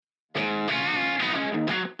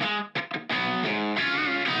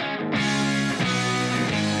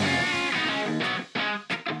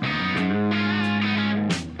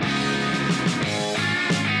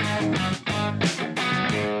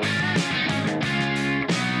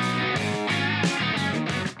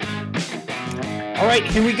right,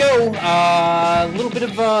 here we go. A little bit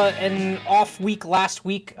of an off week last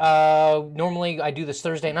week. Normally I do this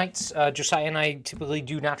Thursday nights. Josiah and I typically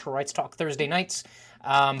do Natural Rights Talk Thursday nights.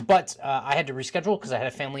 But I had to reschedule because I had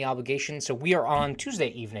a family obligation. So we are on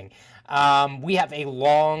Tuesday evening. We have a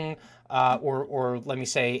long, or let me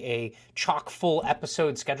say, a chock full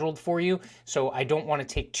episode scheduled for you. So I don't want to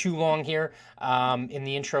take too long here in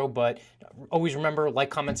the intro, but always remember, like,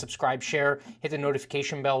 comment, subscribe, share, hit the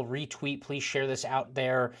notification bell, retweet. Please share this out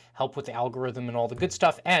there, help with the algorithm and all the good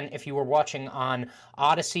stuff. And if you are watching on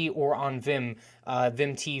Odyssey or on Vim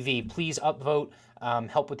TV, please upvote,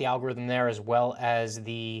 help with the algorithm there, as well as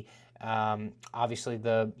the obviously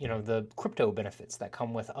the crypto benefits that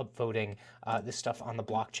come with upvoting this stuff on the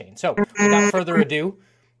blockchain. So without further ado,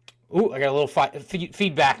 I got a little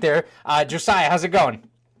feedback there. Josiah, how's it going?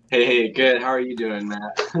 Hey, good. How are you doing,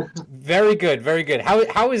 Matt? Very good, very good.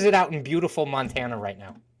 How is it out in beautiful Montana right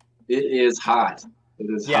now? It is hot.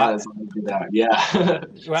 It is hot as all get out. Yeah,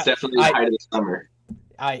 it's definitely the height of the summer.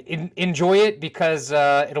 I enjoy it because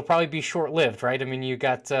it'll probably be short-lived, right? I mean, you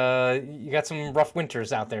got some rough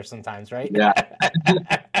winters out there sometimes, right? Yeah.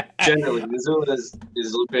 Generally, Missoula is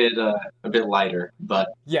a bit lighter, but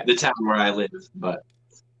yeah, the town where I live, but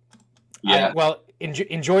yeah. Well,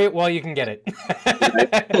 enjoy it while you can get it.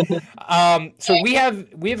 So we have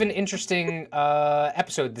an interesting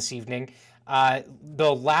episode this evening.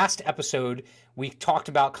 The last episode we talked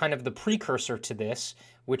about kind of the precursor to this,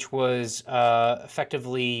 which was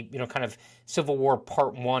effectively, kind of Civil War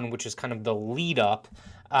Part 1, which is kind of the lead up.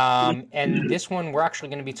 And this one, we're actually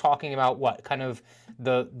going to be talking about what kind of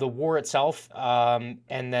the war itself, and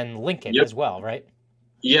then Lincoln as well, right?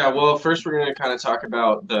 Yeah, well, first we're going to kind of talk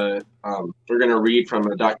about we're going to read from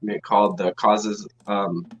a document called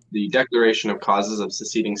the Declaration of Causes of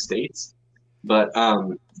Seceding States. But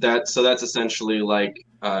that's essentially like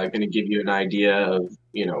going to give you an idea of,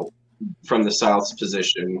 from the South's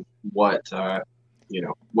position, what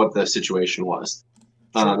the situation was.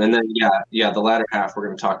 And then, the latter half, we're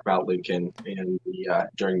going to talk about Lincoln and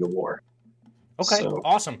during the war. Okay,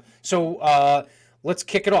 awesome. So let's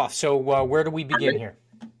kick it off. So where do we begin here?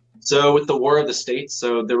 So with the War of the States,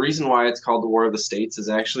 so the reason why it's called the War of the States is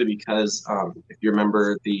actually because if you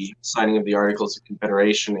remember the signing of the Articles of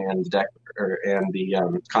Confederation and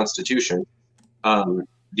the Constitution,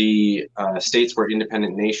 the states were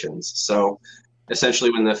independent nations. So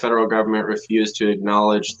essentially when the federal government refused to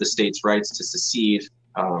acknowledge the states' rights to secede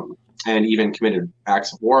and even committed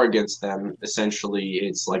acts of war against them, essentially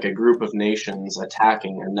it's like a group of nations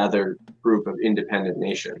attacking another group of independent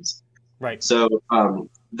nations. Right. So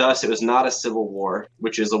thus, it was not a civil war,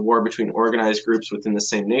 which is a war between organized groups within the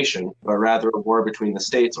same nation, but rather a war between the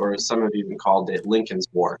states, or as some have even called it, Lincoln's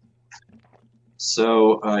War.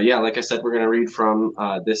 So, like I said, we're going to read from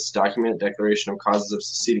this document, Declaration of Causes of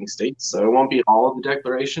Seceding States. So it won't be all of the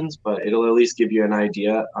declarations, but it'll at least give you an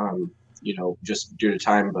idea, just due to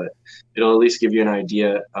time, but it'll at least give you an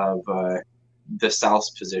idea of the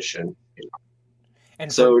South's position.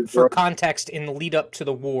 And so, for context, in the lead up to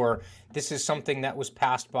the war, this is something that was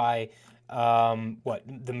passed by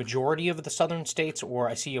the majority of the southern states, or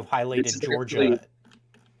I see you've highlighted Georgia.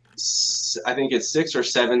 I think it's 6 or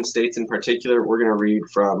 7 states in particular. We're going to read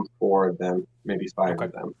from 4 of them, maybe 5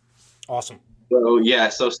 of them. Awesome.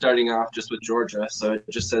 So starting off just with Georgia. So it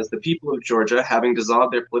just says, the people of Georgia, having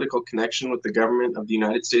dissolved their political connection with the government of the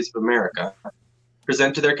United States of America,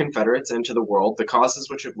 present to their Confederates and to the world the causes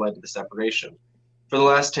which have led to the separation. For the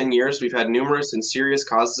last 10 years, we've had numerous and serious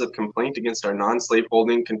causes of complaint against our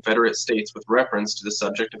non-slave-holding Confederate states with reference to the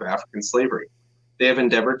subject of African slavery. They have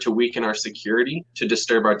endeavored to weaken our security, to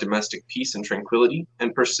disturb our domestic peace and tranquility,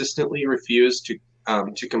 and persistently refuse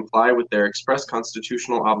to comply with their express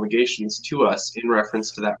constitutional obligations to us in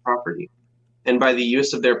reference to that property, and by the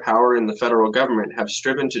use of their power in the federal government have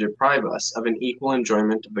striven to deprive us of an equal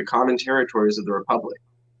enjoyment of the common territories of the Republic.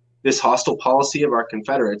 This hostile policy of our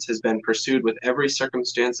Confederates has been pursued with every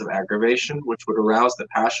circumstance of aggravation which would arouse the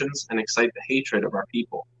passions and excite the hatred of our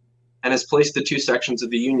people, and has placed the 2 sections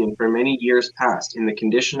of the Union for many years past in the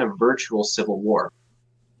condition of virtual civil war.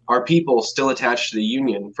 Our people, still attached to the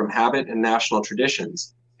Union from habit and national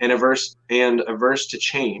traditions, and averse to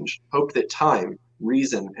change, hope that time,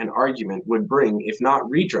 reason, and argument would bring, if not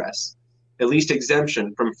redress, at least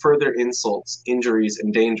exemption from further insults, injuries,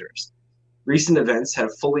 and dangers. Recent events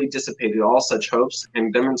have fully dissipated all such hopes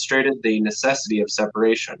and demonstrated the necessity of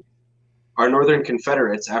separation. Our Northern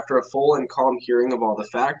Confederates, after a full and calm hearing of all the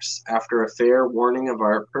facts, after a fair warning of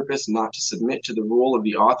our purpose not to submit to the rule of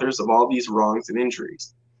the authors of all these wrongs and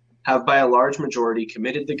injuries, have by a large majority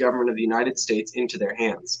committed the government of the United States into their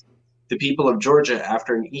hands. The people of Georgia,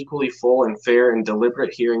 after an equally full and fair and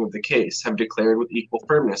deliberate hearing of the case, have declared with equal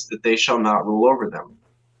firmness that they shall not rule over them.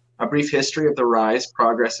 A brief history of the rise,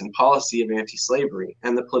 progress, and policy of anti-slavery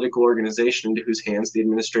and the political organization into whose hands the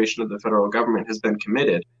administration of the federal government has been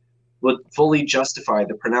committed would fully justify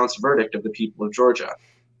the pronounced verdict of the people of Georgia.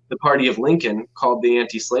 The party of Lincoln, called the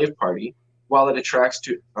Anti-Slave Party, while it attracts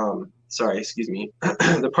to,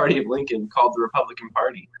 the party of Lincoln, called the Republican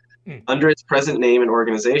Party, under its present name and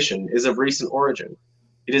organization, is of recent origin.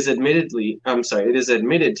 It is admitted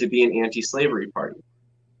to be an anti-slavery party.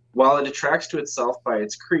 While it attracts to itself by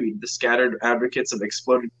its creed the scattered advocates of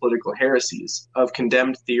exploded political heresies, of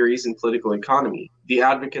condemned theories in political economy, the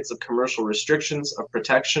advocates of commercial restrictions, of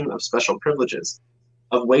protection, of special privileges,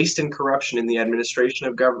 of waste and corruption in the administration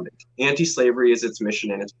of government, anti-slavery is its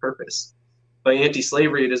mission and its purpose. By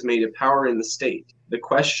anti-slavery, it is made a power in the state. The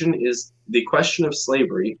question of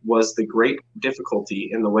slavery was the great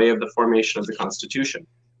difficulty in the way of the formation of the Constitution.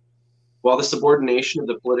 While the subordination of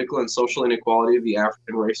the political and social inequality of the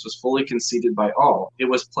African race was fully conceded by all, it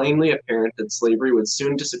was plainly apparent that slavery would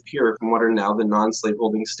soon disappear from what are now the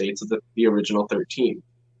non-slaveholding states of the original 13.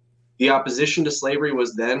 The opposition to slavery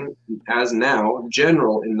was then, as now,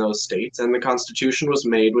 general in those states, and the Constitution was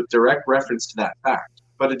made with direct reference to that fact.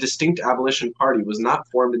 But a distinct abolition party was not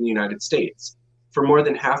formed in the United States for more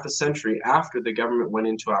than half a century after the government went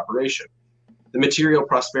into operation. The material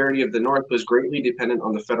prosperity of the North was greatly dependent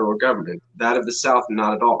on the federal government, that of the South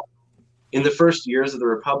not at all. In the first years of the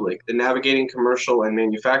Republic, the navigating commercial and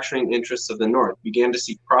manufacturing interests of the North began to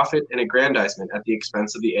seek profit and aggrandizement at the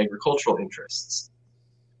expense of the agricultural interests.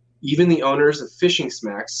 Even the owners of fishing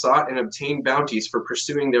smacks sought and obtained bounties for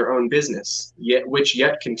pursuing their own business, which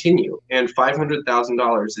yet continue, and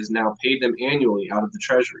 $500,000 is now paid them annually out of the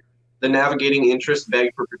Treasury. The navigating interest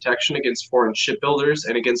begged for protection against foreign shipbuilders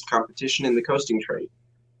and against competition in the coasting trade.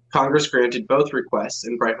 Congress granted both requests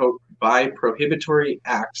and by prohibitory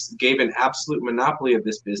acts gave an absolute monopoly of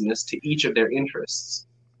this business to each of their interests,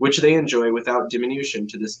 which they enjoy without diminution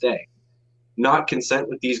to this day. Not content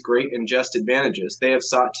with these great and just advantages, they have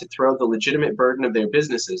sought to throw the legitimate burden of their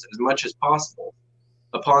businesses as much as possible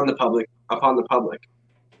upon the public.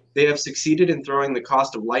 They have succeeded in throwing the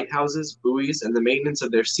cost of lighthouses, buoys, and the maintenance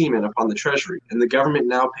of their seamen upon the Treasury, and the government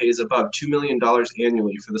now pays above $2 million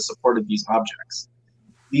annually for the support of these objects.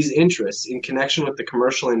 These interests, in connection with the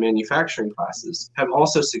commercial and manufacturing classes, have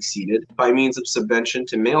also succeeded, by means of subvention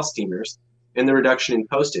to mail steamers and the reduction in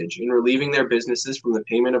postage, in relieving their businesses from the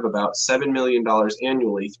payment of about $7 million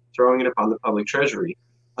annually, throwing it upon the public treasury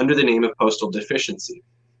under the name of postal deficiency.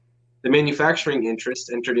 The manufacturing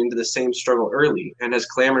interest entered into the same struggle early and has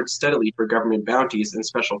clamored steadily for government bounties and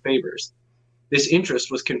special favors. This interest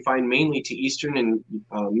was confined mainly to Eastern and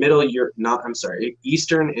middle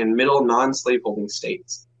non-slaveholding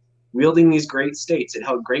states. Wielding these great states, it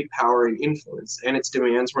held great power and influence, and its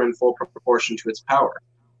demands were in full proportion to its power.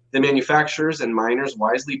 The manufacturers and miners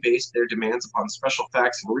wisely based their demands upon special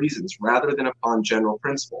facts and reasons rather than upon general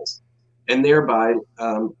principles, and thereby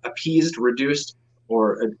reduced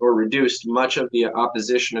much of the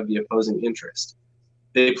opposition of the opposing interest.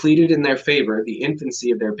 They pleaded in their favor the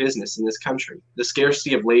infancy of their business in this country, the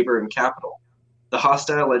scarcity of labor and capital, the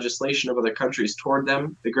hostile legislation of other countries toward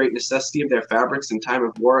them, the great necessity of their fabrics in time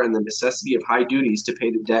of war, and the necessity of high duties to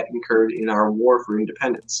pay the debt incurred in our war for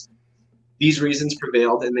independence. These reasons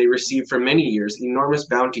prevailed, and they received for many years enormous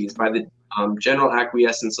bounties by the general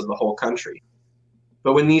acquiescence of the whole country.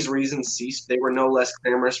 But when these reasons ceased, they were no less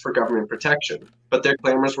clamorous for government protection, but their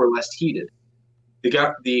clamors were less heeded.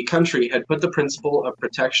 The country had put the principle of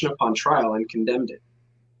protection upon trial and condemned it.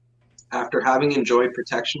 After having enjoyed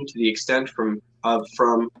protection to the extent from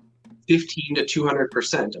 15 to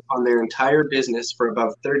 200% upon their entire business for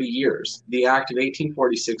above 30 years, the Act of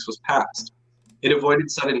 1846 was passed. It avoided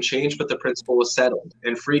sudden change, but the principle was settled,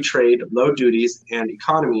 and free trade, low duties, and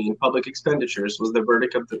economy in public expenditures was the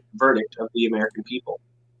verdict of the American people.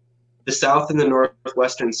 The South and the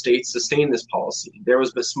Northwestern states sustained this policy. There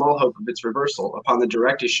was but small hope of its reversal, upon the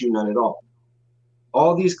direct issue none at all.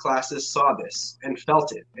 All these classes saw this, and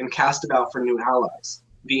felt it, and cast about for new allies.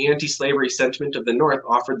 The anti-slavery sentiment of the North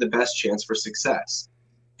offered the best chance for success.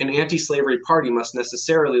 An anti-slavery party must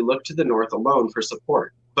necessarily look to the North alone for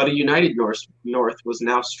support, but a united North was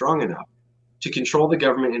now strong enough to control the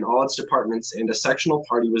government in all its departments, and a sectional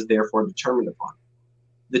party was therefore determined upon.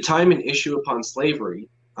 The time and issues upon slavery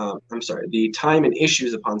were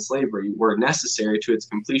necessary to its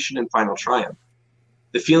completion and final triumph.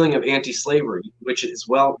 The feeling of anti-slavery, which it is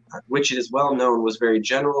well known was very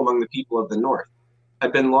general among the people of the North,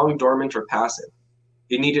 had been long dormant or passive.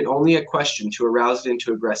 It needed only a question to arouse it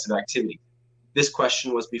into aggressive activity. This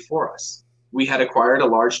question was before us. We had acquired a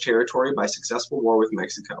large territory by successful war with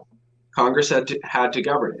Mexico. Congress had to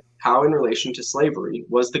govern it. How in relation to slavery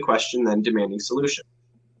was the question then demanding solution.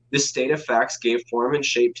 This state of facts gave form and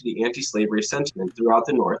shape to the anti-slavery sentiment throughout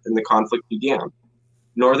the North, and the conflict began.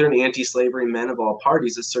 Northern anti-slavery men of all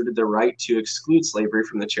parties asserted their right to exclude slavery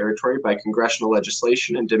from the territory by congressional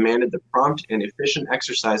legislation and demanded the prompt and efficient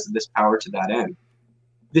exercise of this power to that end.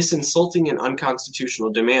 This insulting and unconstitutional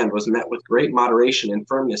demand was met with great moderation and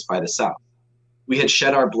firmness by the South. We had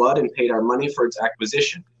shed our blood and paid our money for its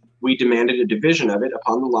acquisition. We demanded a division of it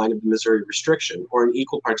upon the line of the Missouri Restriction, or an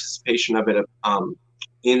equal participation of it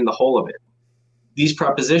in the whole of it. These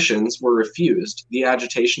propositions were refused, the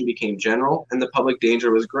agitation became general, and the public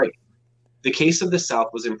danger was great. The case of the South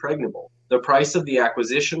was impregnable. The price of the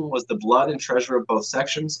acquisition was the blood and treasure of both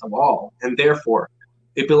sections, of all, and therefore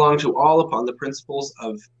it belonged to all upon the principles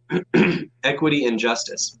of equity and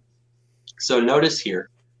justice. So notice here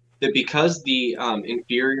that because the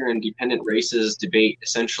inferior and dependent races debate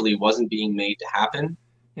essentially wasn't being made to happen,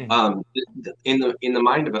 in the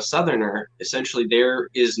mind of a Southerner, essentially there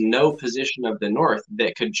is no position of the North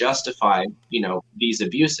that could justify, these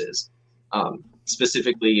abuses.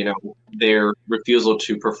 Specifically, their refusal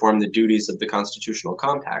to perform the duties of the constitutional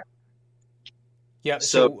compact. Yeah.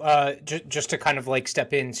 So just to kind of like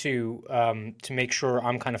step into to make sure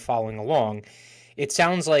I'm kind of following along, it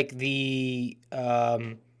sounds like the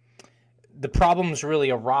problems really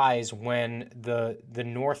arise when the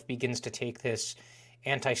North begins to take this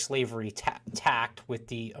anti-slavery tact with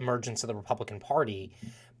the emergence of the Republican Party,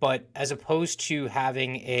 but as opposed to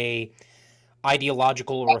having a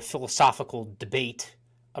ideological or a philosophical debate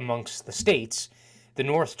amongst the states, the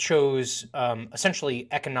North chose essentially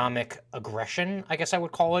economic aggression, I guess I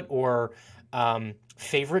would call it, or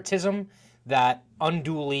favoritism that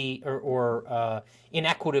unduly or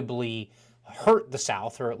inequitably hurt the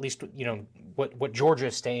South, or at least what Georgia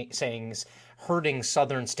is saying is hurting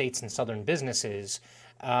Southern states and Southern businesses,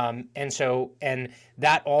 and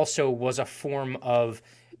that also was a form of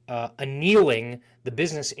annealing the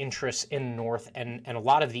business interests in the North and a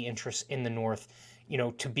lot of the interests in the North,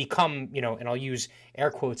 to become, and I'll use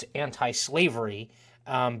air quotes, anti-slavery,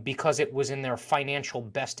 because it was in their financial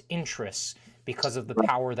best interests because of the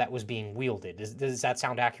power that was being wielded. Does that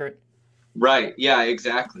sound accurate? Right. Yeah,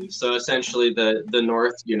 exactly. So essentially the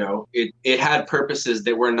North, it had purposes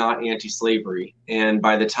that were not anti-slavery. And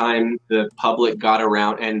by the time the public got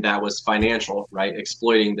around, and that was financial, right,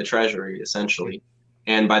 exploiting the treasury essentially.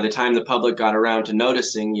 And by the time the public got around to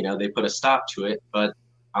noticing, they put a stop to it. But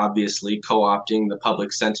obviously co-opting the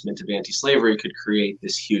public sentiment of anti-slavery could create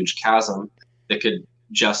this huge chasm that could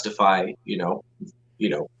justify,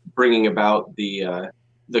 bringing about the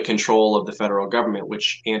control of the federal government,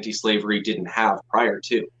 which anti-slavery didn't have prior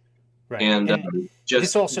to. Right. And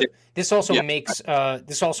this also makes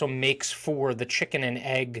for the chicken and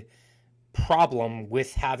egg problem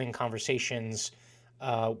with having conversations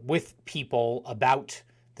with people about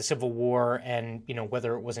the Civil War and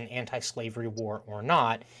whether it was an anti-slavery war or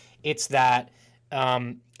not. It's that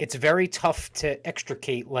it's very tough to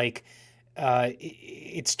extricate.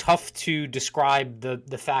 It's tough to describe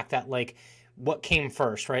the fact that what came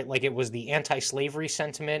first, right? Like it was the anti-slavery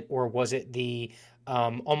sentiment, or was it the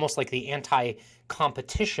almost like the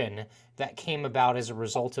anti-competition that came about as a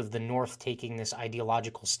result of the North taking this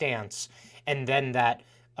ideological stance, and then that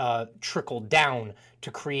trickled down to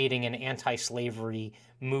creating an anti-slavery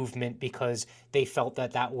movement because they felt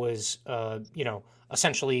that was,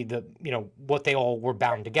 essentially what they all were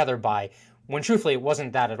bound together by. When truthfully, it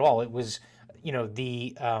wasn't that at all. It was, it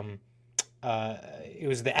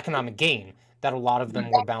was the economic gain that a lot of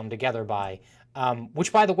them were bound together by.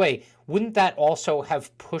 Which, by the way, wouldn't that also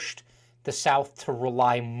have pushed the South to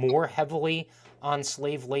rely more heavily on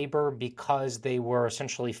slave labor because they were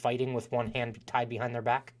essentially fighting with one hand tied behind their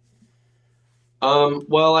back?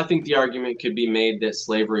 Well, I think the argument could be made that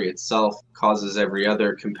slavery itself causes every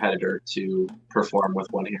other competitor to perform with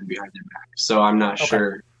one hand behind their back. So I'm not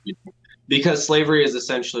sure, because slavery is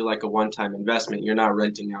essentially like a one-time investment. You're not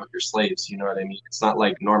renting out your slaves. You know what I mean? It's not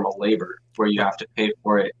like normal labor where you have to pay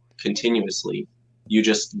for it continuously. You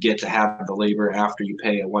just get to have the labor after you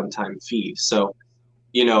pay a one-time fee. So,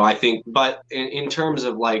 I think, but in terms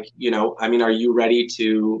of are you ready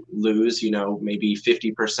to lose, maybe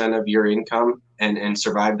 50% of your income and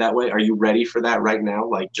survive that way? Are you ready for that right now?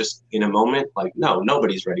 Just in a moment? No,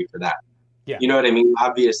 nobody's ready for that. Yeah. You know what I mean?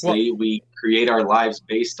 Obviously, we create our lives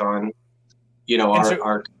based on,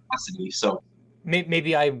 our capacity. So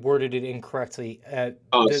maybe I worded it incorrectly.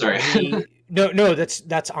 Sorry. No,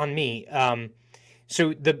 that's on me.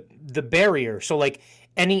 So the barrier. So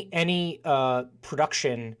any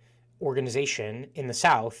production organization in the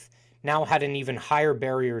South now had an even higher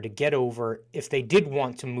barrier to get over if they did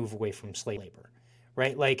want to move away from slave labor,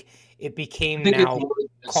 right? Like it I became think it's now more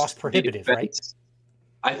cost just the prohibitive, right? offense.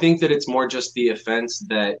 I think that it's more just the offense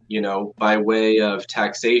that, by way of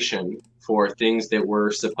taxation for things that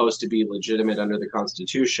were supposed to be legitimate under the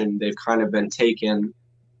Constitution, they've kind of been taken,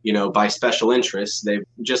 by special interests. They've,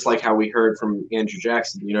 just like how we heard from Andrew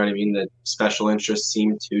Jackson, you know what I mean, that special interests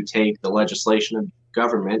seem to take the legislation of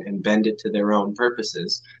government and bend it to their own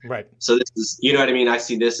purposes. Right. So this is, you know what I mean? I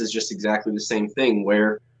see this as just exactly the same thing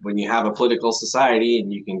where when you have a political society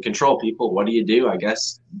and you can control people, what do? I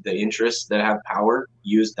guess the interests that have power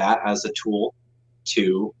use that as a tool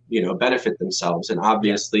to, benefit themselves. And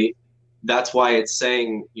obviously that's why it's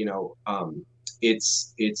saying,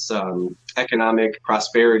 its economic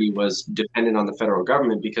prosperity was dependent on the federal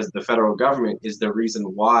government, because the federal government is the reason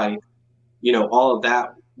why, all of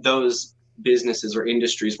that, those businesses or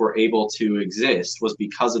industries were able to exist was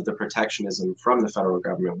because of the protectionism from the federal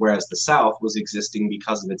government, whereas the South was existing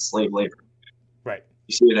because of its slave labor. Right.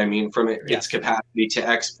 You see what I mean? From its Yes. capacity to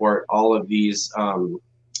export all of these,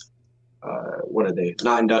 what are they?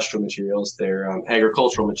 Not industrial materials; they're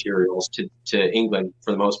agricultural materials to England for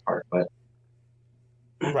the most part. But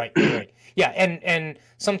Right. Yeah, and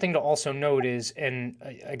something to also note is, and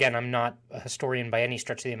again, I'm not a historian by any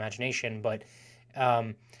stretch of the imagination, but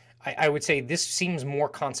I would say this seems more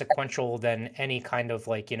consequential than any kind of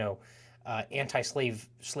like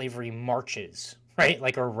slavery marches, right?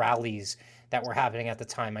 Like, or rallies that were happening at the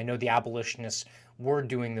time. I know the abolitionists were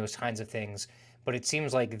doing those kinds of things, but it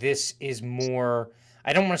seems like this is more.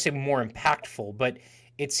 I don't want to say more impactful, but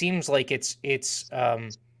it seems like it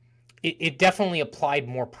definitely applied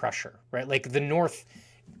more pressure, right? Like the North,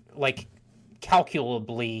 like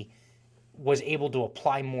calculably was able to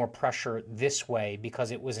apply more pressure this way because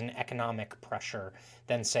it was an economic pressure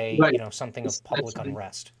than say, right, something of public essentially,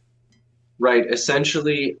 unrest. right,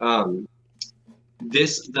 essentially,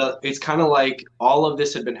 it's kind of like all of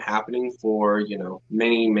this had been happening for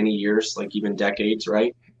many years, like even decades,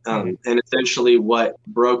 right? Mm-hmm. And essentially what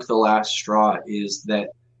broke the last straw is that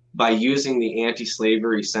by using the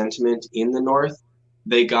anti-slavery sentiment in the North,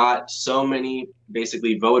 they got so many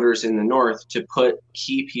basically voters in the North to put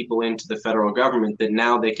key people into the federal government that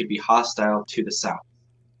now they could be hostile to the South.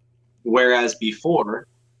 Whereas before,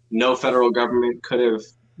 no federal government could have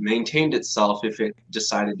maintained itself if it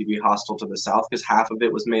decided to be hostile to the South, because half of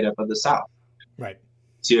it was made up of the South. Right.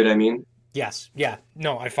 See what I mean? Yes. Yeah.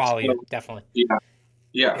 No, I follow you, So, definitely.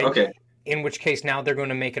 yeah, okay. In which case, now they're going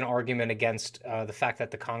to make an argument against the fact that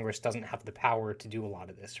the Congress doesn't have the power to do a lot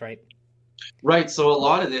of this, right? Right. So a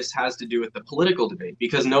lot of this has to do with the political debate,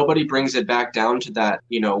 because nobody brings it back down to that,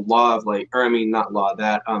 law of not law,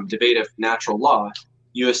 that debate of natural law.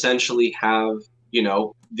 You essentially have,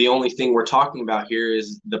 the only thing we're talking about here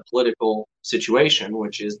is the political situation,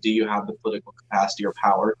 which is, do you have the political capacity or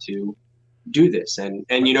power to do this? And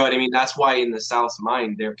you know what I mean? That's why in the South's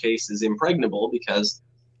mind, their case is impregnable, because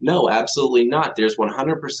no, absolutely not. There's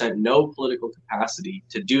 100% no political capacity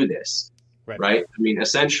to do this, right? I mean,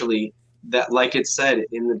 essentially, that, like it said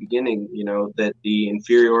in the beginning, that the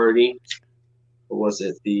inferiority, what was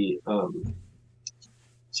it?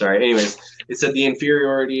 Anyways, it said the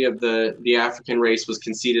inferiority of the African race was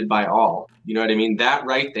conceded by all. You know what I mean? That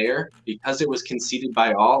right there, because it was conceded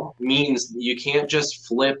by all, means you can't just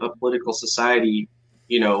flip a political society,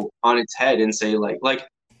 on its head and say like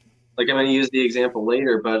I'm going to use the example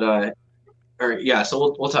later, but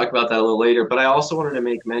so we'll talk about that a little later. But I also wanted to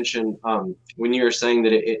make mention, when you were saying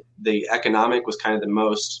that the economic was kind of the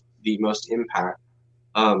most impact,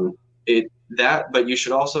 but you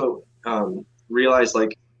should also realize,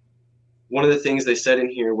 like, one of the things they said in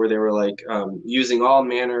here where they were like, using all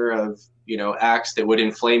manner of acts that would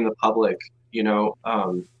inflame the public,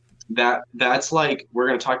 that's like, we're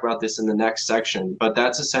going to talk about this in the next section, but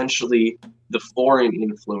that's essentially the foreign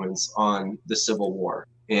influence on the Civil War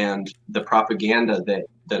and the propaganda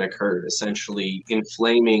that occurred, essentially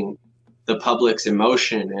inflaming the public's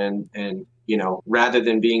emotion, and rather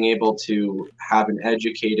than being able to have an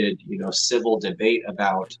educated civil debate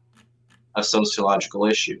about a sociological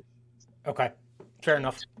issue. Okay, fair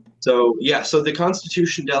enough. So the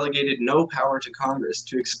Constitution delegated no power to Congress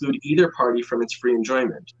to exclude either party from its free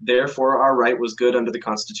enjoyment. Therefore, our right was good under the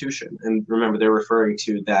Constitution. And remember, they're referring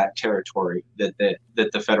to that territory that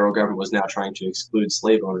the federal government was now trying to exclude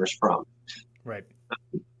slave owners from. Right.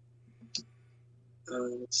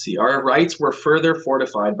 Let's see. Our rights were further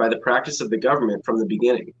fortified by the practice of the government from the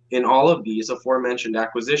beginning. In all of these aforementioned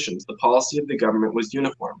acquisitions, the policy of the government was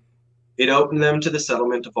uniform. It opened them to the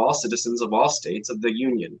settlement of all citizens of all states of the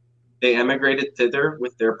Union. They emigrated thither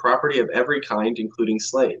with their property of every kind, including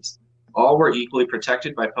slaves. All were equally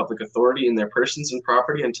protected by public authority in their persons and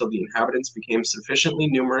property until the inhabitants became sufficiently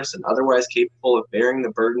numerous and otherwise capable of bearing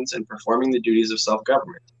the burdens and performing the duties of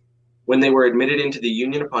self-government. When they were admitted into the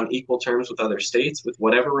Union upon equal terms with other states, with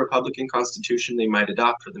whatever republican constitution they might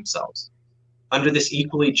adopt for themselves. Under this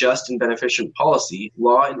equally just and beneficent policy,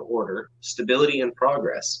 law and order, stability and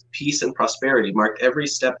progress, peace and prosperity marked every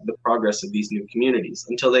step of the progress of these new communities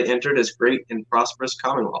until they entered as great and prosperous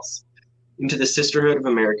commonwealths into the sisterhood of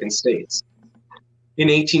American states. In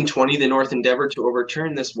 1820, the North endeavored to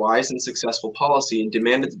overturn this wise and successful policy and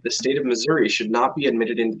demanded that the state of Missouri should not be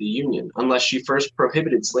admitted into the Union unless she first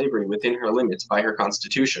prohibited slavery within her limits by her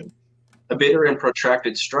constitution. A bitter and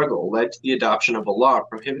protracted struggle led to the adoption of a law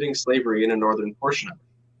prohibiting slavery in a northern portion of it.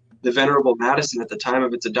 The Venerable Madison, at the time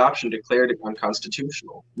of its adoption, declared it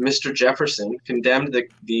unconstitutional. Mr. Jefferson condemned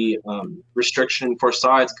the restriction and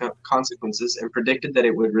foresaw its consequences and predicted that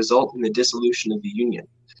it would result in the dissolution of the Union.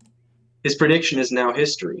 His prediction is now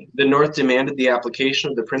history. The North demanded the application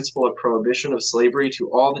of the principle of prohibition of slavery to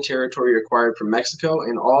all the territory acquired from Mexico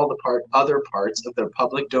and all the other parts of the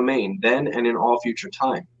public domain then and in all future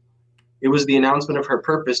time. It was the announcement of her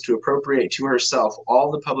purpose to appropriate to herself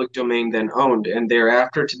all the public domain then owned and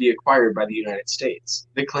thereafter to be acquired by the United States.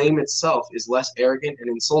 The claim itself is less arrogant and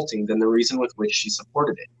insulting than the reason with which she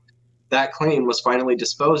supported it. That claim was finally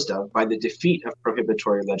disposed of by the defeat of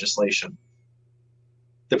prohibitory legislation.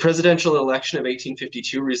 The presidential election of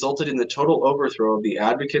 1852 resulted in the total overthrow of the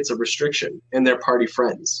advocates of restriction and their party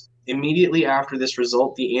friends. Immediately after this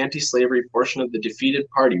result, the anti-slavery portion of the defeated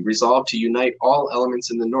party resolved to unite all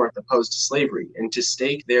elements in the North opposed to slavery and to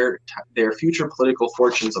stake their future political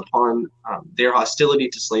fortunes upon their hostility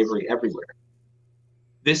to slavery everywhere.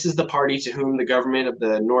 This is the party to whom the government of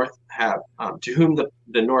the North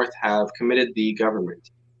the North have committed the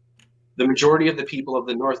government. The majority of the people of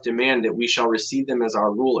the North demand that we shall receive them as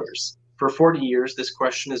our rulers. For 40 years, this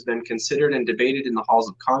question has been considered and debated in the halls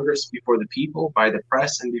of Congress, before the people, by the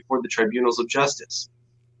press, and before the tribunals of justice.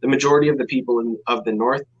 The majority of the people of the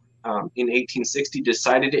North in 1860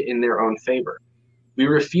 decided it in their own favor. We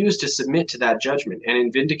refuse to submit to that judgment, and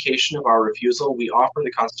in vindication of our refusal, we offer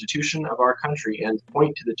the Constitution of our country and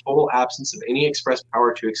point to the total absence of any express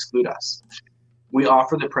power to exclude us. We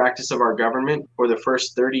offer the practice of our government for the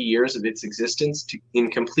first 30 years of its existence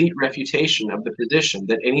in complete refutation of the position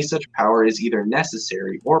that any such power is either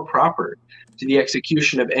necessary or proper to the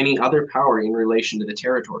execution of any other power in relation to the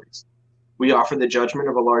territories. We offer the judgment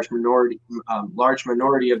of a large minority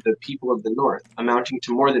of the people of the North, amounting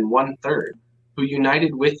to more than 1/3, who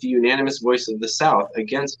united with the unanimous voice of the South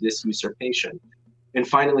against this usurpation. And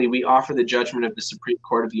finally, we offer the judgment of the Supreme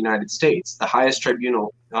Court of the United States, the highest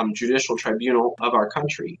judicial tribunal of our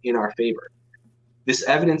country, in our favor. This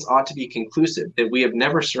evidence ought to be conclusive that we have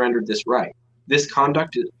never surrendered this right. This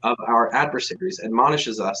conduct of our adversaries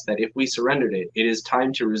admonishes us that if we surrendered it, it is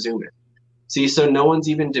time to resume it. See, so no one's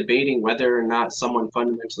even debating whether or not someone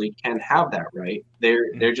fundamentally can have that right.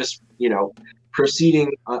 They're just, proceeding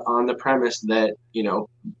on the premise that,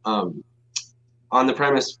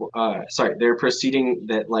 they're proceeding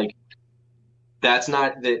that, like, that's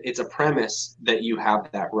not that it's a premise that you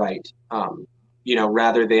have that right,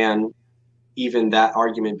 rather than even that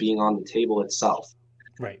argument being on the table itself.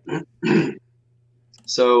 Right.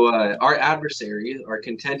 So our adversaries are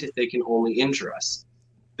content if they can only injure us.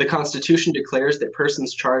 The Constitution declares that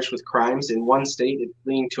persons charged with crimes in one state and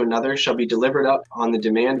fleeing to another shall be delivered up on the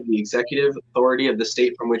demand of the executive authority of the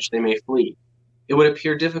state from which they may flee. It would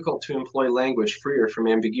appear difficult to employ language freer from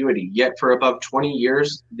ambiguity, yet for above 20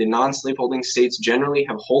 years, the non-slaveholding states generally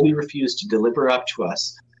have wholly refused to deliver up to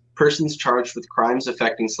us persons charged with crimes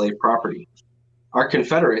affecting slave property. Our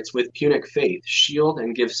Confederates, with Punic faith, shield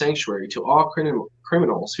and give sanctuary to all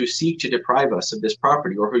criminals who seek to deprive us of this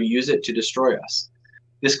property or who use it to destroy us.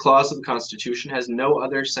 This clause of the Constitution has no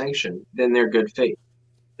other sanction than their good faith.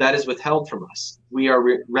 That is withheld from us. We are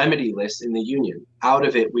remediless in the Union. Out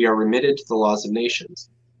of it, we are remitted to the laws of nations.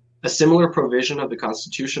 A similar provision of the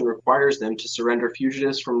Constitution requires them to surrender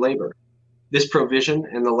fugitives from labor. This provision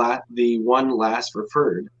and the one last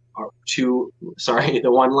referred to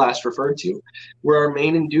were our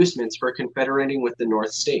main inducements for confederating with the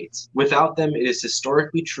North states. Without them, it is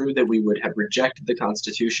historically true that we would have rejected the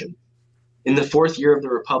Constitution. In the 4th year of the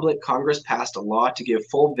Republic, Congress passed a law to give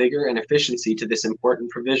full vigor and efficiency to this important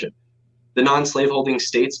provision. The non-slaveholding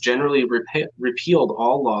states generally repealed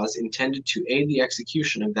all laws intended to aid the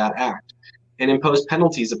execution of that act, and imposed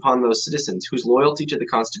penalties upon those citizens whose loyalty to the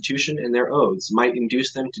Constitution and their oaths might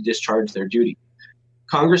induce them to discharge their duty.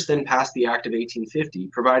 Congress then passed the Act of 1850,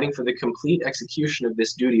 providing for the complete execution of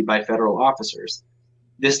this duty by federal officers.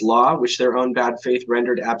 This law, which their own bad faith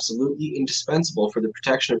rendered absolutely indispensable for the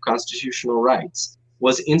protection of constitutional rights,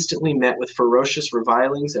 was instantly met with ferocious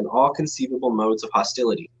revilings and all conceivable modes of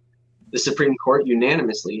hostility. The Supreme Court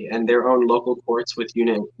unanimously, and their own local courts with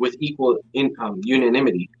equal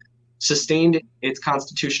unanimity, sustained its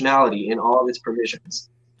constitutionality in all of its provisions.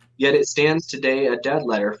 Yet it stands today a dead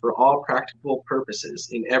letter for all practical purposes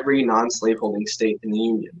in every non-slaveholding state in the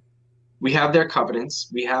Union. We have their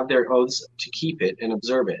covenants, we have their oaths to keep it and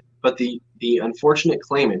observe it, but the unfortunate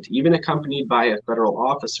claimant, even accompanied by a federal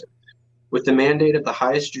officer, with the mandate of the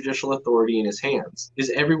highest judicial authority in his hands,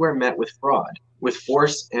 is everywhere met with fraud, with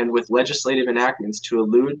force, and with legislative enactments to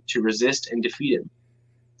elude, to resist, and defeat him.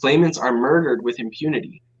 Claimants are murdered with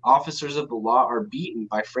impunity. Officers of the law are beaten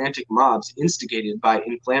by frantic mobs instigated by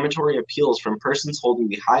inflammatory appeals from persons holding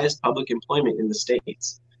the highest public employment in the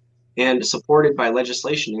states, and supported by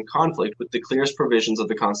legislation in conflict with the clearest provisions of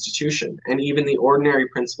the Constitution and even the ordinary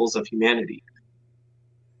principles of humanity.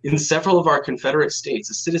 In several of our Confederate states,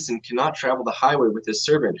 a citizen cannot travel the highway with his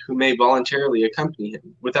servant, who may voluntarily accompany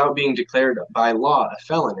him, without being declared by law a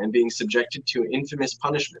felon and being subjected to infamous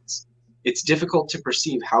punishments. It's difficult to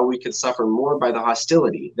perceive how we could suffer more by the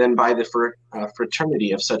hostility than by the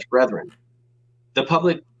fraternity of such brethren. The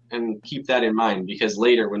public, and keep that in mind, because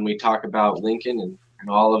later when we talk about Lincoln and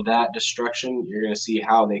all of that destruction, you're going to see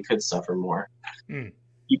how they could suffer more.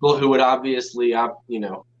 People who would obviously,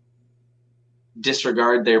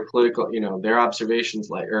 disregard their political, their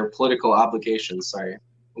observations, or political obligations,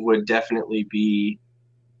 would definitely be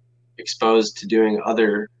exposed to doing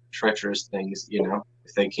other treacherous things,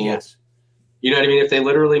 if they can't. Yes. You know what I mean? If they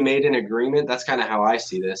literally made an agreement, that's kind of how I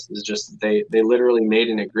see this, is just they literally made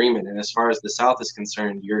an agreement. And as far as the South is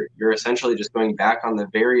concerned, you're essentially just going back on the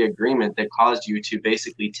very agreement that caused you to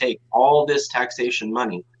basically take all this taxation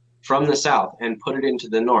money from the South and put it into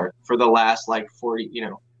the North for the last 40,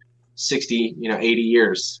 60, 80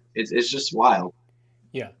 years. It's just wild.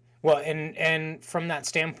 Yeah. Well, and from that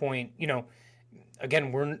standpoint,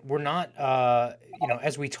 again, we're not,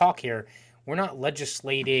 as we talk here, we're not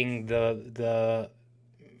legislating the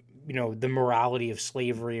morality of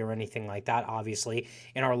slavery or anything like that. Obviously,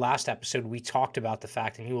 in our last episode, we talked about the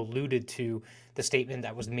fact, and you alluded to the statement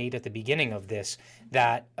that was made at the beginning of this,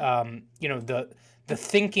 that the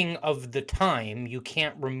thinking of the time, you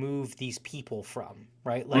can't remove these people from,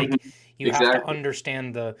 right? Like you have to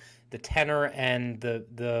understand the tenor and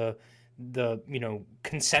the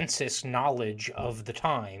consensus knowledge of the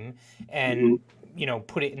time, and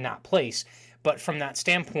put it in that place. But from that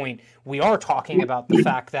standpoint, we are talking about the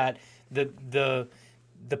fact that the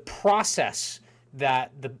process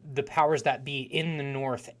that the powers that be in the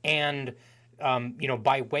North and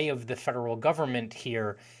by way of the federal government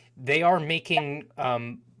here, they are making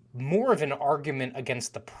more of an argument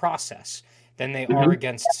against the process than they are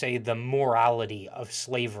against, say, the morality of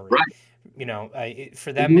slavery. Right.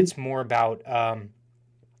 For them, it's more about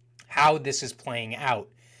how this is playing out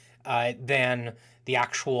than the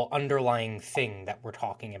actual underlying thing that we're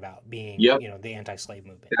talking about being, the anti-slave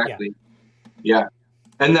movement. Exactly. Yeah.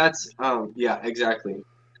 And that's, exactly.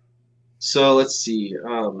 So let's see.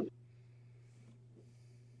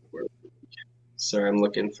 Sorry, I'm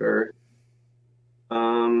looking for.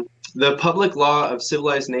 The public law of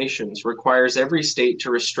civilized nations requires every state to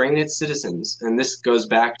restrain its citizens, and this goes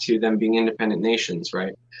back to them being independent nations,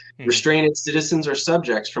 right? Restrain its citizens or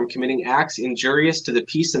subjects from committing acts injurious to the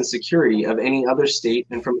peace and security of any other state,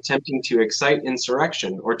 and from attempting to excite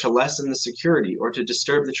insurrection or to lessen the security or to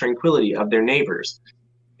disturb the tranquility of their neighbors.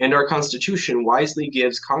 And our Constitution wisely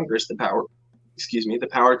gives Congress the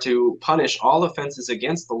power to punish all offenses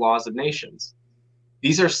against the laws of nations.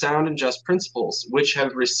 These are sound and just principles, which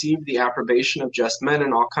have received the approbation of just men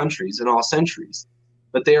in all countries and all centuries,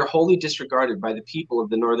 but they are wholly disregarded by the people of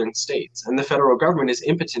the northern states, and the federal government is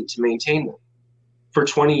impotent to maintain them. For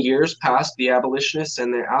 20 years past, the abolitionists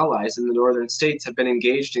and their allies in the northern states have been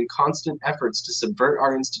engaged in constant efforts to subvert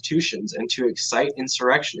our institutions and to excite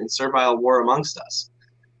insurrection and servile war amongst us.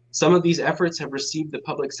 Some of these efforts have received the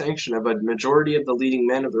public sanction of a majority of the leading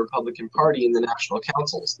men of the Republican Party in the national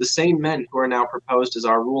councils, the same men who are now proposed as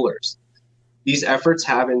our rulers. These efforts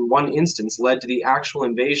have, in one instance, led to the actual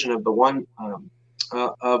invasion of one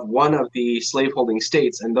of the slaveholding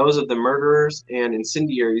states, and those of the murderers and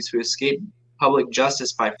incendiaries who escaped public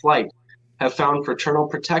justice by flight have found fraternal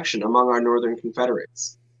protection among our northern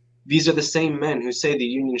Confederates. These are the same men who say the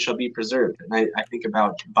Union shall be preserved. And I think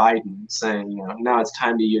about Biden saying, now it's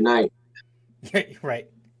time to unite. Right.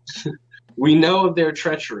 We know of their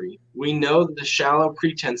treachery. We know the shallow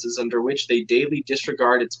pretenses under which they daily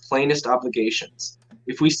disregard its plainest obligations.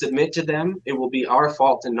 If we submit to them, it will be our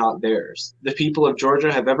fault and not theirs. The people of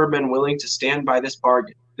Georgia have ever been willing to stand by this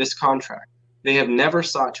bargain, this contract. They have never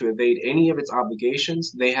sought to evade any of its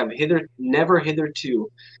obligations. They have never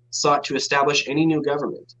hitherto sought to establish any new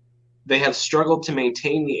government. They have struggled to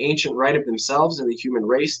maintain the ancient right of themselves and the human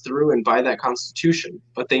race through and by that Constitution,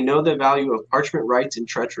 but they know the value of parchment rights in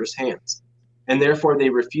treacherous hands, and therefore they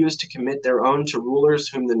refuse to commit their own to rulers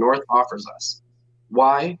whom the North offers us.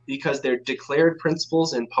 Why? Because their declared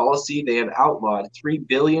principles and policy, they have outlawed $3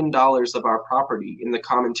 billion of our property in the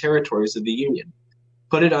common territories of the Union,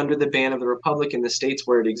 put it under the ban of the Republic in the states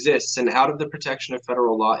where it exists, and out of the protection of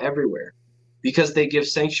federal law everywhere, because they give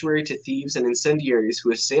sanctuary to thieves and incendiaries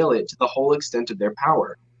who assail it to the whole extent of their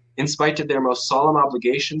power, in spite of their most solemn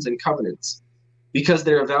obligations and covenants, because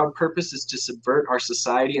their avowed purpose is to subvert our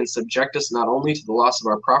society and subject us not only to the loss of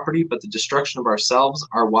our property, but the destruction of ourselves,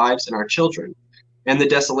 our wives, and our children, and the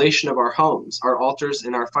desolation of our homes, our altars,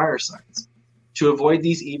 and our firesides. To avoid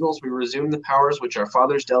these evils, we resume the powers which our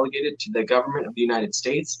fathers delegated to the government of the United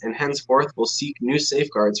States, and henceforth will seek new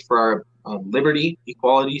safeguards for our liberty,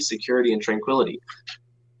 equality, security, and tranquility.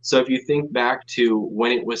 So if you think back to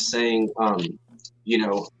when it was saying,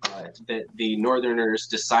 that the Northerners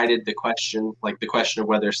decided the question, like the question of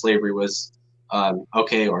whether slavery was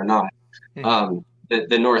okay or not,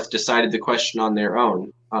 the North decided the question on their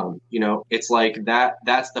own. It's like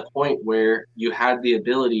that's the point where you had the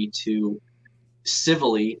ability to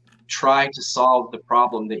civilly try to solve the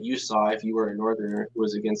problem that you saw if you were a Northerner who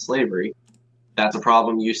was against slavery. That's a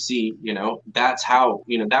problem you see, that's how,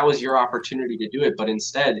 that was your opportunity to do it. But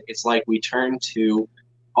instead, it's like we turn to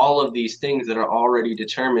all of these things that are already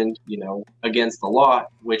determined, against the law,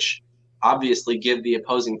 which obviously give the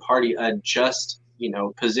opposing party a just,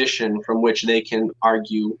 position from which they can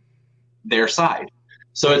argue their side.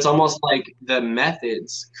 So it's almost like the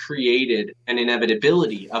methods created an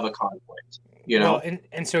inevitability of a conflict. Well,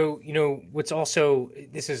 and so, what's also,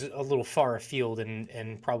 this is a little far afield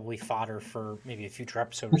and probably fodder for maybe a future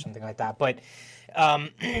episode or something like that, but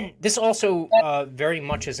this also very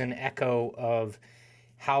much is an echo of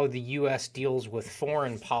how the U.S. deals with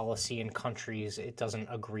foreign policy in countries it doesn't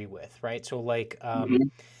agree with, right? So,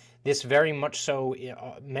 this very much so,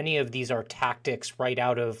 many of these are tactics right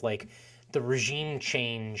out of, the regime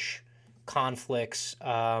change conflicts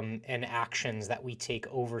and actions that we take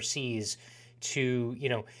overseas to,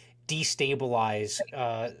 destabilize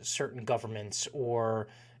certain governments or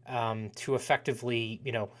to effectively,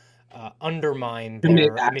 undermine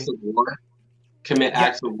their acts of war. Commit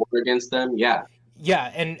acts of war against them. Yeah. Yeah,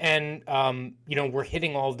 and we're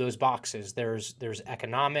hitting all of those boxes. There's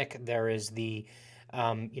economic. There is the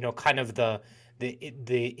kind of the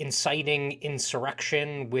inciting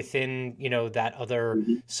insurrection within that other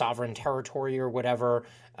sovereign territory or whatever,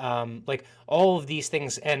 all of these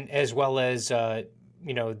things, and as well as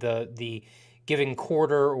the giving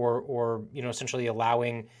quarter or essentially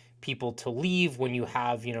allowing people to leave when you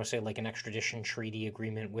have say an extradition treaty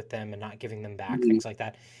agreement with them and not giving them back, things like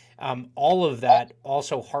that. All of that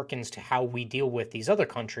also harkens to how we deal with these other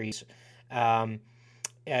countries, and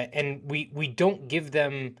we don't give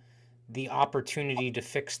them the opportunity to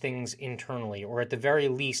fix things internally, or at the very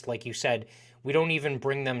least, like you said, we don't even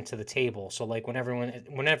bring them to the table. So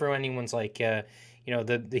whenever anyone's the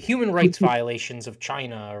human rights violations of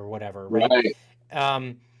China or whatever, right?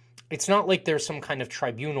 It's not like there's some kind of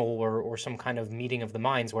tribunal or some kind of meeting of the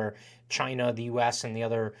minds where China, the U.S., and the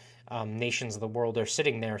other nations of the world are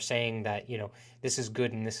sitting there saying that, this is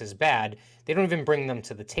good and this is bad. They don't even bring them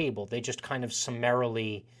to the table. They just kind of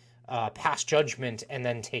summarily pass judgment and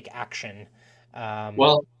then take action.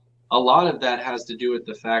 Well, a lot of that has to do with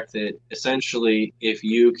the fact that essentially if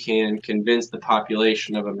you can convince the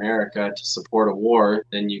population of America to support a war,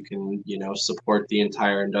 then you can, support the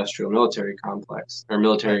entire industrial military complex or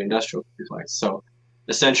military industrial complex. So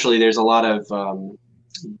essentially there's a lot of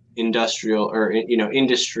industrial or,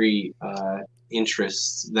 industry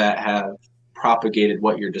interests that have propagated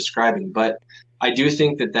what you're describing. But I do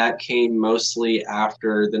think that came mostly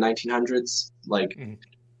after the 1900s,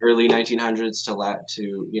 early 1900s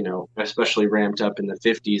to especially ramped up in the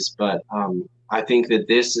 50s. But I think that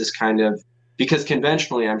this is kind of, because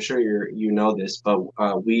conventionally, I'm sure you know this, but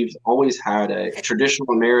we've always had a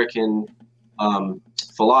traditional American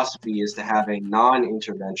philosophy is to have a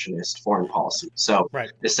non-interventionist foreign policy. So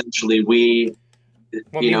essentially we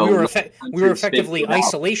were effectively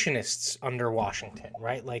isolationists under Washington,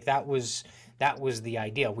 right? That That was the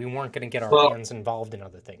idea. We weren't going to get our Well, hands involved in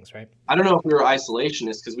other things, right? I don't know if we were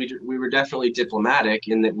isolationists because we were definitely diplomatic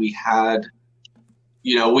in that we had,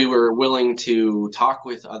 we were willing to talk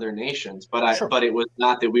with other nations, Sure. but it was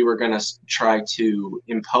not that we were going to try to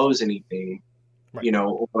impose anything, Right.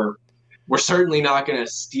 or we're certainly not going to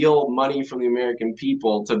steal money from the American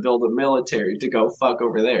people to build a military to go fuck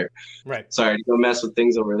over there. Right. Sorry, to go mess with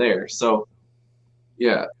things over there. So,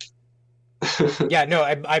 yeah. Yeah, no,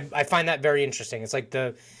 I find that very interesting. It's like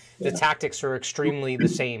the Yeah. tactics are extremely the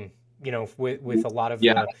same, with a lot of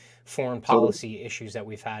Yeah, the foreign totally. policy issues that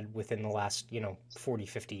we've had within the last, 40,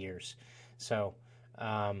 50 years. So,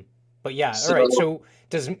 but yeah, all right. So,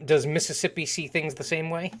 So does Mississippi see things the same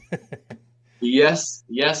way? yes,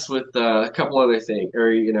 with a couple other things,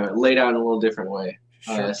 or, laid out in a little different way.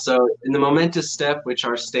 Sure. So, in the momentous step which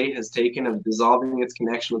our state has taken of dissolving its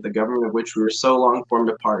connection with the government of which we were so long formed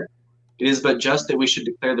a part, it is but just that we should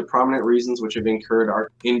declare the prominent reasons which have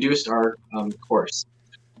induced our course.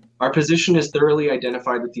 Our position is thoroughly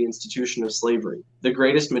identified with the institution of slavery, the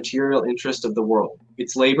greatest material interest of the world.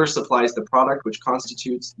 Its labor supplies the product which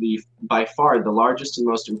constitutes by far the largest and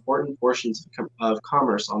most important portions of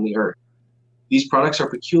commerce on the earth. These products are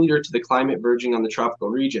peculiar to the climate verging on the tropical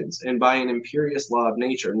regions, and by an imperious law of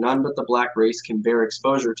nature, none but the black race can bear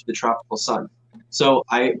exposure to the tropical sun. So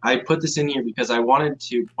I put this in here because I wanted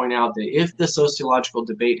to point out that if the sociological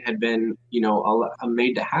debate had been,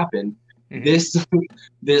 made to happen, Mhm.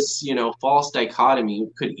 this false dichotomy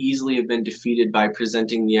could easily have been defeated by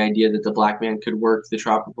presenting the idea that the black man could work the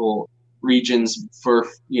tropical regions for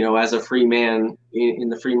as a free man in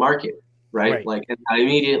the free market, right? Right. Like, and that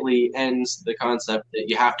immediately ends the concept that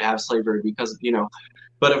you have to have slavery because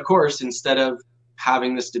but of course, instead of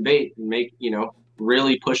having this debate and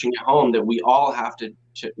really pushing it home that we all have to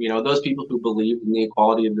those people who believe in the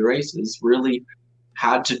equality of the races really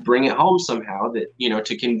had to bring it home somehow that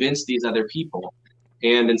to convince these other people,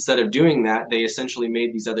 and instead of doing that, they essentially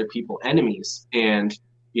made these other people enemies and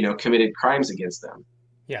committed crimes against them.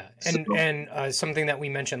 Yeah, So and something that we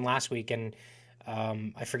mentioned last week, and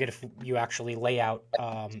I forget if you actually lay out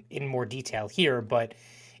in more detail here, but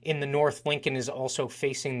in the North, Lincoln is also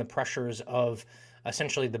facing the pressures of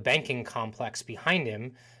essentially the banking complex behind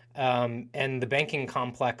him, and the banking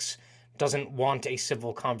complex doesn't want a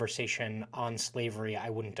civil conversation on slavery.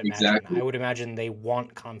 I wouldn't imagine. exactly, I would imagine they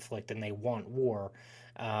want conflict and they want war,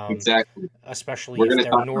 um, exactly. especially We're if going to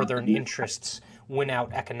their talk about northern that. interests win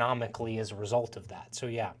out economically as a result of that. So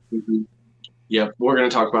yeah. Mm-hmm. Yep, we're going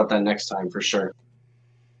to talk about that next time for sure.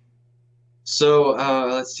 So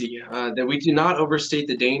let's see, that we do not overstate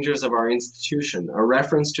the dangers of our institution. A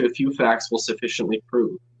reference to a few facts will sufficiently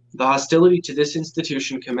prove. The hostility to this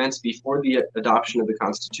institution commenced before the adoption of the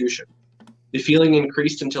Constitution. The feeling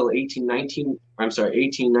increased until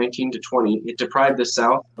 1819 to 20. It deprived the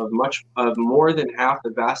South of more than half the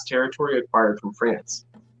vast territory acquired from France.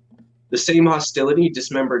 The same hostility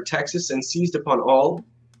dismembered Texas and seized upon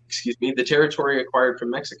the territory acquired from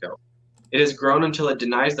Mexico. It has grown until it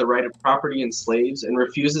denies the right of property in slaves and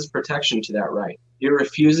refuses protection to that right. It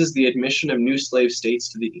refuses the admission of new slave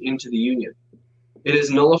states into the Union. It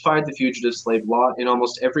has nullified the fugitive slave law in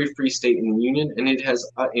almost every free state in the Union, and it has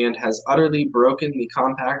utterly broken the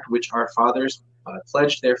compact which our fathers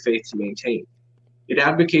pledged their faith to maintain. It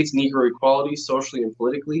advocates Negro equality socially and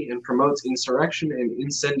politically, and promotes insurrection and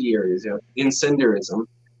incendiarism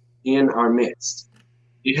in our midst.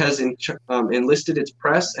 It has enlisted its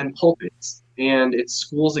press and pulpits and its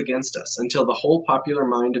schools against us until the whole popular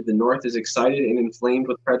mind of the North is excited and inflamed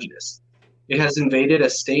with prejudice. It has invaded a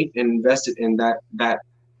state and invested in that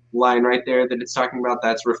line right there that it's talking about.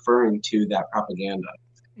 That's referring to that propaganda.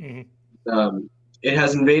 Mm-hmm. It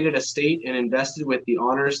has invaded a state and invested with the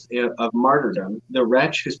honors of martyrdom the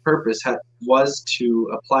wretch whose purpose was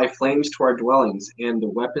to apply flames to our dwellings and the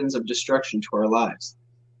weapons of destruction to our lives.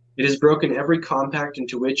 It has broken every compact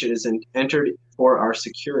into which it has entered for our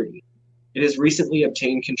security. It has recently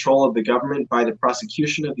obtained control of the government by the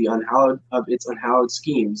prosecution of its unhallowed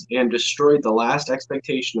schemes, and destroyed the last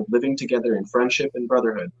expectation of living together in friendship and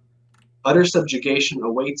brotherhood. Utter subjugation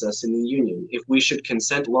awaits us in the Union if we should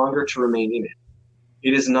consent longer to remain in it.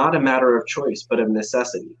 It is not a matter of choice, but of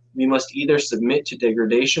necessity. We must either submit to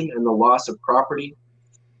degradation and the loss of property.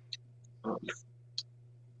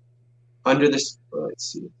 Under this,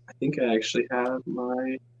 let's see. I think I actually have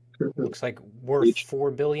my. Looks like worth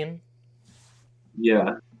 $4 billion.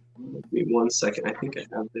 Yeah. Give me 1 second. I think I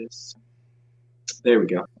have this. There we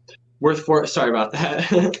go. Sorry about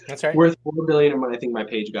that. That's right. Worth $4 billion. I think my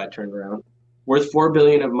page got turned around. worth $4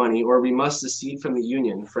 billion of money, or we must secede from the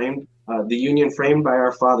union framed by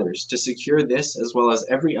our fathers, to secure this as well as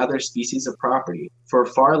every other species of property. For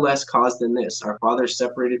far less cause than this, our fathers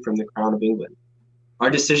separated from the crown of England. Our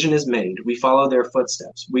decision is made. We follow their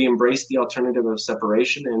footsteps. We embrace the alternative of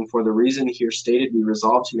separation, and for the reason here stated, we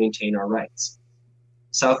resolve to maintain our rights.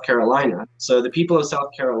 South Carolina. So the people of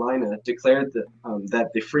South Carolina declared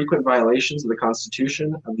that the frequent violations of the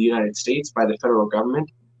Constitution of the United States by the federal government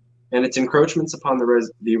and its encroachments upon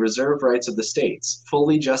the reserved rights of the states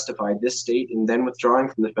fully justified this state in then withdrawing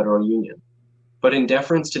from the federal union. But in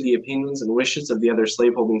deference to the opinions and wishes of the other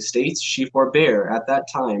slaveholding states, she forbore at that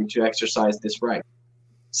time to exercise this right.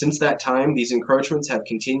 Since that time, these encroachments have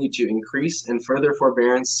continued to increase, and further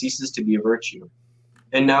forbearance ceases to be a virtue.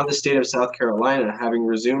 And now the state of South Carolina, having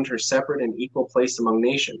resumed her separate and equal place among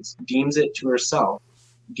nations, deems it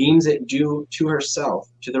due to herself,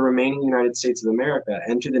 to the remaining United States of America,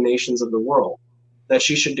 and to the nations of the world, that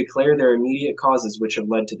she should declare their immediate causes which have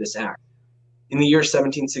led to this act. In the year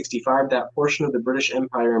 1765, that portion of the British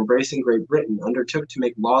Empire embracing Great Britain undertook to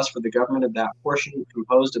make laws for the government of that portion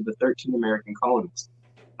composed of the 13 American colonies.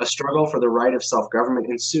 A struggle for the right of self-government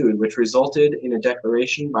ensued, which resulted in a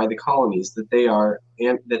declaration by the colonies that they are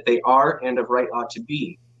and of right ought to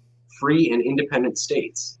be free and independent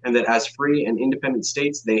states, and that as free and independent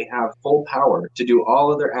states they have full power to do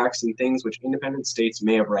all other acts and things which independent states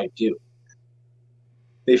may of right do.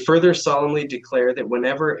 They further solemnly declare that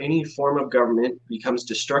whenever any form of government becomes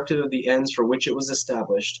destructive of the ends for which it was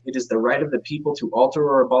established, it is the right of the people to alter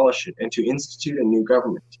or abolish it and to institute a new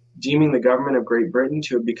government. Deeming the government of Great Britain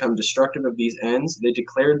to have become destructive of these ends, they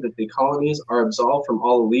declared that the colonies are absolved from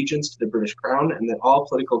all allegiance to the British Crown, and that all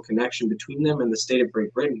political connection between them and the state of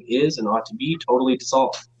Great Britain is and ought to be totally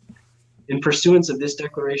dissolved. In pursuance of this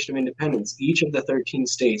Declaration of Independence, each of the 13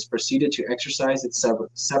 states proceeded to exercise its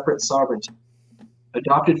separate sovereignty,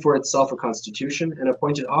 adopted for itself a constitution, and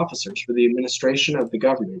appointed officers for the administration of the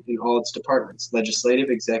government in all its departments, legislative,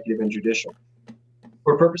 executive, and judicial.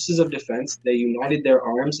 For purposes of defense, they united their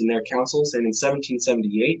arms and their councils, and in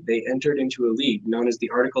 1778 they entered into a league known as the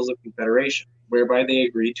Articles of Confederation, whereby they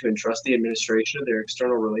agreed to entrust the administration of their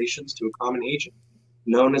external relations to a common agent,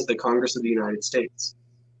 known as the Congress of the United States,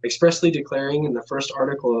 expressly declaring in the first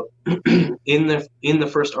article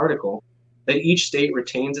that each state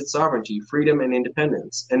retains its sovereignty, freedom, and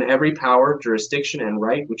independence, and every power, jurisdiction, and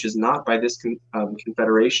right which is not by this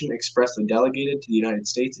confederation expressly delegated to the United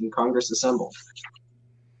States in Congress assembled.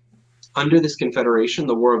 Under this confederation,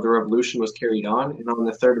 the War of the Revolution was carried on, and on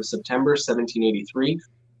the 3rd of September, 1783,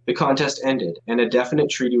 the contest ended, and a definite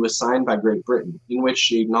treaty was signed by Great Britain, in which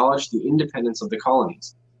she acknowledged the independence of the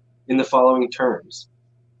colonies in the following terms: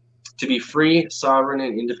 to be free, sovereign,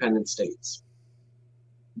 and independent states.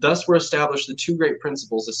 Thus were established the two great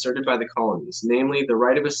principles asserted by the colonies, namely the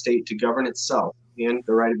right of a state to govern itself and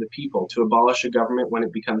the right of the people to abolish a government when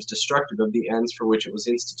it becomes destructive of the ends for which it was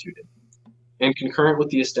instituted. And concurrent with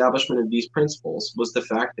the establishment of these principles was the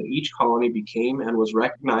fact that each colony became and was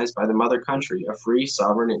recognized by the mother country a free,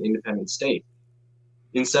 sovereign, and independent state.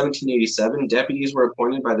 In 1787, deputies were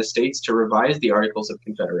appointed by the states to revise the Articles of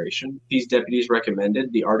Confederation. These deputies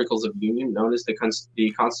recommended the Articles of Union known as the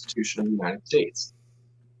Constitution of the United States.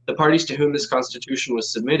 The parties to whom this constitution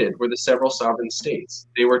was submitted were the several sovereign states.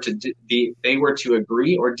 They were to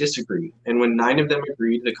agree or disagree, and when 9 of them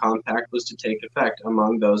agreed, the compact was to take effect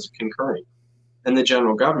among those concurring, and the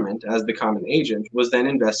general government, as the common agent, was then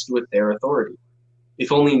invested with their authority.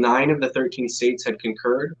 If only 9 of the 13 states had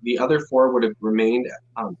concurred, the other 4 would have remained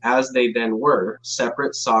as they then were,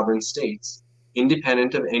 separate sovereign states,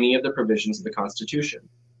 independent of any of the provisions of the Constitution.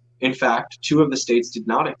 In fact, 2 of the states did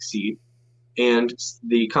not exceed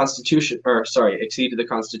the Constitution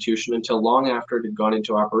until long after it had gone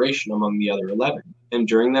into operation among the other 11, and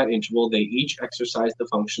during that interval they each exercised the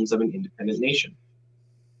functions of an independent nation.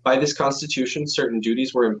 By this Constitution, certain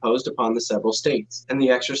duties were imposed upon the several states, and the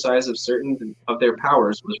exercise of certain of their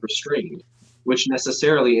powers was restrained, which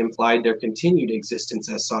necessarily implied their continued existence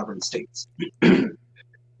as sovereign states.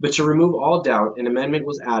 But to remove all doubt, an amendment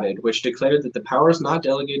was added which declared that the powers not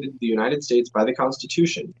delegated to the United States by the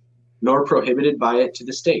Constitution, nor prohibited by it to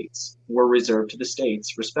the states, were reserved to the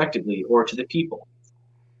states, respectively, or to the people.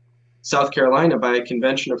 South Carolina, by a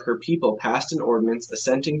convention of her people, passed an ordinance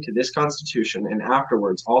assenting to this constitution, and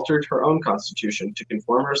afterwards altered her own constitution to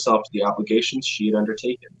conform herself to the obligations she had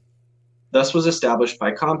undertaken. Thus was established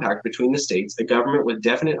by compact between the states a government with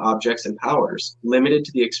definite objects and powers, limited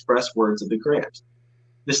to the express words of the grant.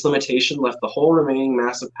 This limitation left the whole remaining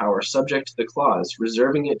mass of power subject to the clause,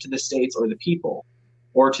 reserving it to the states or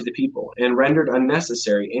to the people, and rendered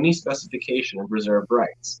unnecessary any specification of reserved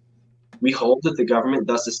rights. We hold that the government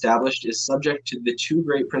thus established is subject to the two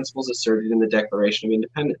great principles asserted in the Declaration of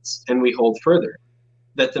Independence, and we hold further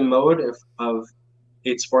that the mode of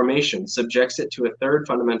its formation subjects it to a third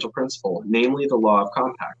fundamental principle, namely the law of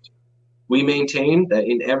compact. We maintain that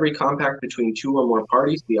in every compact between two or more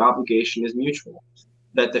parties, the obligation is mutual,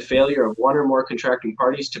 that the failure of one or more contracting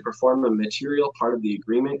parties to perform a material part of the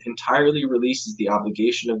agreement entirely releases the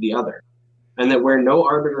obligation of the other, and that where no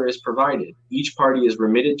arbiter is provided, each party is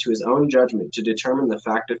remitted to his own judgment to determine the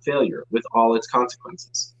fact of failure with all its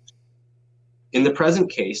consequences. In the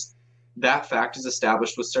present case, that fact is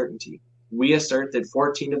established with certainty. We assert that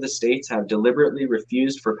 14 of the states have deliberately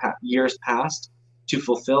refused for years past to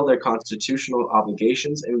fulfill their constitutional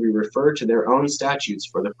obligations, and we refer to their own statutes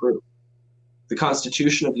for the proof. The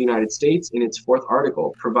Constitution of the United States, in its 4th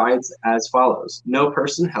article, provides as follows: no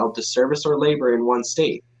person held to service or labor in one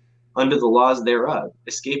state, under the laws thereof,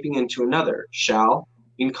 escaping into another, shall,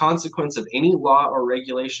 in consequence of any law or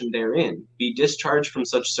regulation therein, be discharged from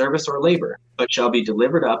such service or labor, but shall be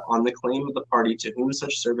delivered up on the claim of the party to whom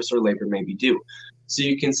such service or labor may be due. So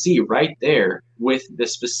you can see right there with the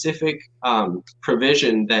specific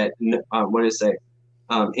provision that,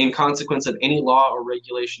 in consequence of any law or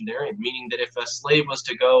regulation therein, meaning that if a slave was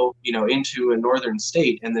to go, into a northern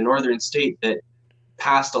state, and the northern state that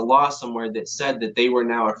passed a law somewhere that said that they were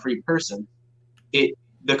now a free person,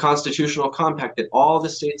 the constitutional compact that all the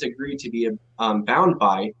states agreed to be bound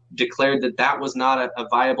by declared that that was not a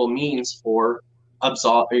viable means for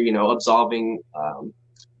absolving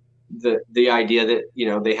the idea that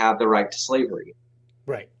they have the right to slavery.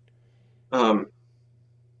 Right.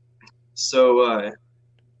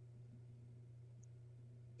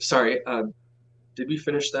 Sorry. Did we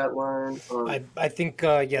finish that line? I think,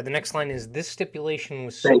 the next line is, this stipulation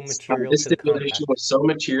was so material This stipulation was so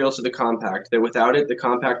material to the compact that without it, the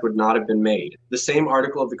compact would not have been made. The same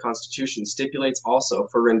article of the Constitution stipulates also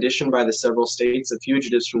for rendition by the several states of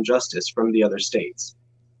fugitives from justice from the other states.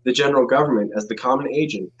 The general government, as the common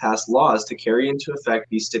agent, passed laws to carry into effect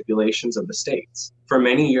these stipulations of the states. For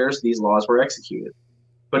many years, these laws were executed.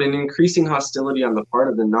 But an increasing hostility on the part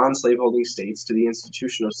of the non-slaveholding states to the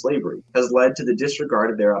institution of slavery has led to the disregard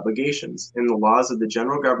of their obligations, and the laws of the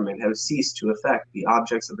general government have ceased to affect the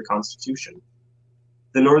objects of the Constitution.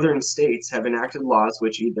 The northern states have enacted laws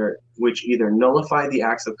which either nullify the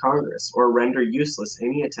acts of Congress or render useless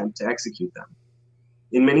any attempt to execute them.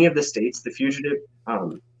 In many of these states, the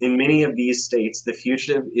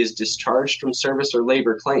fugitive is discharged from service or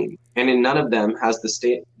labor claim, and in none of them has the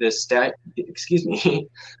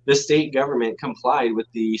state government complied with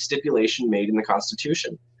the stipulation made in the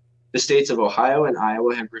Constitution. The states of Ohio and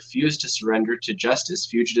Iowa have refused to surrender to justice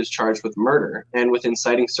fugitives charged with murder and with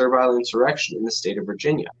inciting servile insurrection in the state of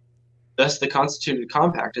Virginia. Thus, the constituted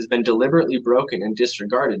compact has been deliberately broken and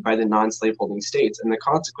disregarded by the non-slaveholding states, and the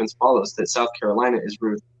consequence follows that South Carolina is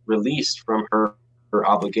released from her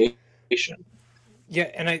obligation. Yeah,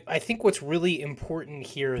 and I think what's really important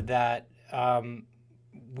here that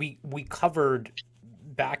we covered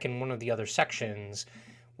back in one of the other sections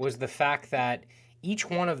was the fact that each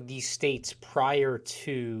one of these states prior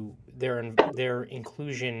to their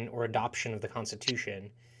inclusion or adoption of the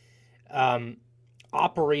Constitution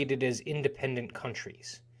operated as independent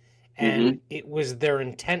countries. And it was their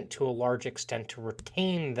intent to a large extent to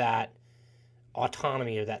retain that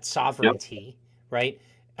autonomy or that sovereignty, right?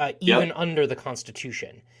 Even under the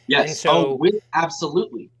Constitution. Yes. And so,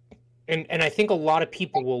 absolutely. And I think a lot of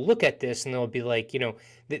people will look at this and they'll be like,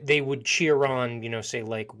 they would cheer on, say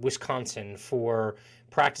like Wisconsin for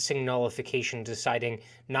practicing nullification, deciding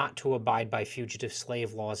not to abide by fugitive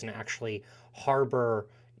slave laws and actually harbor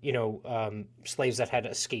slaves that had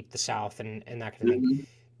escaped the South and that kind of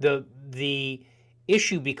thing. The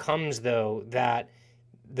issue becomes, though, that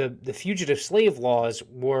the fugitive slave laws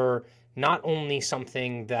were not only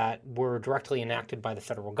something that were directly enacted by the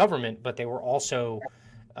federal government, but they were also,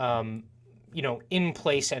 in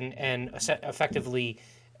place and effectively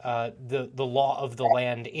the law of the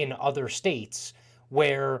land in other states,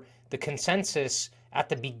 where the consensus at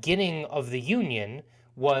the beginning of the Union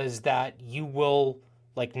was that you will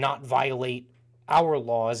not violate our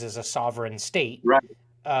laws as a sovereign state, right?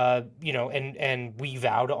 And we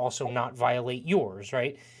vow to also not violate yours,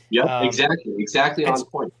 right? Yeah, exactly on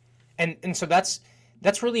point. And so that's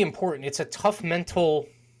really important. It's a tough mental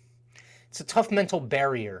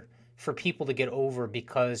barrier for people to get over,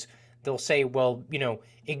 because they'll say, well,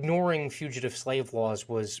 ignoring fugitive slave laws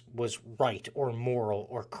was right or moral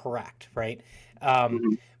or correct, right?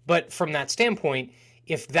 But from that standpoint,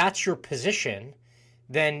 if that's your position,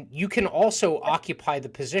 then you can also occupy the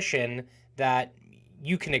position that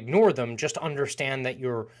you can ignore them, just understand that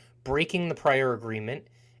you're breaking the prior agreement,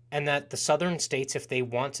 and that the southern states, if they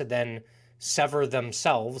want to then sever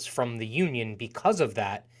themselves from the Union because of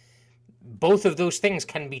that, both of those things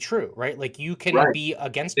can be true, right? Like you can Right. be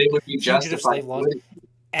against They would be fugitive justified slave laws politically.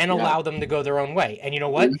 and Yeah. allow them to go their own way. And you know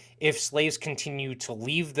what? Mhm. If slaves continue to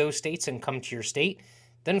leave those states and come to your state,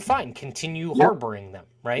 then fine, continue Yep. harboring them,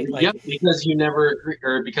 right? Yep, because you never,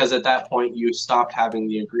 or because at that point you stopped having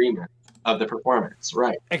the agreement of the performance,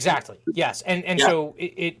 right? Exactly. Yes. And Yeah. so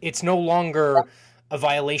it's no longer a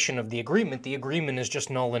violation of the agreement. The agreement is just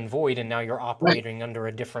null and void, and now you're Right. operating under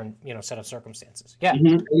a different, set of circumstances. Yeah.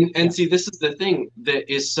 And see, this is the thing that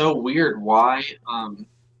is so weird. Why?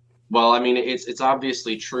 Well, I mean, it's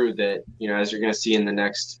obviously true that, as you're going to see in the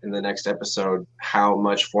next episode, how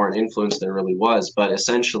much foreign influence there really was. But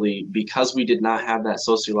essentially, because we did not have that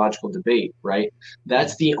sociological debate, right?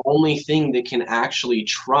 That's the only thing that can actually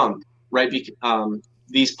trump, right?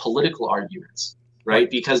 These political arguments, right?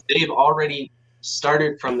 Because they've already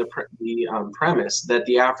started from the premise that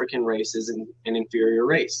the African race is an inferior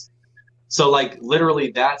race. So, like,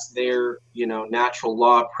 literally, that's their, natural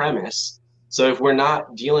law premise. So if we're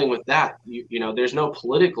not dealing with that, there's no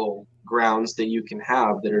political grounds that you can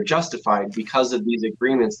have that are justified because of these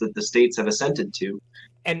agreements that the states have assented to.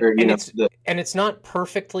 And Or, it's not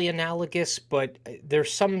perfectly analogous, but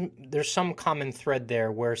there's some common thread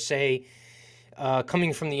there where, say,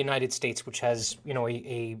 coming from the United States, which has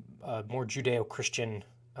a more Judeo-Christian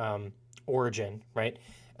origin, right,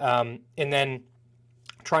 and then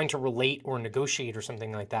trying to relate or negotiate or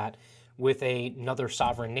something like that with another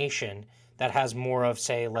sovereign nation that has more of,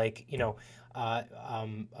 say, like,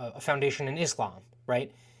 a foundation in Islam,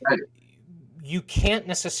 right? Right. You can't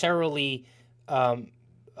necessarily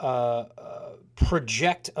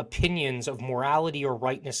project opinions of morality or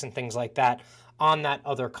rightness and things like that on that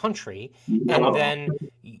other country, No.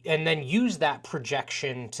 and then use that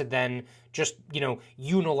projection to then just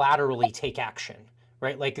unilaterally take action,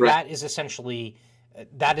 right? Like that is essentially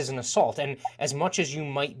that is an assault. And as much as you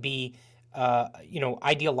might be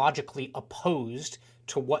ideologically opposed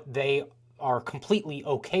to what they are completely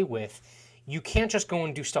okay with, you can't just go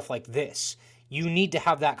and do stuff like this. You need to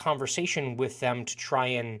have that conversation with them to try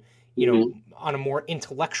and, on a more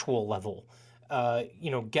intellectual level,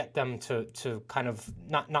 get them to kind of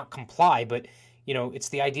not comply, but, it's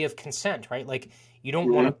the idea of consent, right? Like you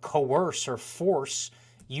don't want to coerce or force.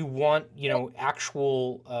 You want,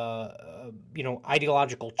 actual,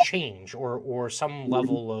 ideological change or some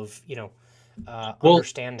level of,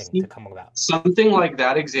 understanding to come about. Something like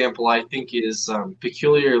that example, I think, is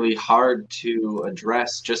peculiarly hard to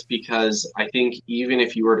address just because I think even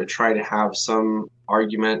if you were to try to have some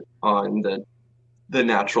argument on the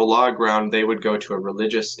natural law ground, they would go to a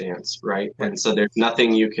religious stance, right? And so there's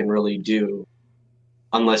nothing you can really do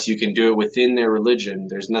unless you can do it within their religion.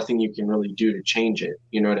 There's nothing you can really do to change it.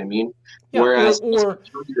 You know what I mean? Yeah, whereas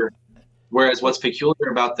what's peculiar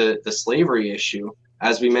about the slavery issue,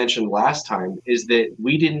 as we mentioned last time, is that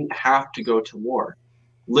we didn't have to go to war.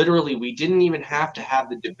 Literally, we didn't even have to have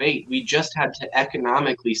the debate. We just had to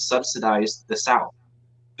economically subsidize the South.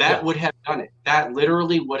 That would have done it. That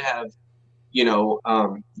literally would have,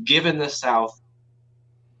 given the South,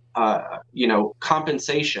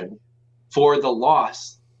 compensation for the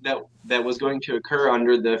loss that was going to occur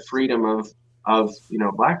under the freedom of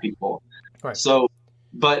Black people. Right. So,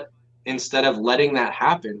 but instead of letting that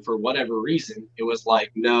happen for whatever reason, it was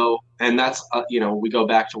like, no. And that's, we go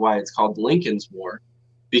back to why it's called Lincoln's War,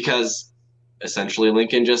 because essentially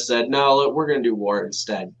Lincoln just said, no, look, we're going to do war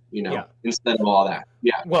instead, instead of all that.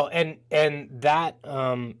 Yeah. Well, and that,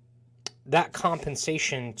 that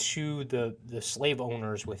compensation to the slave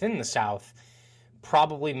owners within the South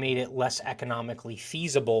probably made it less economically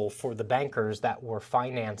feasible for the bankers that were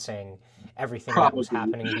financing everything that was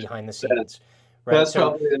happening behind the scenes. Right? That's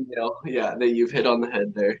probably the nail, that you've hit on the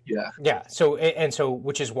head there. Yeah. Yeah. So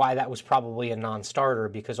which is why that was probably a non-starter,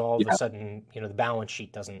 because all of a sudden, the balance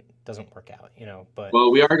sheet doesn't work out. But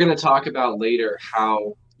well, we are going to talk about later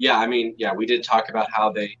how. We did talk about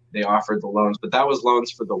how they offered the loans, but that was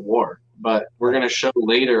loans for the war. But we're going to show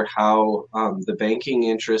later how the banking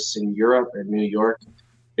interests in Europe and New York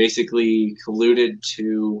basically colluded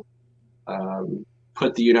to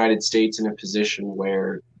put the United States in a position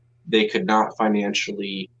where they could not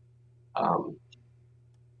financially,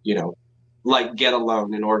 get a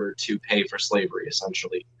loan in order to pay for slavery,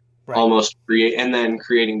 essentially. Right. Almost creating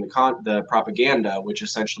the propaganda, which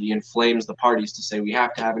essentially inflames the parties to say we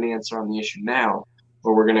have to have an answer on the issue now,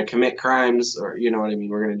 or we're going to commit crimes, or we're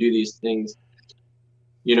going to do these things.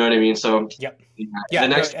 You know what I mean? So the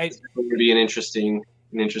next is going to be an interesting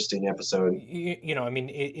episode.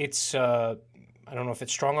 It's I don't know if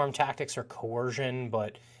it's strong arm tactics or coercion,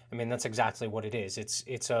 but I mean that's exactly what it is.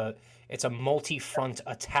 It's a multi-front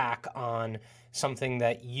attack on something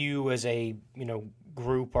that you as a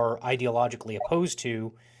group are ideologically opposed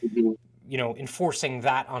to. Mhm. Enforcing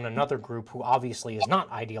that on another group who obviously is not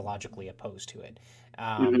ideologically opposed to it.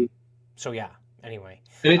 Mhm. So yeah. Anyway,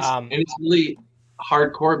 And it's really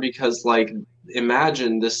hardcore because, like,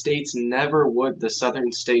 imagine the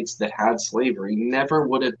southern states that had slavery never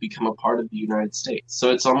would have become a part of the United States. So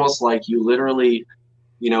it's almost like you literally,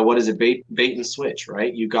 what is it, bait and switch,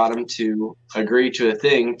 right? You got them to agree to a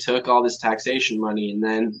thing, took all this taxation money, and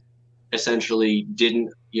then essentially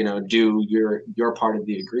didn't, do your part of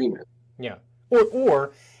the agreement. yeah.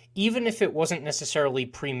 Or even if it wasn't necessarily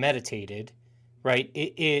premeditated, right?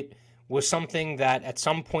 It was something that at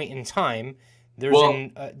some point in time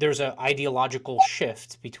there's an ideological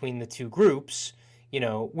shift between the two groups,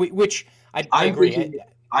 which I agree.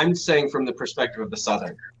 I'm saying from the perspective of the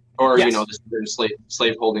Southern, or Yes. the southern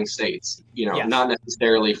slave-holding states, Yes. not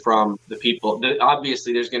necessarily from the people.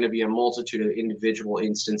 Obviously, there's going to be a multitude of individual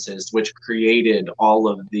instances which created all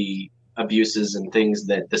of the abuses and things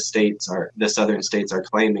that the southern states are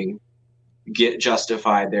claiming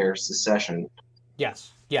justify their secession.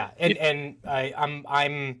 Yes. Yeah. And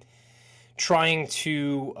I'm trying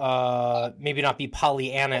to maybe not be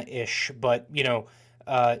Pollyanna-ish, but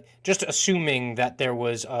just assuming that there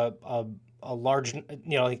was a large,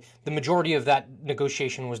 like the majority of that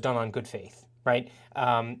negotiation was done on good faith, right?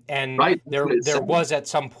 And Right. there was at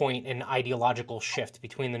some point an ideological shift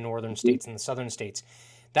between the northern states and the southern states.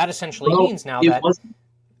 That essentially means now that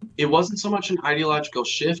it wasn't so much an ideological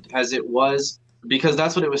shift as it was, because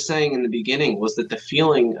that's what it was saying in the beginning, was that the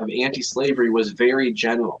feeling of anti-slavery was very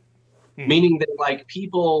general. Meaning that, like,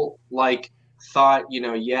 people, like, thought,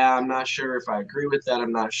 yeah, I'm not sure if I agree with that.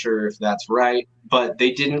 I'm not sure if that's right. But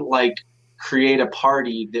they didn't, like, create a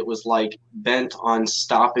party that was, like, bent on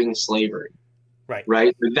stopping slavery.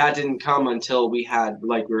 Right? But that didn't come until we had,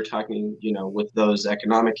 like we were talking, with those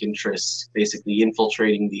economic interests basically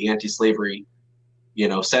infiltrating the anti-slavery,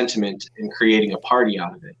 sentiment and creating a party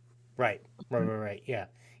out of it. Right.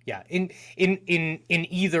 Yeah. In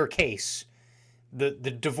either case, the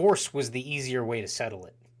divorce was the easier way to settle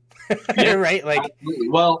it. Yeah, right? Like, absolutely.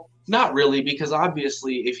 Well, not really, because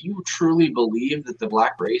obviously if you truly believe that the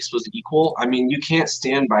black race was equal, I mean, you can't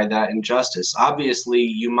stand by that injustice. Obviously,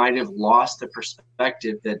 you might have lost the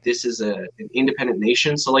perspective that this is an independent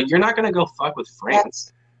nation. So, like, you're not going to go fuck with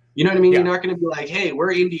France. You know what I mean? Yeah. You're not going to be like, hey,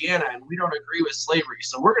 we're Indiana and we don't agree with slavery,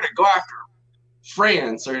 so we're going to go after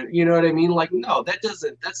France, or, you know what I mean? Like, no,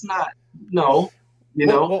 that's not, no,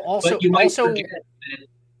 Well, also, but you might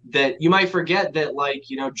forget that, like,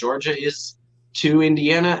 Georgia is to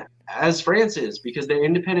Indiana as France is, because they're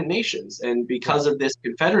independent nations. And because of this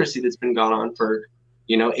confederacy that's been going on for,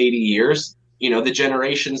 80 years, the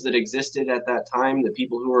generations that existed at that time, the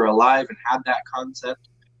people who were alive and had that concept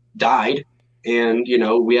died. And,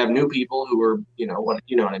 we have new people who are, what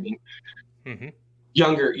I mean? Mm-hmm.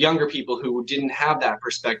 Younger people who didn't have that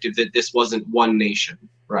perspective that this wasn't one nation,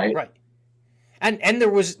 right? Right. And there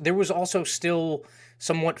was also still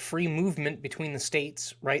somewhat free movement between the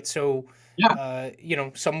states, right? So, yeah.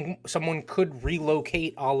 Someone could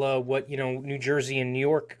relocate, a la what New Jersey and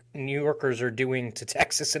New Yorkers are doing to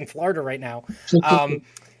Texas and Florida right now,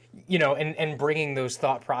 and bringing those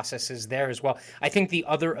thought processes there as well. I think the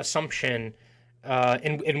other assumption,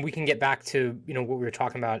 and we can get back to what we were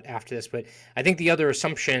talking about after this, but I think the other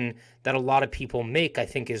assumption that a lot of people make, I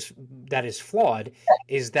think, is flawed,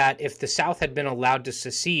 is that if the South had been allowed to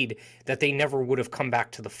secede, that they never would have come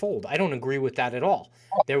back to the fold. I don't agree with that at all.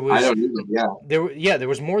 There was, I don't either, yeah. There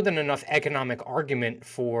was more than enough economic argument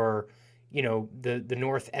for the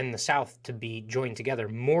North and the South to be joined together,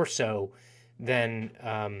 more so than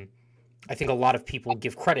I think a lot of people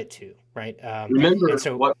give credit to, right? Remember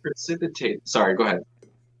what precipitated. Sorry, go ahead.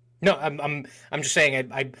 No, I'm just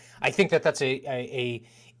saying I think that's a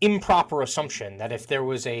improper assumption that if there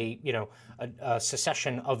was a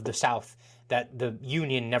secession of the South, that the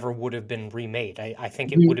Union never would have been remade. I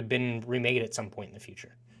think it would have been remade at some point in the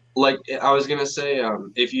future. Like I was gonna say,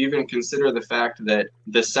 if you even consider the fact that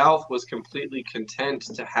the South was completely content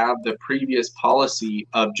to have the previous policy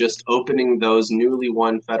of just opening those newly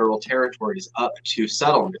won federal territories up to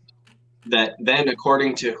settlement, that then,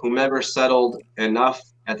 according to whomever settled enough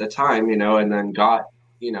at the time, and then got,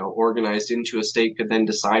 organized into a state, could then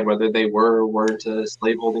decide whether they were or weren't a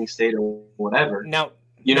slaveholding state or whatever. Now,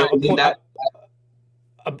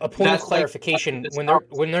 a point of clarification,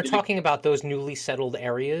 when they're talking about those newly settled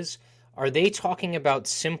areas, are they talking about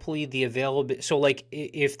simply the available? So, like,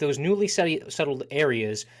 if those newly settled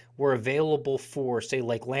areas were available for, say,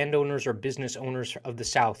 like landowners or business owners of the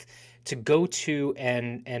South to go to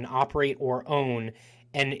and operate or own,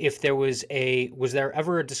 and if there was there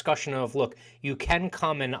ever a discussion of, look, you can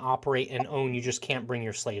come and operate and own, you just can't bring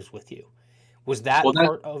your slaves with you? Was that Well,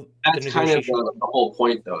 part of the that's kind of negotiation? the whole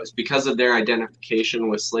point, though, is because of their identification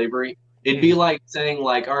with slavery. It'd be like saying,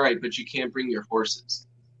 like, all right, but you can't bring your horses.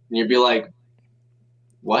 And you'd be like,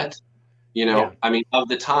 what? Yeah, I mean, of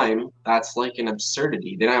the time, that's like an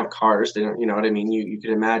absurdity. They don't have cars. They don't, you know what I mean? You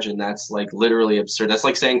could imagine that's like literally absurd. That's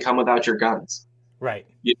like saying, come without your guns. right.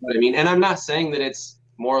 You know what I mean? And I'm not saying that it's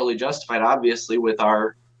morally justified. Obviously, with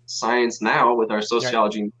our science now, with our Right.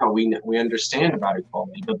 sociology now, we understand about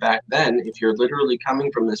equality. But back then, if you're literally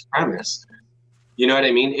coming from this premise, you know what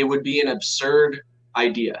I mean? It would be an absurd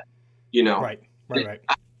idea. You know, Right. Right.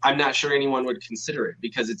 I'm not sure anyone would consider it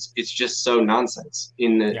because it's just so nonsense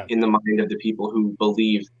in the Yeah. mind of the people who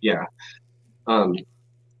believe. Yeah. Um,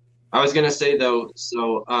 I was gonna say though,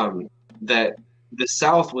 that the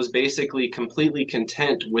South was basically completely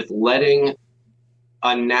content with letting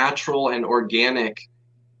a natural and organic,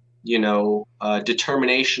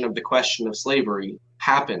 determination of the question of slavery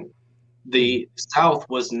happen. The South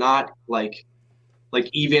was not like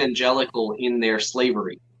evangelical in their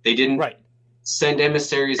slavery. They didn't Right. send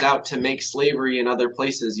emissaries out to make slavery in other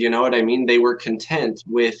places. You know what I mean? They were content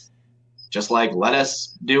with just like, let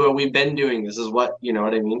us do what we've been doing. This is what, you know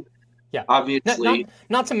what I mean? Yeah. Obviously,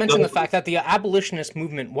 Not to mention the fact that the abolitionist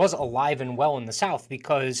movement was alive and well in the South,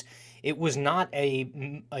 because it was not a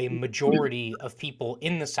majority of people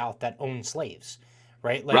in the South that owned slaves,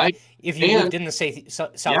 right? Like, right? if you And lived in the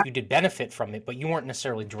South, yeah, you did benefit from it, but you weren't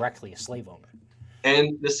necessarily directly a slave owner.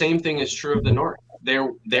 and the same thing is true of the North. There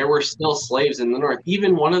Yeah. were still slaves in the North.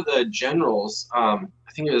 Even one of the generals, I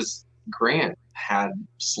think it was Grant, had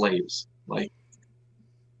slaves. Like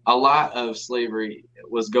a lot of slavery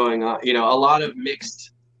was going on. You know, a lot of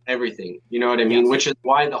mixed everything. You know what I mean? Yes. Which is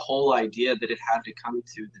why the whole idea that it had to come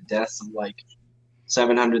to the deaths of like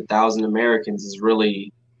 700,000 Americans is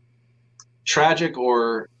really tragic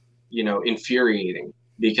or, infuriating.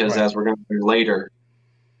 Because Right. as we're going to learn later,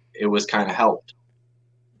 it was kind of helped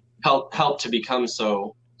to become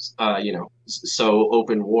so, so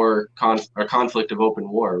open war, a conflict of open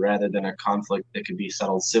war rather than a conflict that could be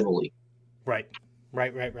settled civilly. Right.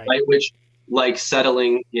 Right. Right? Which, like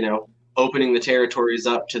settling, opening the territories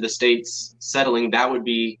up to the states, settling, that would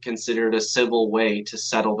be considered a civil way to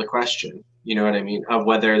settle the question, you know what I mean, of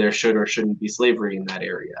whether there should or shouldn't be slavery in that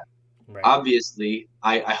area. Right. Obviously,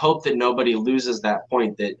 I hope that nobody loses that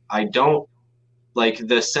point, that I don't like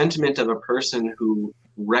the sentiment of a person who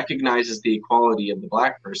recognizes the equality of the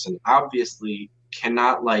Black person, obviously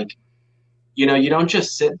cannot, like, you don't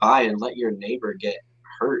just sit by and let your neighbor get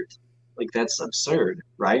hurt. Like, that's absurd,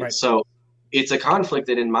 right? Right. So it's a conflict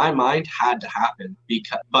that in my mind had to happen,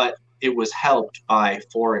 but it was helped by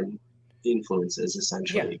foreign influences, Yeah.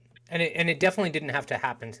 essentially. And it definitely didn't have to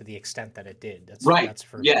happen to the extent that it did. Right. That's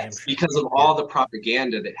for damn Yes, sure. because of all the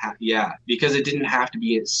propaganda that because it didn't have to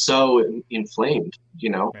be so inflamed,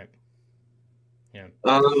 Right. Yeah.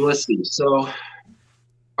 Let's see. So,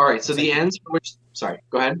 all right. So It's the like, ends for which, sorry,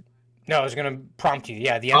 go ahead. no, I was going to prompt you.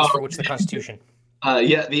 Yeah, the ends for which the Constitution.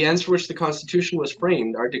 The ends for which the Constitution was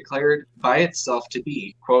framed are declared by itself to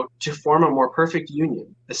be, quote, to form a more perfect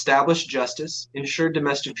union, establish justice, ensure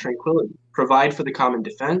domestic tranquility, provide for the common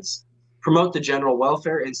defense, promote the general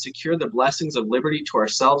welfare, and secure the blessings of liberty to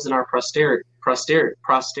ourselves and our posterity,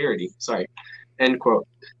 end quote.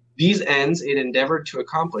 These ends it endeavored to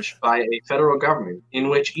accomplish by a federal government in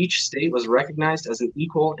which each state was recognized as an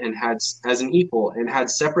equal and had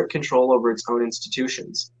separate control over its own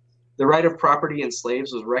institutions. The right of property in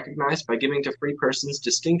slaves was recognized by giving to free persons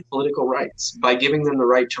distinct political rights, by giving them the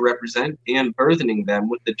right to represent and burthening them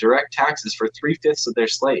with the direct taxes for 3/5 of their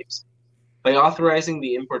slaves, by authorizing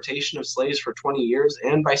the importation of slaves for 20 years,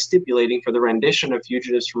 and by stipulating for the rendition of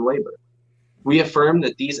fugitives from labor. We affirm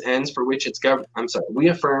that these ends for which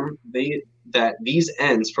that these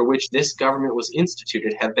ends for which this government was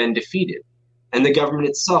instituted have been defeated, and the government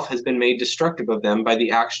itself has been made destructive of them by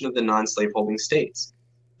the action of the non-slaveholding states.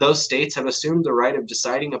 Those states have assumed the right of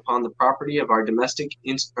deciding upon the propriety of our domestic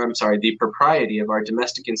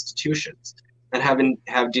institutions, and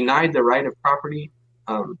have denied the right of property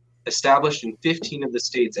established in 15 of the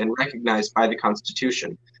states and recognized by the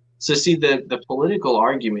Constitution. So see, the political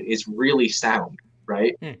argument is really sound,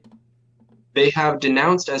 right? They have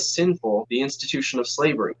denounced as sinful the institution of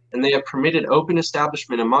slavery, and they have permitted open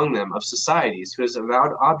establishment among them of societies whose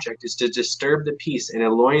avowed object is to disturb the peace and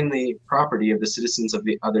annoy the property of the citizens of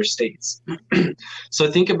the other states.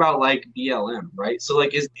 So think about like BLM, right? So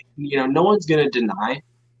like no one's going to deny,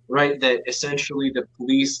 right, that essentially the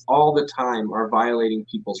police all the time are violating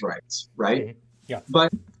people's rights, right? Mhm. Yeah.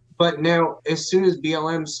 But now as soon as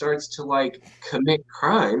BLM starts to like commit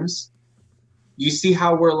crimes, you see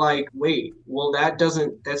how we're like, wait, well,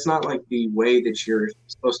 that's not like the way that you're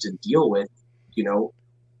supposed to deal with, you know,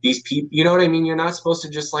 these people. You know what I mean? You're not supposed to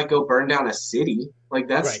just like go burn down a city. Like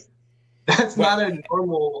Right. that's Well, not a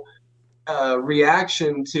normal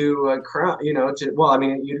reaction to a crime. Well, I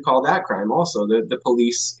mean, you'd call that crime also. The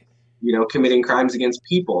police, committing crimes against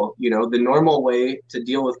people. The normal way to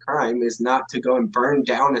deal with crime is not to go and burn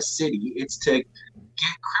down a city. It's to get hold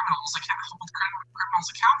criminals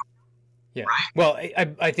accountable. yeah. Right. Well,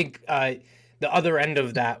 I think the other end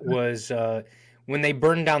of that was when they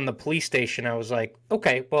burned down the police station. I was like,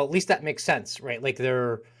 okay, well, at least that makes sense, right? Like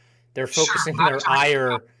they're focusing Sure, their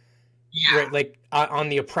ire, yeah, right, like on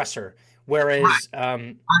the oppressor, whereas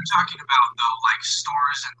I'm talking about though, like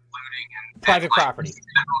stores and looting and private like, property,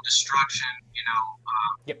 general destruction.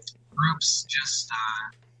 Yep. Groups just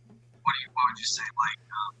what would you say, like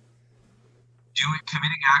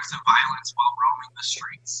committing acts of violence while roaming the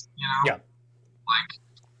streets. Yeah. Like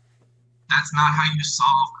that's not how you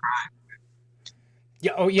solve crime.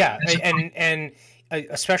 Yeah. Oh, yeah. And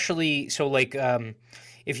especially so, like,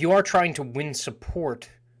 if you are trying to win support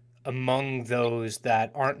among those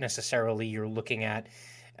that aren't necessarily you're looking at,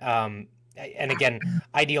 and again,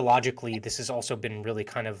 ideologically, this has also been really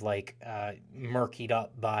kind of like murkied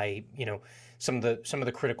up by some of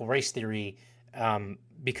the critical race theory,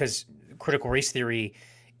 because critical race theory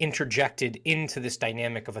interjected into this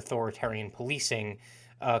dynamic of authoritarian policing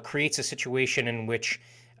creates a situation in which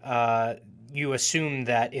you assume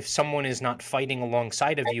that if someone is not fighting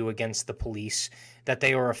alongside of you against the police, that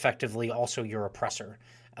they are effectively also your oppressor,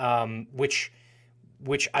 which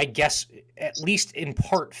I guess at least in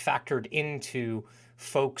part factored into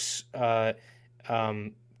folks'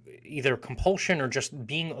 either compulsion or just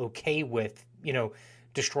being okay with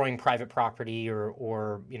destroying private property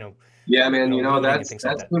or Yeah, man. looting and That's things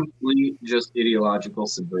like that. complete just ideological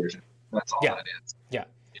subversion. That's all Yeah. that is. Yeah.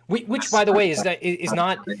 Which, by the way, is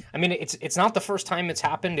not. I mean, it's not the first time it's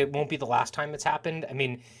happened. It won't be the last time it's happened. I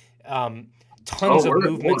mean, tons of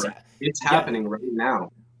movements. It's happening right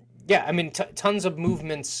now. Yeah, I mean, tons of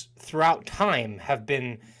movements throughout time have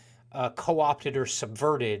been co-opted or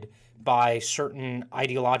subverted by certain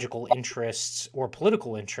ideological interests or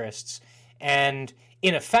political interests, and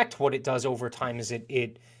in effect, what it does over time is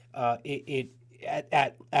it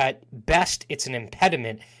at best it's an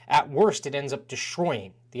impediment. At worst, it ends up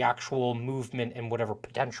destroying the actual movement and whatever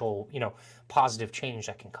potential positive change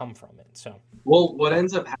that can come from it. So, well, what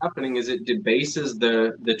ends up happening is it debases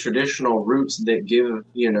the traditional roots that give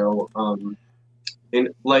and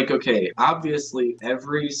like, okay, obviously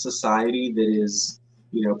every society that is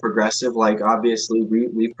progressive, like obviously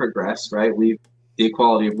we've progressed, right? We've the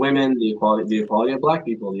equality of women, the equality of black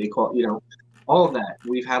people, the equality, all of that.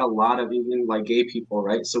 We've had a lot of, even like gay people,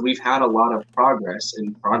 right? So we've had a lot of progress,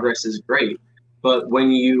 and progress is great. But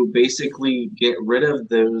when you basically get rid of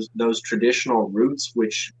those traditional roots,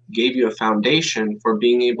 which gave you a foundation for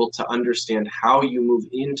being able to understand how you move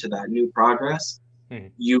into that new progress,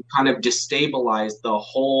 you kind of destabilize the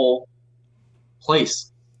whole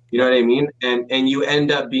place. You know what I mean? And you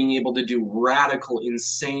end up being able to do radical,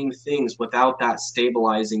 insane things without that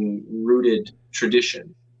stabilizing, rooted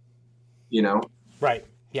tradition. Right.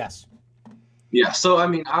 Yes. Yeah. So I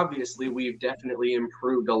mean, obviously, we've definitely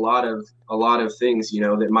improved a lot of things.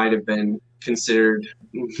 That might have been considered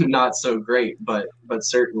not so great, but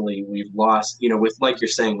certainly we've lost. With, like you're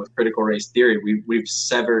saying, with critical race theory, we've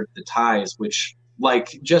severed the ties, which,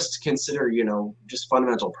 like, just consider just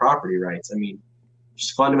fundamental property rights. I mean,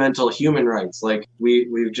 just fundamental human rights. Like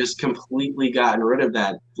we've just completely gotten rid of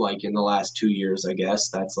that. Like in the last 2 years, I guess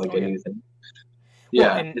that's like a new thing.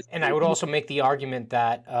 Yeah, well, and I would also make the argument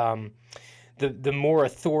that the more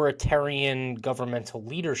authoritarian governmental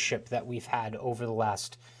leadership that we've had over the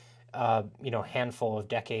last handful of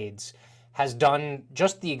decades has done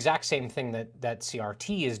just the exact same thing that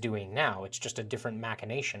CRT is doing now. It's just a different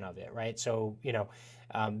machination of it, right? So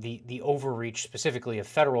the overreach specifically of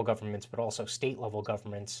federal governments, but also state level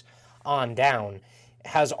governments on down,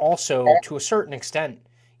 has also to a certain extent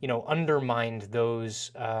undermined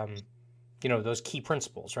those those key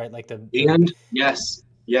principles, right? Like and yes,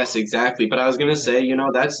 Yes, exactly. But I was gonna say,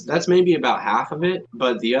 that's maybe about half of it,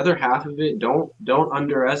 but the other half of it, don't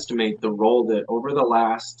underestimate the role that over the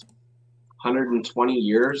last 120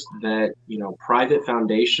 years that private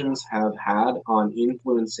foundations have had on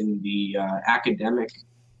influencing the academic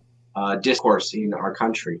discourse in our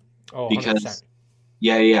country. Oh, 100%. Because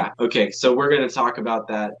yeah. Okay, so we're going to talk about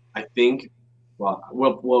that. I think. Well,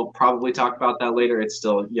 we'll probably talk about that later. It's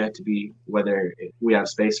still yet to be whether we have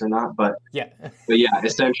space or not. But Yeah. yeah,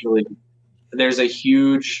 essentially, there's a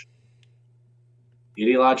huge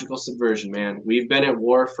ideological subversion, man. We've been at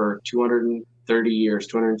war for 230 years,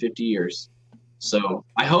 250 years. So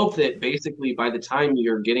I hope that basically by the time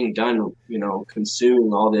you're getting done,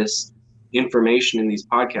 consuming all this information in these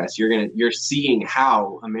podcasts, you're seeing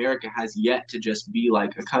how America has yet to just be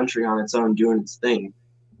like a country on its own doing its thing,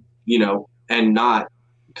 and not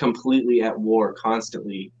completely at war,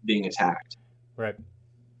 constantly being attacked. Right.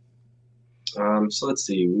 So let's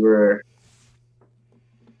see.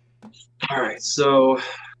 All right. So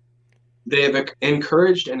they have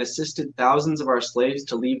encouraged and assisted thousands of our slaves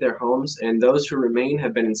to leave their homes, and those who remain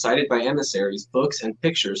have been incited by emissaries, books, and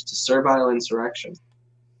pictures to servile insurrection.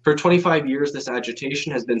 For 25 years, this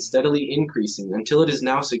agitation has been steadily increasing until it is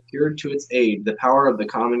now secured to its aid the power of the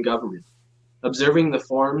common government. Observing the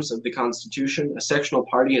forms of the Constitution, a sectional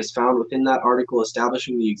party has found within that article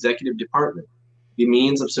establishing the executive department the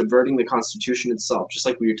means of subverting the Constitution itself, just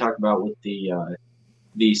like we were talking about with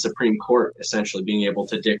the Supreme Court essentially being able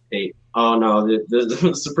to dictate. Oh no,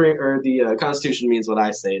 the Supreme or the Constitution means what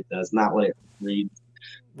I say it does, not what it reads,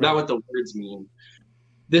 not what the words mean.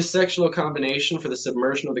 This sectional combination for the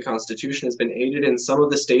submersion of the Constitution has been aided in some of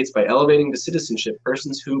the states by elevating to citizenship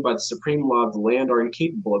persons who, by the supreme law of the land, are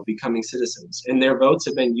incapable of becoming citizens, and their votes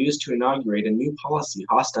have been used to inaugurate a new policy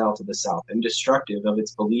hostile to the South and destructive of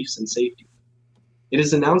its beliefs and safety. It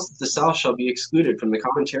is announced that the South shall be excluded from the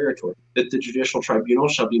common territory, that the judicial tribunal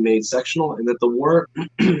shall be made sectional, and that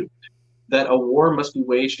that a war must be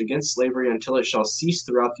waged against slavery until it shall cease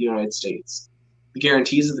throughout the United States. The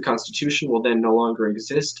guarantees of the Constitution will then no longer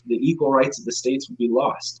exist. The equal rights of the states will be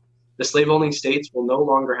lost. The slave-owning states will no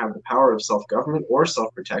longer have the power of self-government or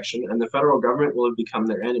self-protection, and the federal government will have become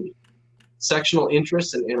their enemy. Sectional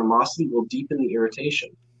interests and animosity will deepen the irritation.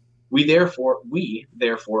 We therefore,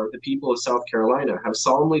 the people of South Carolina, have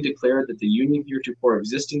solemnly declared that the union heretofore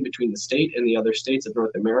existing between the state and the other states of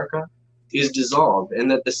North America is dissolved, and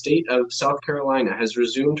that the state of South Carolina has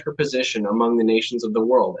resumed her position among the nations of the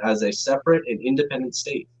world as a separate and independent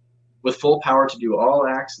state, with full power to do all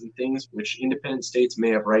acts and things which independent states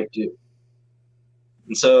may have right do.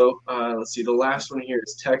 And so, let's see, the last one here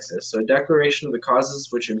is Texas. So a declaration of the causes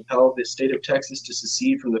which impel the state of Texas to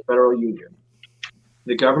secede from the federal union.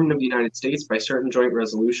 The government of the United States, by certain joint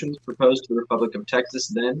resolutions, proposed to the Republic of Texas,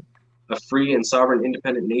 then a free and sovereign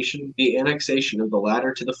independent nation, the annexation of the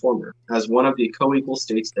latter to the former, as one of the co-equal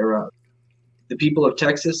states thereof. The people of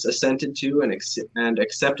Texas assented to and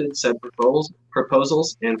accepted said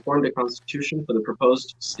proposals and formed a constitution for the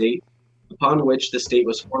proposed state, upon which the state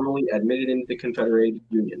was formally admitted into the Confederated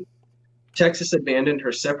Union. Texas abandoned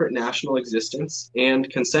her separate national existence and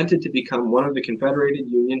consented to become one of the Confederated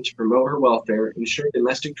Union to promote her welfare, ensure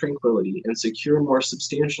domestic tranquility, and secure more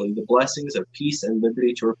substantially the blessings of peace and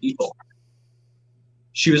liberty to her people.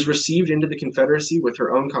 She was received into the Confederacy with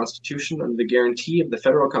her own constitution under the guarantee of the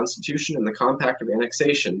federal constitution and the compact of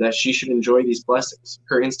annexation that she should enjoy these blessings.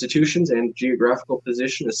 Her institutions and geographical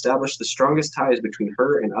position established the strongest ties between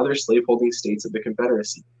her and other slaveholding states of the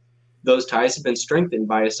Confederacy. Those ties have been strengthened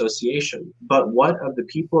by association. But what of the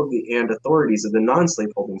people and authorities of the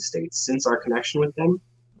non-slaveholding states since our connection with them?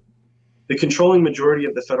 The controlling majority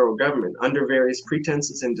of the federal government, under various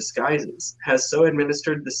pretenses and disguises, has so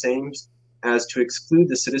administered the same as to exclude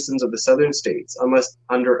the citizens of the southern states, unless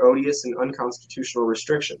under odious and unconstitutional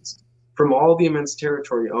restrictions, from all the immense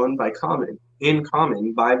territory owned in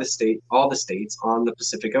common by all the states on the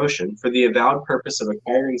Pacific Ocean, for the avowed purpose of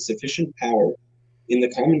acquiring sufficient power in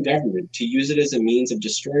the common government to use it as a means of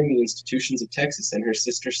destroying the institutions of Texas and her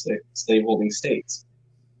sister slaveholding states.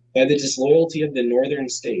 By the disloyalty of the northern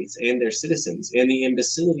states and their citizens, and the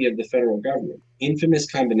imbecility of the federal government, infamous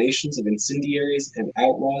combinations of incendiaries and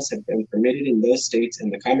outlaws have been permitted in those states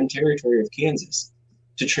and the common territory of Kansas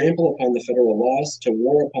to trample upon the federal laws, to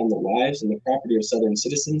war upon the lives and the property of southern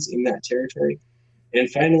citizens in that territory, and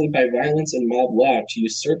finally by violence and mob law to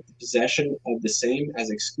usurp the possession of the same as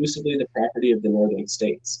exclusively the property of the northern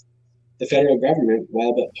states. The federal government,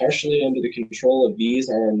 while but partially under the control of these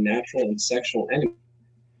our natural and sectional enemies,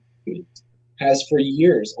 has for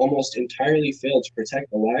years almost entirely failed to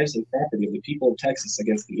protect the lives and property of the people of Texas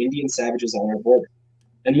against the Indian savages on our border.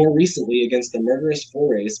 and more recently against the murderous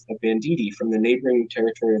forays of banditti from the neighboring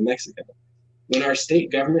territory of Mexico. When our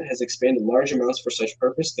state government has expended large amounts for such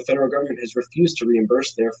purpose, the federal government has refused to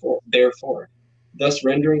reimburse therefore, thus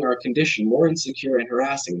rendering our condition more insecure and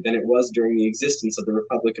harassing than it was during the existence of the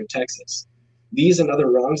Republic of Texas. These and other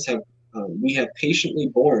wrongs we have patiently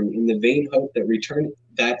borne in the vain hope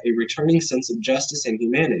that a returning sense of justice and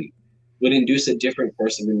humanity would induce a different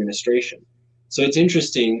course of administration. So it's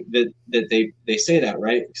interesting that they say that,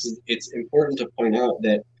 right? Because it's important to point out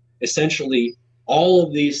that essentially all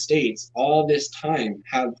of these states, all this time,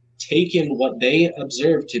 have taken what they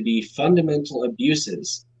observe to be fundamental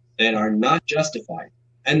abuses that are not justified,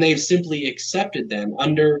 and they've simply accepted them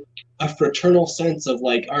under a fraternal sense of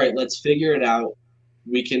like, all right, let's figure it out.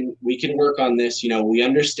 We can work on this. We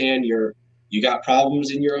understand you got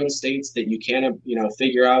problems in your own states that you can't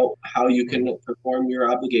figure out how you can perform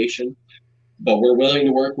your obligation, but we're willing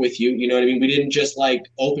to work with you. You know what I mean? We didn't just like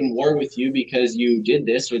open war with you because you did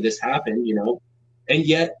this or this happened, and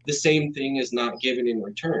yet the same thing is not given in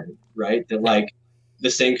return, right? That like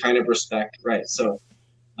the same kind of respect, right? So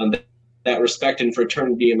that respect and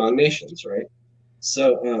fraternity among nations, right?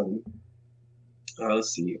 So let's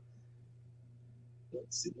see.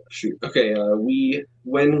 Shoot. Okay.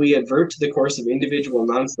 When we advert to the course of individual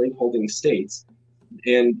non-slaveholding states,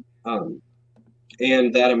 and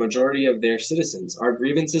that a majority of their citizens, our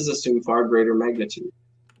grievances assume far greater magnitude.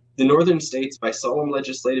 The northern states, by solemn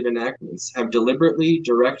legislative enactments, have deliberately,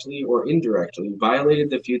 directly, or indirectly violated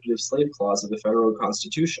the Fugitive Slave Clause of the Federal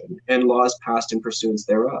Constitution and laws passed in pursuance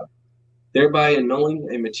thereof, thereby annulling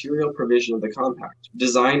a material provision of the compact,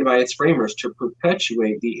 designed by its framers to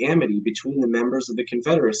perpetuate the amity between the members of the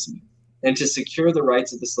Confederacy and to secure the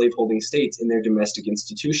rights of the slaveholding states in their domestic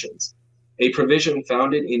institutions, a provision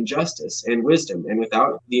founded in justice and wisdom, and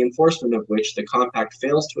without the enforcement of which the compact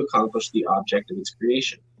fails to accomplish the object of its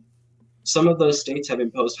creation. Some of those states have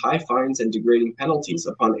imposed high fines and degrading penalties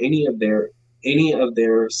upon any of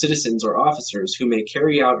their citizens or officers who may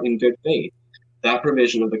carry out in good faith that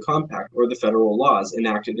provision of the compact or the federal laws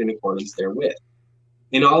enacted in accordance therewith.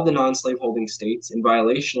 In all the non-slaveholding states, in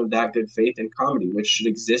violation of that good faith and comity which should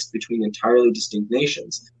exist between entirely distinct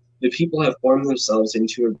nations, the people have formed themselves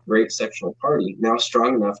into a great sectional party, now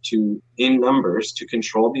strong enough in numbers, to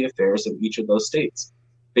control the affairs of each of those states,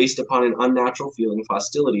 based upon an unnatural feeling of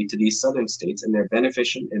hostility to these southern states and their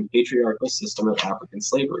beneficent and patriarchal system of African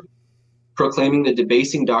slavery, proclaiming the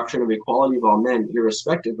debasing doctrine of equality of all men,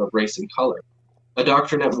 irrespective of race and color, a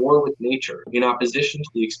doctrine at war with nature, in opposition to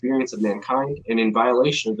the experience of mankind, and in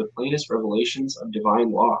violation of the plainest revelations of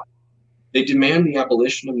divine law. They demand the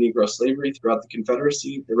abolition of Negro slavery throughout the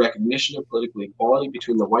Confederacy, the recognition of political equality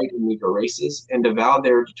between the white and Negro races, and avow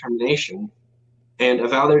their determination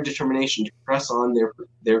to press on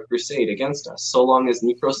their crusade against us, so long as a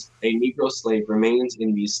Negro slave remains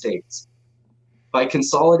in these states. By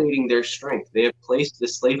consolidating their strength, they have placed the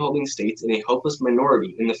slaveholding states in a hopeless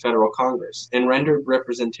minority in the federal Congress, and rendered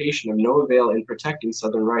representation of no avail in protecting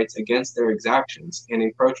Southern rights against their exactions and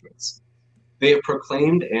encroachments. They have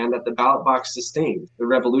proclaimed and at the ballot box sustained the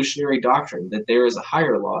revolutionary doctrine that there is a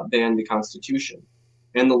higher law than the Constitution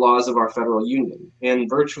and the laws of our federal union, and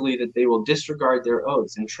virtually that they will disregard their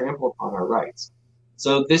oaths and trample upon our rights.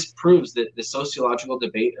 So this proves that the sociological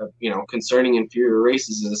debate of, concerning inferior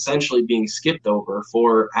races is essentially being skipped over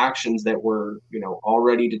for actions that were,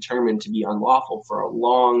 already determined to be unlawful for a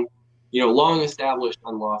long established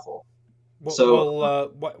unlawful.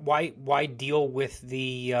 Why deal with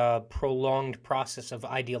the prolonged process of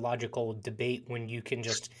ideological debate when you can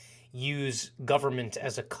just use government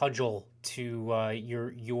as a cudgel to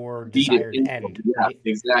your desired end? Yeah, right?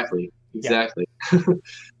 Exactly. Yeah.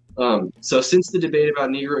 So since the debate about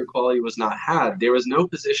Negro equality was not had, there was no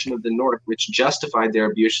position of the North which justified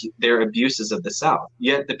their abuses of the South.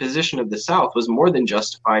 Yet the position of the South was more than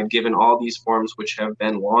justified given all these forms which have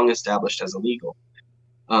been long established as illegal.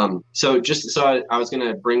 So I was going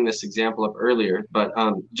to bring this example up earlier, but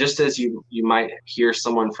just as you might hear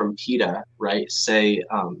someone from PETA, right, say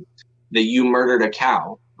that you murdered a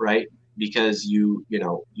cow, right, because you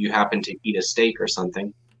happen to eat a steak or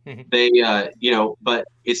something. Mm-hmm. They, but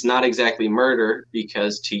it's not exactly murder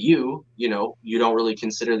because to you, you don't really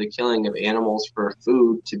consider the killing of animals for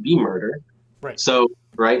food to be murder. Right. So,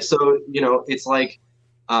 it's like,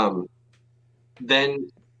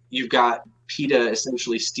 then you've got PETA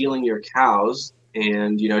essentially stealing your cows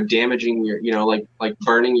and, damaging your, like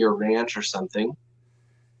burning your ranch or something.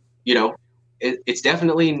 It's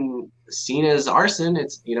definitely seen as arson.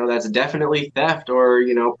 It's, that's definitely theft or,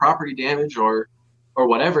 property damage or, or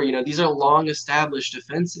whatever, these are long established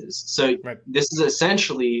offenses. So Right. this is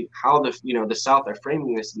essentially how the South are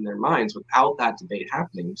framing this in their minds without that debate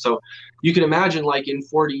happening. So you can imagine, like, in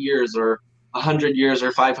 40 years or 100 years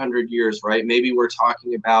or 500 years, right? Maybe we're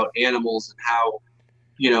talking about animals and how,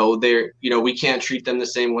 they're, we can't treat them the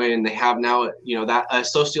same way. And they have now, that a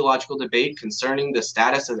sociological debate concerning the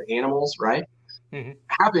status of animals, right? Mm-hmm.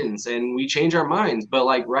 Happens, and we change our minds. But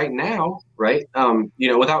like right now, right,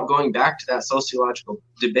 without going back to that sociological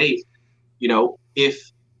debate,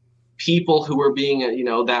 if people who were being,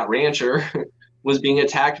 that rancher was being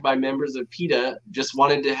attacked by members of PETA, just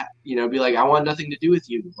wanted to, be like, I want nothing to do with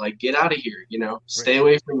you. Like, get out of here, stay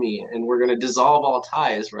away from me, and we're going to dissolve all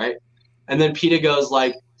ties, right? And then PETA goes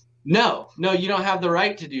like, no, you don't have the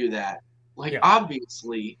right to do that. Like,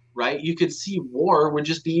 obviously, right? You could see war would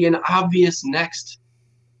just be an obvious next.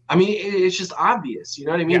 I mean, it's just obvious. You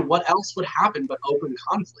know what I mean? What else would happen but open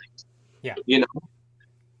conflict? Yeah.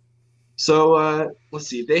 So let's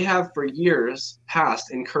see. They have for years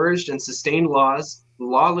past encouraged and sustained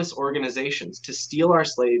lawless organizations to steal our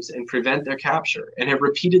slaves and prevent their capture, and have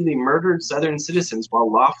repeatedly murdered Southern citizens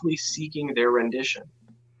while lawfully seeking their rendition.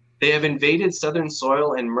 They have invaded Southern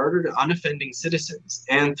soil and murdered unoffending citizens,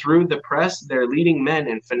 and through the press, their leading men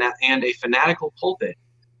and a fanatical pulpit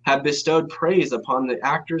have bestowed praise upon the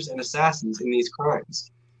actors and assassins in these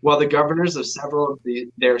crimes, while the governors of several of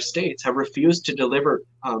their states have refused to deliver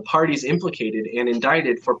parties implicated and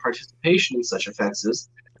indicted for participation in such offenses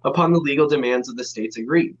upon the legal demands of the states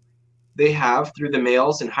agreed. They have, through the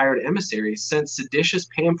mails and hired emissaries, sent seditious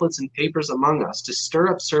pamphlets and papers among us to stir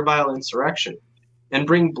up servile insurrection and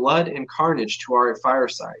bring blood and carnage to our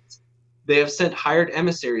firesides. They have sent hired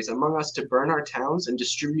emissaries among us to burn our towns and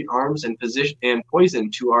distribute arms and poison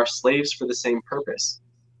to our slaves for the same purpose.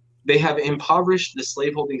 They have impoverished the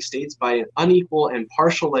slaveholding states by an unequal and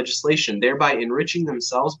partial legislation, thereby enriching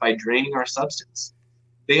themselves by draining our substance.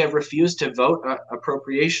 They have refused to vote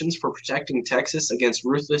appropriations for protecting Texas against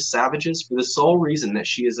ruthless savages for the sole reason that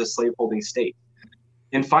she is a slaveholding state.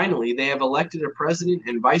 And finally, they have elected a president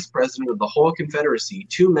and vice president of the whole Confederacy,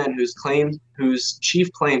 two men whose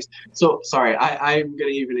chief claims. So, sorry, I'm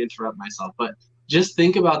going to even interrupt myself, but just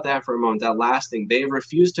think about that for a moment, that last thing. They have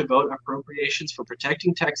refused to vote appropriations for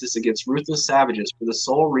protecting Texas against ruthless savages for the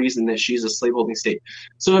sole reason that she's a slaveholding state.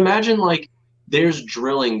 So imagine, like, there's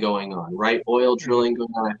drilling going on, right? Oil drilling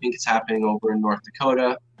going on. I think it's happening over in North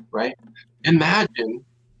Dakota, right? Imagine,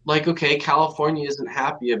 like, okay, California isn't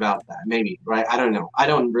happy about that, maybe, right? I don't know. I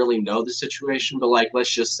don't really know the situation, but, like, let's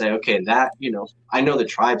just say, okay, that, I know the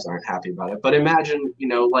tribes aren't happy about it, but imagine,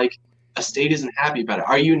 like, a state isn't happy about it.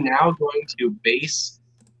 Are you now going to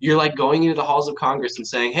you're like going into the halls of Congress and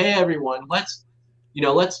saying, hey, everyone, let's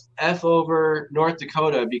F over North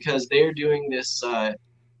Dakota because they're doing this, mining,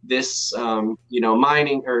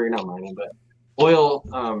 or not mining, but oil,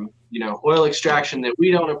 oil extraction that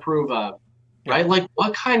we don't approve of. Right? Like,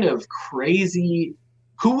 what kind of crazy?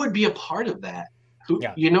 Who would be a part of that?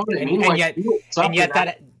 You know what I mean? And yet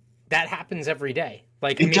that happens every day.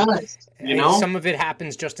 Like, it does. Some of it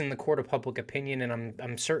happens just in the court of public opinion, and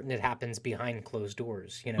I'm certain it happens behind closed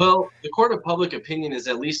doors. Well, the court of public opinion is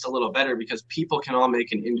at least a little better because people can all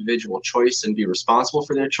make an individual choice and be responsible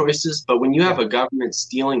for their choices. But when you have a government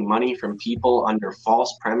stealing money from people under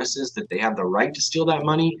false premises that they have the right to steal that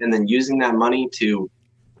money, and then using that money to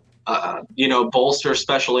bolster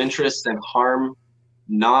special interests and harm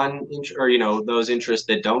those interests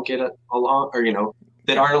that don't get along, or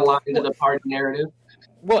that aren't aligned to the party narrative.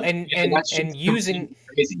 Well, and using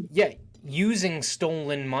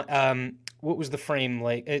stolen money. What was the frame?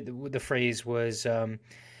 Like, the phrase was,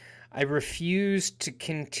 I refuse to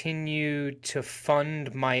continue to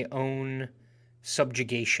fund my own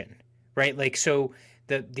subjugation. Right? Like, so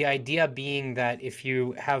the idea being that if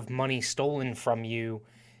you have money stolen from you,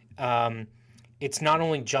 it's not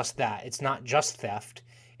only just that. It's not just theft.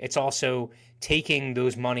 It's also taking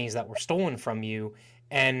those monies that were stolen from you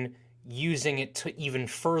and using it to even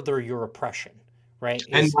further your oppression, right?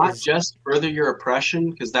 Just further your oppression,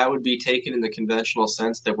 because that would be taken in the conventional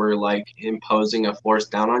sense that we're like imposing a force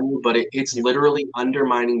down on you, but it's literally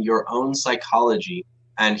undermining your own psychology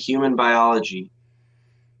and human biology.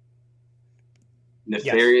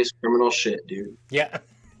 Nefarious criminal shit, dude. Yeah.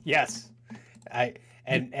 Yes.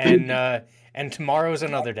 And tomorrow's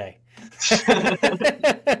another day.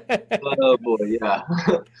 Oh boy, yeah.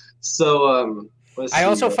 So I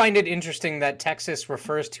also find it interesting that Texas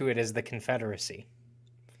refers to it as the Confederacy.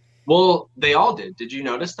 Well, they all did. Did you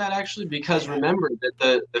notice that, actually? Because remember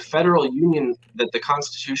that the federal union that the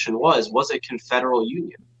Constitution was a confederal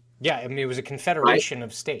union. Yeah, I mean, it was a right? confederation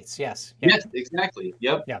of states. Yes. Yep. Yes, exactly.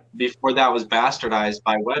 Yep. Yeah. Before that was bastardized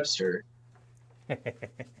by Webster,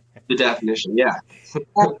 the definition. Yeah.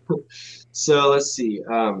 So let's see.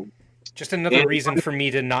 Just another And reason for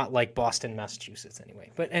me to not like Boston, Massachusetts,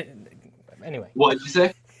 anyway. But anyway, what did you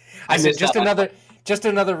say? I I said missed that. just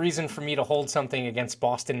another reason for me to hold something against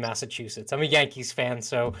Boston, Massachusetts. I'm a Yankees fan,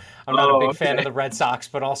 so I'm not a Oh, big fan of okay. the Red Sox,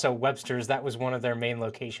 but also Webster's. That was one of their main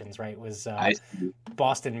locations, right? Was I see.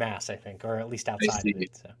 Boston, Mass, I think, or at least I outside of see.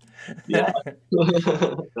 it. Yeah.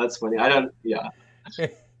 So. That's funny. I don't. Yeah.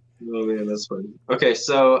 Oh man, that's funny. Okay,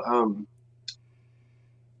 so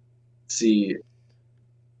let's see.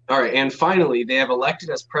 All right, and finally, they have elected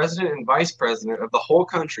as president and vice president of the whole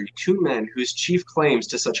country two men whose chief claims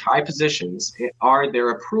to such high positions are their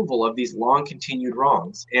approval of these long continued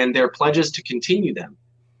wrongs and their pledges to continue them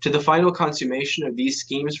to the final consummation of these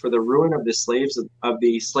schemes for the ruin of the slaves of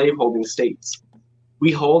the slaveholding states.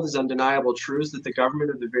 We hold as undeniable truths that the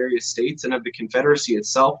government of the various states and of the Confederacy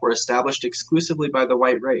itself were established exclusively by the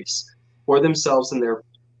white race, for themselves and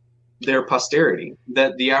their posterity,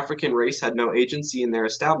 that the African race had no agency in their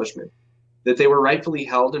establishment, that they were rightfully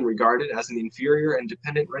held and regarded as an inferior and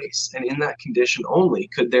dependent race, and in that condition only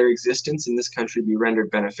could their existence in this country be rendered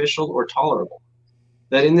beneficial or tolerable,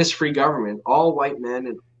 that in this free government all white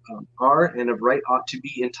men are and of right ought to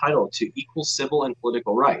be entitled to equal civil and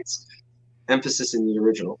political rights, emphasis in the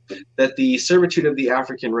original, that the servitude of the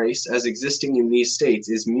African race as existing in these states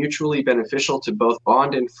is mutually beneficial to both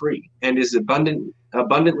bond and free, and is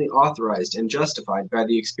abundantly authorized and justified by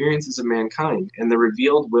the experiences of mankind and the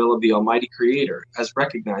revealed will of the Almighty Creator, as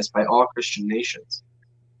recognized by all Christian nations.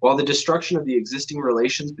 While the destruction of the existing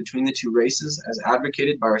relations between the two races, as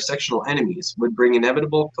advocated by our sectional enemies, would bring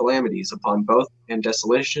inevitable calamities upon both and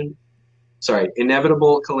desolation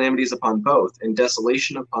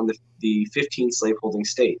upon the 15 slaveholding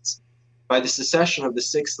states. By the secession of the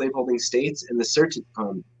 6 slaveholding states and the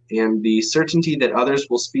certainty that others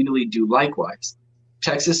will speedily do likewise,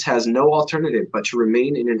 Texas has no alternative but to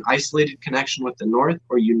remain in an isolated connection with the North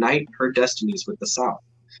or unite her destinies with the South.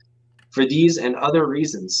 For these and other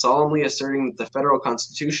reasons, solemnly asserting that the federal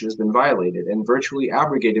Constitution has been violated and virtually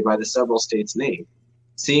abrogated by the several states named,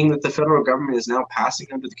 seeing that the federal government is now passing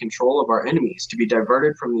under the control of our enemies to be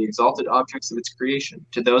diverted from the exalted objects of its creation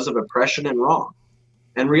to those of oppression and wrong,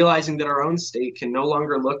 and realizing that our own state can no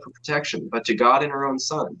longer look for protection but to God and our own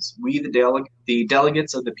sons, we, the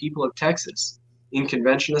delegates of the people of Texas, in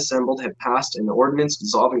convention assembled, have passed an ordinance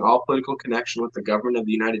dissolving all political connection with the government of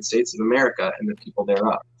the United States of America and the people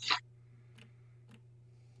thereof.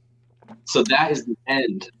 So that is the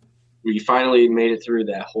end. We finally made it through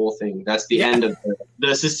that whole thing. That's the end of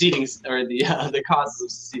the seceding, or the causes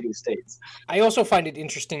of seceding states. I also find it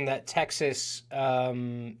interesting that Texas,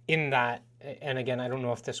 in that, and again, I don't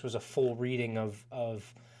know if this was a full reading of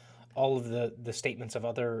all of the statements of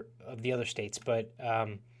the other states, but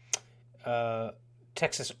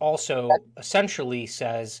Texas also essentially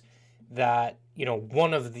says that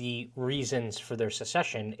one of the reasons for their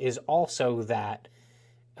secession is also that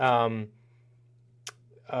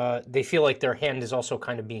they feel like their hand is also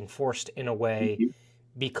kind of being forced in a way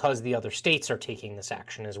because the other states are taking this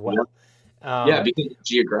action as well. Yep. Because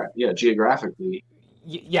geographically.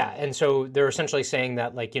 Yeah, and so they're essentially saying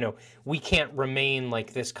that, we can't remain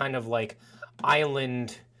like this kind of like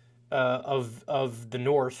island of the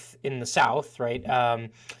North in the South, right? And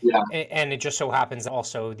it just so happens that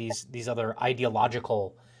also these other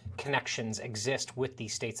ideological connections exist with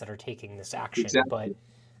these states that are taking this action. Exactly. But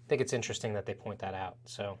I think it's interesting that they point that out.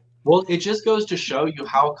 So, well, it just goes to show you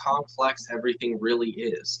how complex everything really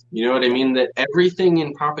is. You know what I mean? That everything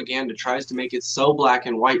in propaganda tries to make it so black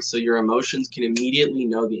and white so your emotions can immediately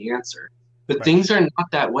know the answer. But things are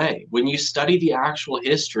not that way. When you study the actual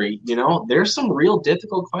history, there's some real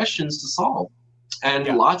difficult questions to solve. And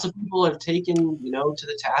lots of people have taken, to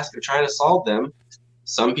the task of trying to solve them.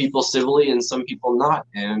 Some people civilly and some people not.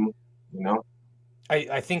 And,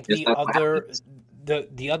 I think the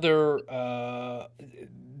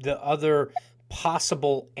other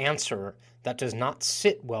possible answer that does not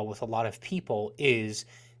sit well with a lot of people is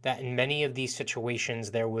that in many of these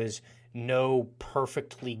situations there was no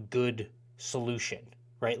perfectly good solution,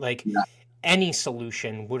 right? Any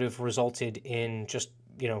solution would have resulted in just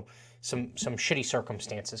some shitty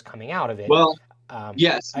circumstances coming out of it. Well,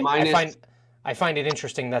 yes, I find it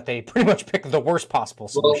interesting that they pretty much pick the worst possible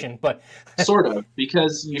solution, but sort of,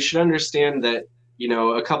 because you should understand that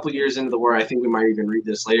a couple years into the war, I think we might even read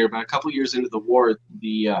this later, but a couple years into the war,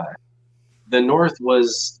 the North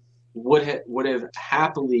would have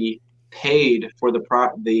happily paid for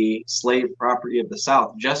the slave property of the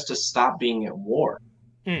South just to stop being at war.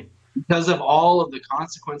 Mm. because of all of the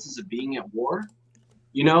consequences of being at war,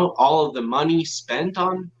 all of the money spent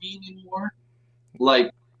on being in war,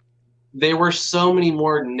 like there were so many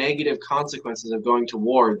more negative consequences of going to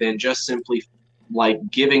war than just simply like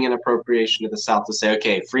giving an appropriation to the South to say,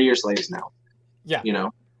 okay, free your slaves now. Yeah. You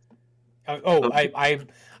know? I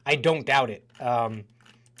don't doubt it.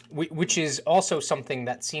 Which is also something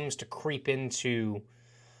that seems to creep into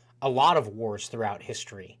a lot of wars throughout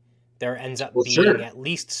history. There ends up being sure. at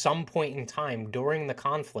least some point in time during the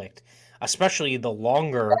conflict, especially the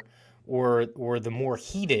longer or the more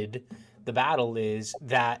heated the battle is,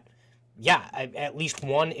 that at least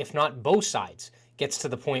one, if not both sides, gets to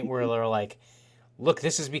the point where they're like, look,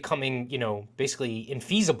 this is becoming, basically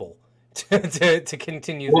infeasible to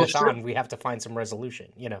continue this Sure. on. We have to find some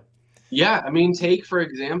resolution, Yeah, I mean, take for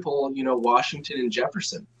example, Washington and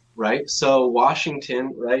Jefferson, right? So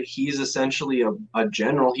Washington, right? He's essentially a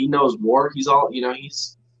general. He knows war. He's all, he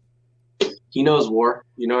knows war.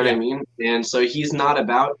 You know what I mean? And so he's not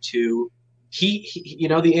about to.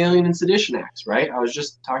 The Alien and Sedition Acts, right? I was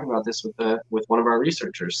just talking about this with one of our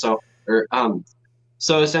researchers. So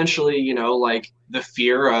essentially, like the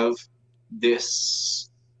fear of this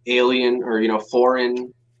alien or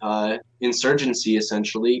foreign insurgency,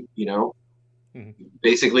 essentially,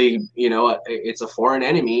 basically, it's a foreign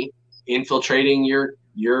enemy infiltrating your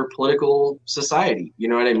political society. You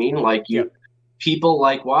know what I mean? Like people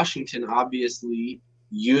like Washington obviously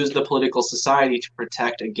use the political society to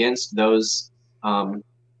protect against those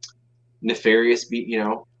nefarious,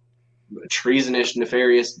 treasonous,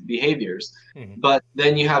 nefarious behaviors. Mm-hmm. But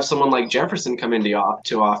then you have someone like Jefferson come into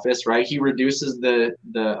office, right? He reduces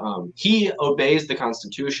he obeys the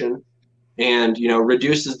Constitution, and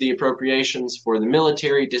reduces the appropriations for the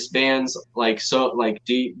military, disbands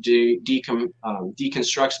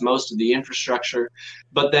deconstructs most of the infrastructure.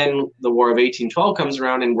 But then the War of 1812 comes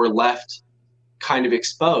around, and we're left kind of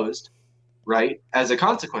exposed, right, as a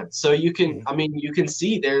consequence. So you can, you can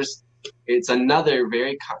see it's another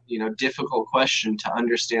very difficult question to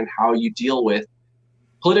understand how you deal with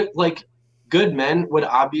good men would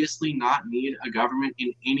obviously not need a government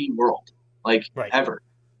in any world, ever.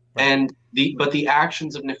 Right. And the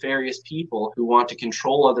actions of nefarious people who want to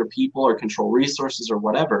control other people or control resources or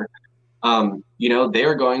whatever,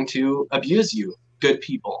 they're going to abuse you, good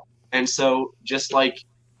people. And so just like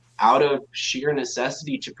out of sheer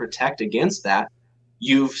necessity to protect against that,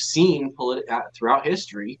 you've seen throughout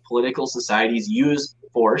history, political societies use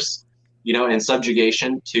force, and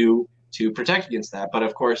subjugation to protect against that. But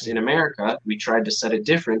of course, in America, we tried to set it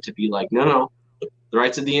different to be like, no, the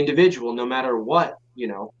rights of the individual, no matter what,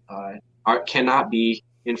 cannot be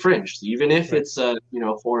infringed, even if it's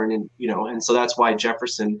foreign, and so that's why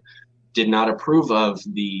Jefferson did not approve of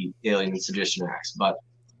the Alien and Sedition Acts, but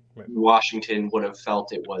Washington would have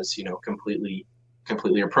felt it was, completely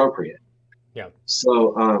appropriate. Yeah.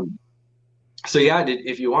 So,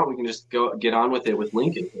 if you want, we can just get on with it with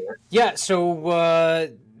Lincoln here. Yeah. So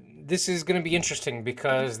this is going to be interesting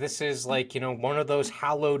because this is one of those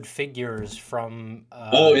hallowed figures from.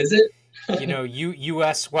 Oh, is it?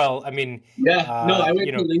 U.S. Well, I mean. Yeah. No, I went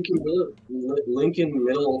to Lincoln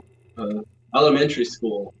Middle Elementary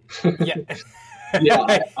School. Yeah. Yeah,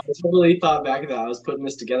 I totally thought back of that. I was putting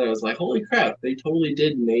this together. I was like, holy crap, they totally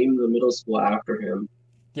did name the middle school after him.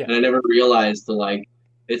 Yeah. And I never realized we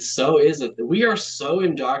are so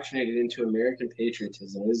indoctrinated into American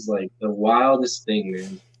patriotism. It's like the wildest thing,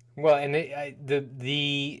 man. Well, and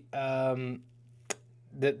the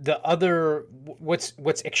other what's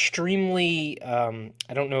extremely I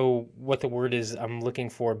don't know what the word is I'm looking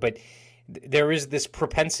for, but there is this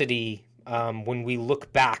propensity when we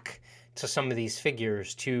look back to some of these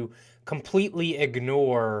figures to completely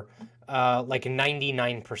ignore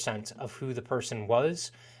 99% of who the person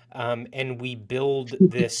was, and we build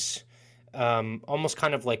this almost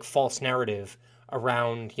kind of like false narrative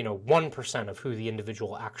around 1% of who the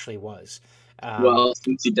individual actually was. Well,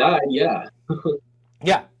 since he died, yeah.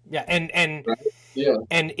 Yeah, and right? Yeah.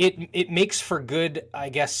 And it makes for good, I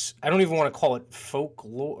guess. I don't even want to call it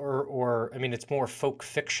folklore, or I mean, it's more folk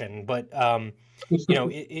fiction, but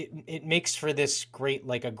it makes for this great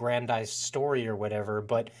aggrandized story or whatever.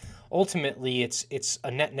 But ultimately, it's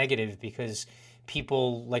a net negative because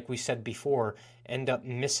people, like we said before, end up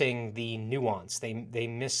missing the nuance. They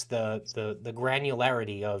miss the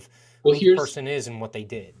granularity of who the person is and what they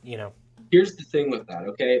did. Here's the thing with that,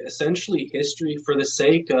 okay? Essentially, history, for the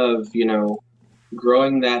sake of,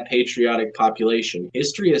 growing that patriotic population,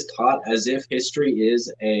 history is taught as if history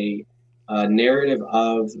is a narrative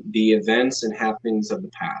of the events and happenings of the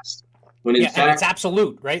past. When in fact, and it's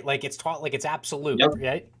absolute, right? Like it's taught like it's absolute, yep.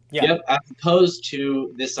 right? Yeah. Yep, as opposed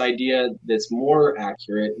to this idea that's more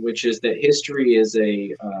accurate, which is that history is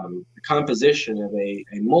a composition of a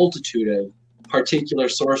multitude of particular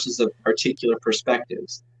sources of particular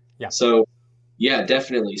perspectives. Yeah. So, yeah,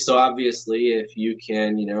 definitely. So obviously, if you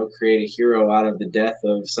can, create a hero out of the death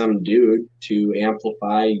of some dude to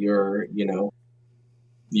amplify your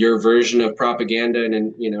version of propaganda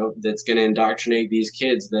and that's going to indoctrinate these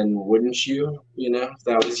kids, then wouldn't you, if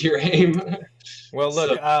that was your aim? Well, So,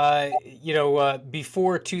 look,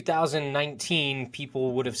 before 2019,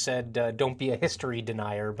 people would have said, "Don't be a history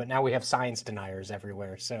denier," but now we have science deniers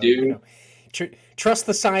everywhere. So, dude, trust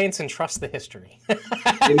the science and trust the history.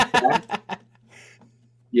 in fact,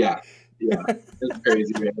 yeah, it's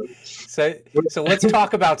crazy, man. So let's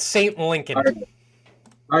talk about Saint Lincoln.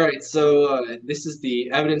 All right. So this is the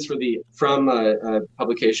evidence from a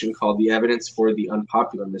publication called "The Evidence for the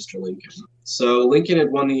Unpopular Mr. Lincoln." So Lincoln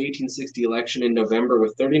had won the 1860 election in November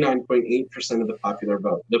with 39.8% of the popular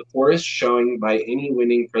vote, the poorest showing by any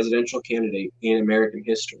winning presidential candidate in American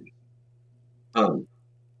history.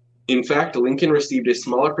 In fact, Lincoln received a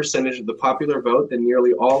smaller percentage of the popular vote than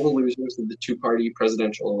nearly all the losers of the two-party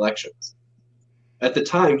presidential elections. At the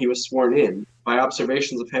time he was sworn in, by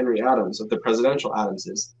observations of Henry Adams, of the presidential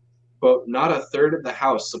Adamses, quote, not a third of the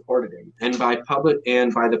House supported him, and by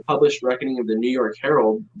the published reckoning of the New York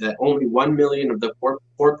Herald, that only 1 million of the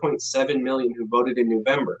 4.7 million who voted in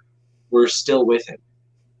November were still with him.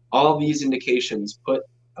 All these indications put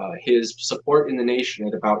his support in the nation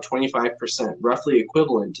at about 25%, roughly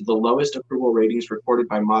equivalent to the lowest approval ratings recorded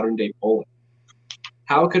by modern-day polling.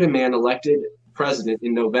 How could a man elected president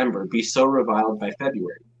in November be so reviled by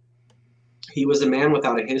February? He was a man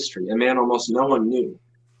without a history, a man almost no one knew.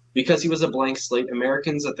 Because he was a blank slate,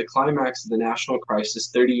 Americans at the climax of the national crisis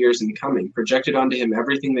 30 years in coming projected onto him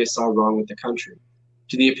everything they saw wrong with the country.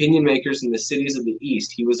 To the opinion makers in the cities of the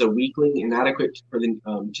East, he was a weakling, inadequate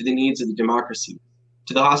to the needs of the democracy.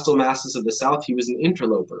 To the hostile masses of the South, he was an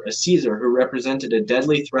interloper, a Caesar who represented a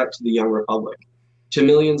deadly threat to the young republic. To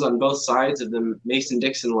millions on both sides of the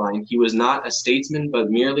Mason-Dixon line, he was not a statesman, but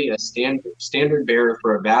merely a standard bearer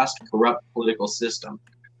for a vast, corrupt political system.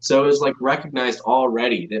 So it was recognized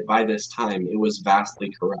already that by this time it was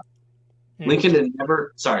vastly corrupt. Lincoln had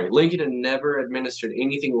never administered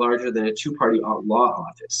anything larger than a two-party law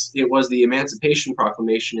office. It was the Emancipation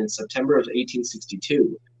Proclamation in September of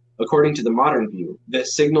 1862, according to the modern view, that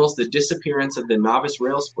signals the disappearance of the novice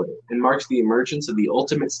rail splitter and marks the emergence of the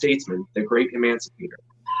ultimate statesman, the great emancipator.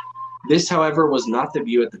 This, however, was not the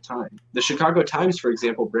view at the time. The Chicago Times, for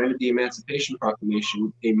example, branded the Emancipation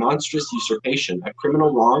Proclamation a monstrous usurpation, a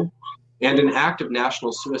criminal wrong, and an act of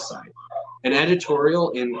national suicide. An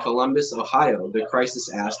editorial in Columbus, Ohio, the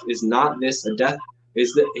crisis asked, is not this a death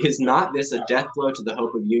blow to the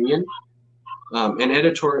hope of union? And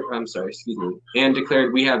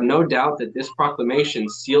declared, we have no doubt that this proclamation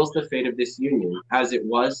seals the fate of this union as it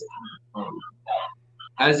was,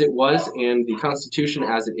 and the Constitution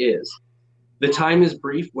as it is. The time is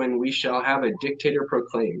brief when we shall have a dictator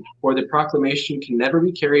proclaimed, for the proclamation can never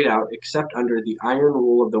be carried out except under the iron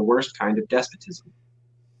rule of the worst kind of despotism.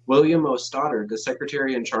 William O. Stoddard, the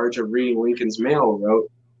secretary in charge of reading Lincoln's mail, wrote,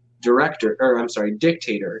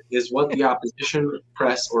 dictator is what the opposition,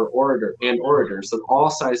 press, or orators of all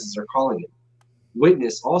sizes are calling it.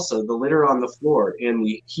 Witness also the litter on the floor and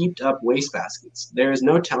the heaped up wastebaskets. There is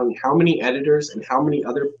no telling how many editors and how many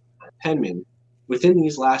other penmen within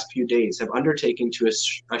these last few days have undertaken to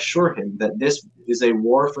assure him that this is a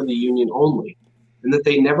war for the Union only, and that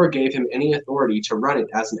they never gave him any authority to run it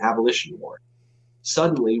as an abolition war.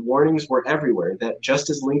 Suddenly, warnings were everywhere that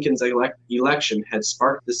just as Lincoln's election had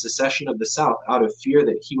sparked the secession of the South out of fear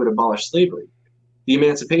that he would abolish slavery, the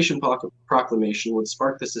Emancipation Proclamation would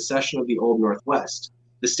spark the secession of the Old Northwest,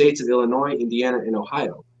 the states of Illinois, Indiana, and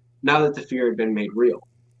Ohio, now that the fear had been made real.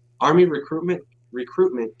 Army recruitment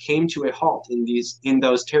came to a halt in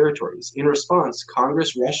those territories. In response,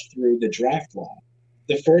 Congress rushed through the draft law,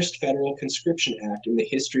 the first federal conscription act in the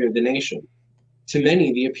history of the nation. To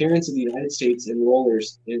many, the appearance of the United States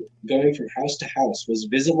enrollers going from house to house was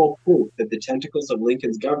visible proof that the tentacles of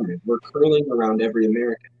Lincoln's government were curling around every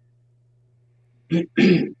American.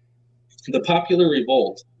 The popular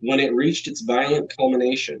revolt, when it reached its violent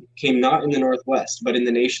culmination, came not in the Northwest, but in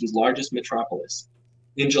the nation's largest metropolis.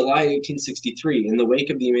 In July 1863, in the wake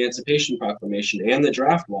of the Emancipation Proclamation and the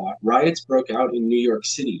draft law, riots broke out in New York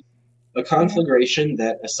City, a conflagration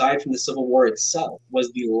that, aside from the Civil War itself,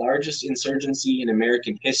 was the largest insurgency in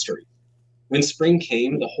American history. When spring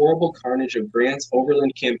came, the horrible carnage of Grant's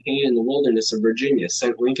overland campaign in the wilderness of Virginia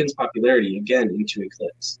sent Lincoln's popularity again into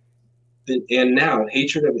eclipse. And now,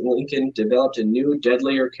 hatred of Lincoln developed a new,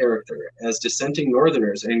 deadlier character as dissenting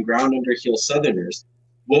Northerners and ground-under-heel Southerners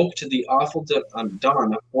woke to the awful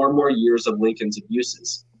dawn of 4 more years of Lincoln's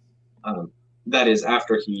abuses. That is,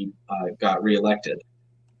 after he got reelected.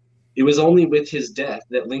 It was only with his death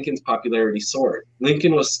that Lincoln's popularity soared.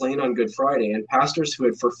 Lincoln was slain on Good Friday, and pastors who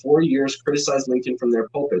had for 4 years criticized Lincoln from their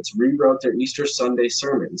pulpits rewrote their Easter Sunday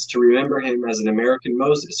sermons to remember him as an American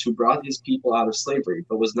Moses who brought his people out of slavery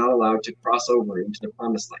but was not allowed to cross over into the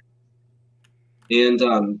Promised Land.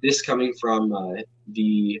 And this coming from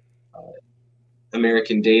the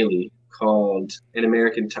American Daily called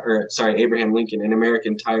Abraham Lincoln, an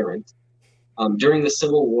American Tyrant. During the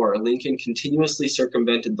Civil War, Lincoln continuously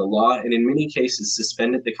circumvented the law and in many cases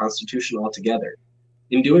suspended the Constitution altogether.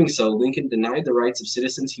 In doing so, Lincoln denied the rights of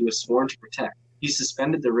citizens he was sworn to protect. He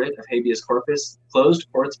suspended the writ of habeas corpus, closed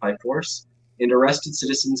courts by force, and arrested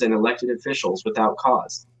citizens and elected officials without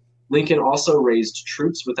cause. Lincoln also raised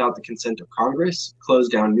troops without the consent of Congress,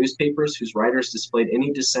 closed down newspapers whose writers displayed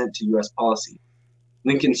any dissent to U.S. policy.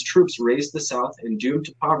 Lincoln's troops raised the South and doomed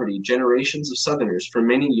to poverty generations of Southerners for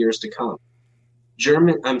many years to come.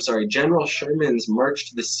 General Sherman's march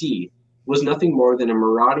to the sea was nothing more than a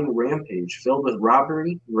marauding rampage filled with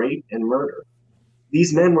robbery, rape, and murder.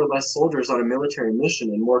 These men were less soldiers on a military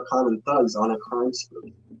mission and more common thugs on a crime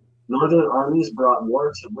spree. Northern armies brought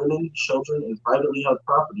war to women, children, and privately held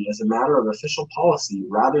property as a matter of official policy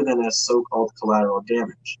rather than as so-called collateral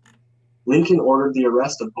damage. Lincoln ordered the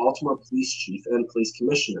arrest of Baltimore police chief and police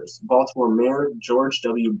commissioners. Baltimore Mayor George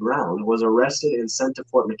W. Brown was arrested and sent to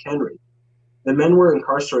Fort McHenry. The men were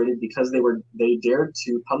incarcerated because they dared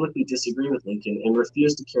to publicly disagree with Lincoln and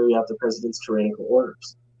refused to carry out the president's tyrannical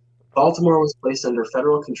orders. Baltimore was placed under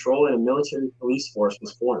federal control and a military police force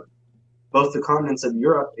was formed. Both the continents of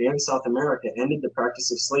Europe and South America ended the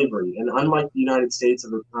practice of slavery, and unlike the United States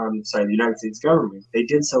government, they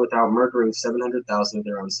did so without murdering 700,000 of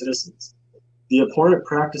their own citizens. The abhorrent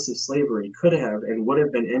practice of slavery could have and would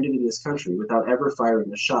have been ended in this country without ever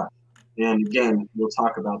firing a shot. And again, we'll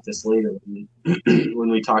talk about this later when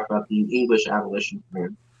we talk about the English abolition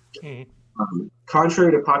plan. Mm-hmm.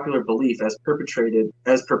 Contrary to popular belief, as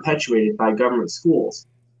perpetuated by government schools,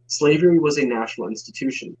 slavery was a national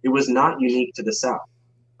institution. It was not unique to the South.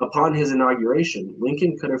 Upon his inauguration,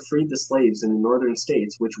 Lincoln could have freed the slaves in the northern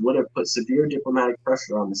states, which would have put severe diplomatic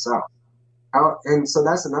pressure on the South. And so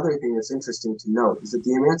that's another thing that's interesting to note, is that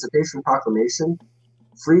the Emancipation Proclamation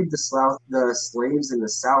freed the slaves in the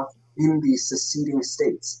South in the seceding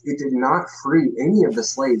states. It did not free any of the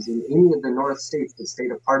slaves in any of the North states that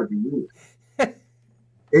stayed a part of the Union.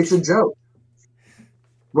 It's a joke.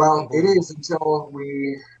 Well, it is until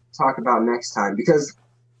we talk about next time, because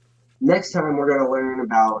next time we're going to learn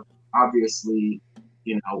about, obviously,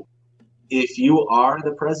 if you are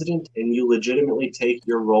the president and you legitimately take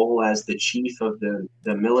your role as the chief of the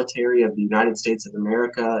military of the United States of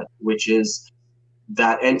America, which is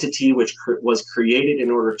that entity which was created in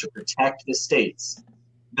order to protect the states,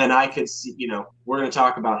 then I could see, we're going to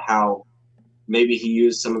talk about how maybe he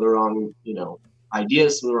used some of the wrong,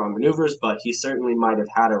 ideas, some of the wrong maneuvers, but he certainly might have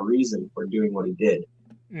had a reason for doing what he did.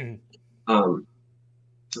 Mm.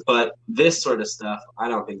 But this sort of stuff, I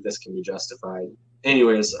don't think this can be justified.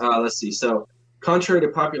 Anyways, let's see. So, contrary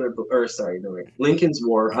to Lincoln's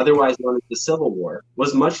War, otherwise known as the Civil War,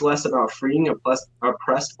 was much less about freeing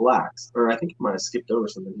oppressed blacks. Or I think I might have skipped over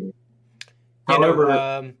something here.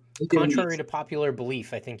 However, contrary to popular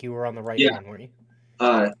belief, I think you were on the right one, weren't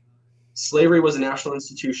you? Slavery was a national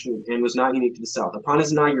institution and was not unique to the South. Upon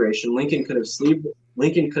his inauguration, Lincoln could have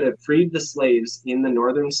freed the slaves in the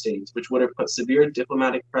northern states, which would have put severe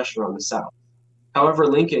diplomatic pressure on the South. However,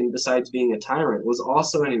 Lincoln, besides being a tyrant, was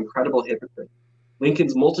also an incredible hypocrite.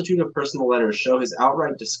 Lincoln's multitude of personal letters show his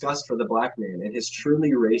outright disgust for the black man and his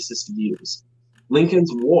truly racist views.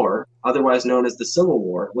 Lincoln's war, otherwise known as the Civil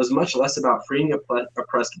War, was much less about freeing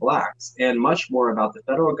oppressed blacks and much more about the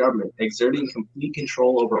federal government exerting complete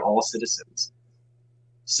control over all citizens.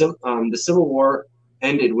 So, the Civil War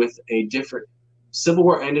ended with a different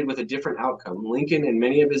outcome. Lincoln and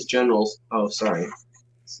many of his generals.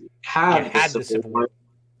 Had the Civil War.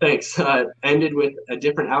 Thanks. Ended with a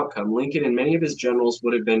different outcome. Lincoln and many of his generals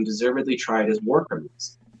would have been deservedly tried as war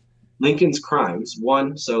criminals. Lincoln's crimes.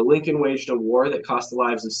 1. So Lincoln waged a war that cost the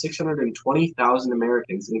lives of 620,000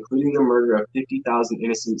 Americans, including the murder of 50,000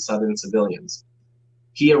 innocent Southern civilians.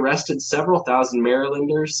 He arrested several thousand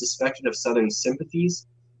Marylanders suspected of Southern sympathies,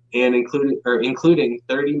 and including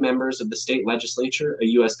 30 members of the state legislature, a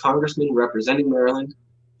U.S. congressman representing Maryland,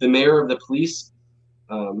 the mayor of the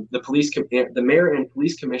mayor and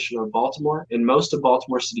police commissioner of Baltimore, and most of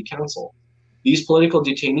Baltimore City Council. These political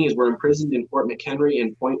detainees were imprisoned in Fort McHenry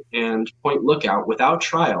and Point Lookout without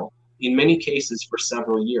trial, in many cases for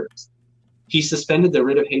several years. He suspended the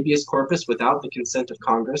writ of habeas corpus without the consent of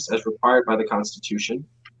Congress, as required by the Constitution.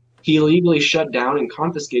 He illegally shut down and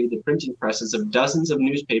confiscated the printing presses of dozens of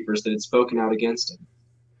newspapers that had spoken out against him.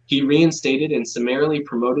 He reinstated and summarily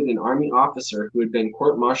promoted an Army officer who had been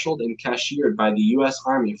court-martialed and cashiered by the U.S.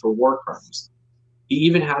 Army for war crimes. He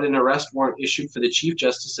even had an arrest warrant issued for the Chief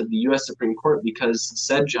Justice of the U.S. Supreme Court because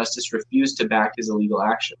said justice refused to back his illegal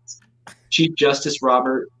actions. Chief Justice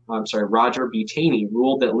Roger B. Taney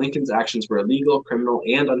ruled that Lincoln's actions were illegal, criminal,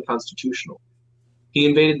 and unconstitutional. He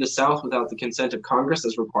invaded the South without the consent of Congress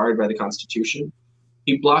as required by the Constitution.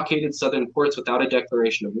 He blockaded southern ports without a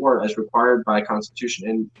declaration of war as required by Constitution.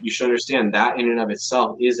 And you should understand that in and of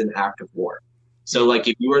itself is an act of war. So like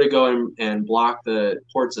if you were to go and block the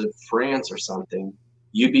ports of France or something,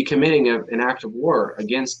 you'd be committing an act of war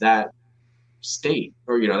against that state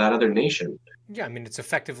or, that other nation. Yeah, I mean, it's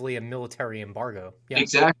effectively a military embargo. Yeah.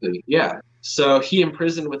 Exactly, yeah. So he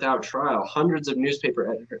imprisoned without trial hundreds of newspaper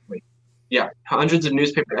editors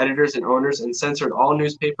and owners and censored all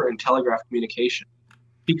newspaper and telegraph communication.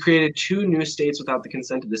 He created 2 new states without the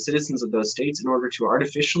consent of the citizens of those states in order to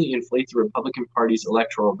artificially inflate the Republican Party's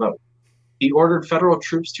electoral vote. He ordered federal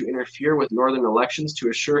troops to interfere with northern elections to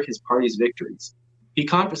assure his party's victories. He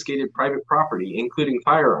confiscated private property, including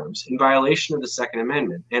firearms, in violation of the Second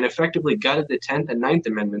Amendment, and effectively gutted the 10th and 9th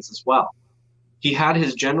Amendments as well. He had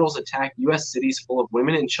his generals attack U.S. cities full of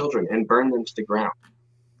women and children and burn them to the ground.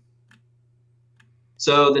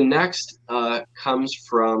 So the next comes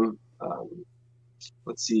from,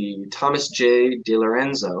 Thomas J.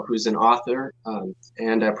 DiLorenzo, who's an author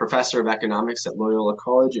and a professor of economics at Loyola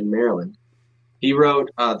College in Maryland. He wrote,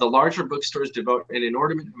 the larger bookstores devote an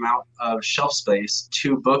inordinate amount of shelf space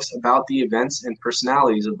to books about the events and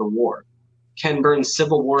personalities of the war. Ken Burns'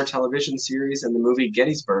 Civil War television series and the movie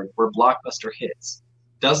Gettysburg were blockbuster hits.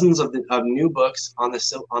 Dozens of new books on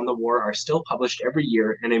the war are still published every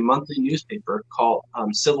year, and a monthly newspaper called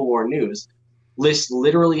Civil War News lists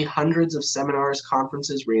literally hundreds of seminars,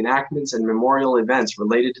 conferences, reenactments, and memorial events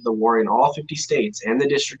related to the war in all 50 states and the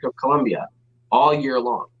District of Columbia all year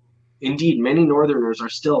long. Indeed, many Northerners are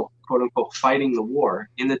still, quote-unquote, fighting the war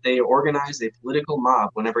in that they organize a political mob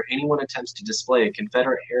whenever anyone attempts to display a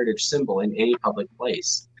Confederate heritage symbol in any public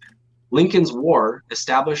place. Lincoln's war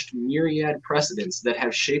established myriad precedents that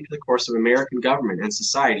have shaped the course of American government and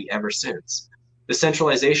society ever since. The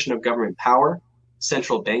centralization of government power,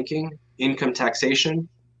 central banking, income taxation,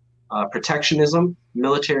 protectionism,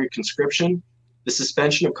 military conscription, the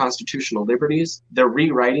suspension of constitutional liberties, the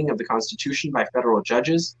rewriting of the Constitution by federal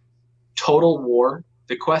judges, total war,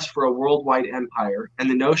 the quest for a worldwide empire, and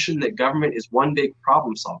the notion that government is one big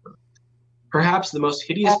problem solver. Perhaps the most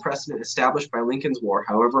hideous precedent established by Lincoln's war,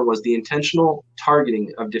 however, was the intentional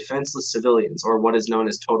targeting of defenseless civilians, or what is known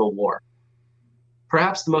as total war. In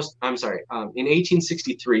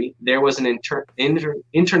 1863, there was an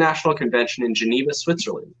international convention in Geneva,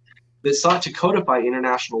 Switzerland, that sought to codify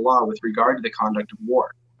international law with regard to the conduct of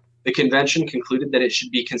war. The convention concluded that it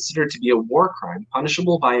should be considered to be a war crime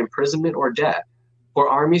punishable by imprisonment or death for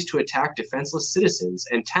armies to attack defenseless citizens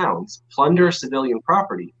and towns, plunder civilian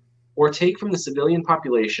property, or take from the civilian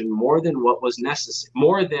population more than what was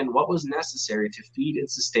necessary to feed and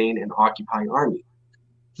sustain an occupying army.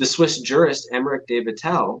 The Swiss jurist Emmerich de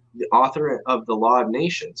Vattel, the author of The Law of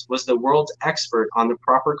Nations, was the world's expert on the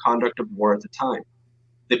proper conduct of war at the time.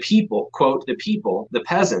 The people, quote, the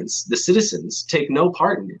peasants, the citizens, take no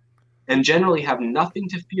part in it, and generally have nothing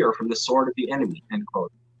to fear from the sword of the enemy, end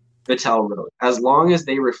quote. Vattel wrote, as long as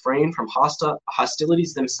they refrain from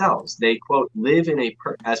hostilities themselves, they, quote, live in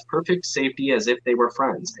as perfect safety as if they were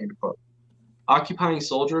friends, end quote. Occupying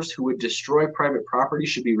soldiers who would destroy private property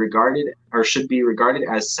should be regarded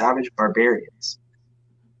as savage barbarians.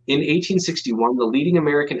 In 1861, the leading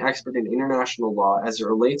American expert in international law as it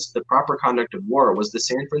relates to the proper conduct of war was the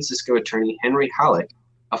San Francisco attorney Henry Halleck,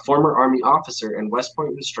 a former Army officer and West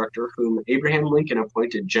Point instructor whom Abraham Lincoln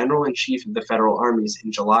appointed General-in-Chief of the Federal Armies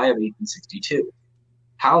in July of 1862.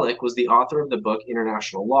 Halleck was the author of the book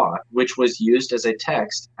International Law, which was used as a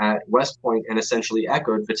text at West Point and essentially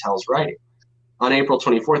echoed Vattel's writing. On April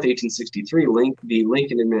 24, 1863, the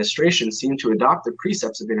Lincoln administration seemed to adopt the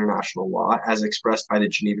precepts of international law as expressed by the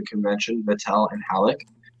Geneva Convention, Vattel, and Halleck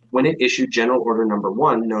when it issued General Order No.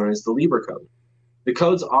 1, known as the Lieber Code. The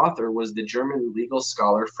code's author was the German legal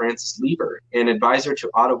scholar Francis Lieber, an advisor to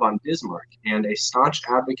Otto von Bismarck and a staunch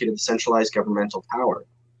advocate of centralized governmental power.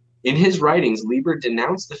 In his writings, Lieber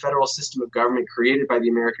denounced the federal system of government created by the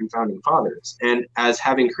American founding fathers and as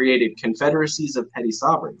having created confederacies of petty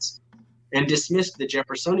sovereigns. and dismissed the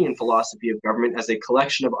Jeffersonian philosophy of government as a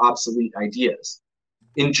collection of obsolete ideas.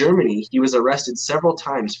 In Germany, he was arrested several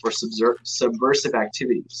times for subversive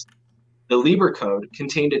activities. The Lieber Code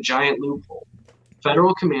contained a giant loophole.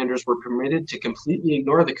 Federal commanders were permitted to completely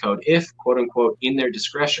ignore the code if, quote unquote, in their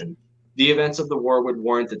discretion, the events of the war would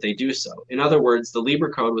warrant that they do so. In other words, the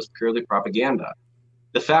Lieber Code was purely propaganda.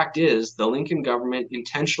 The fact is, the Lincoln government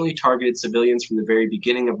intentionally targeted civilians from the very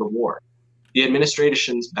beginning of the war. The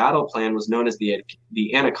administration's battle plan was known as the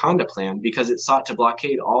Anaconda Plan because it sought to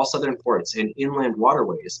blockade all southern ports and inland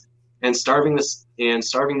waterways and starving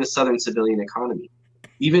the southern civilian economy.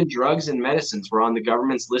 Even drugs and medicines were on the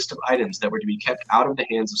government's list of items that were to be kept out of the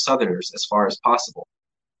hands of Southerners as far as possible.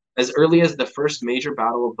 As early as the first major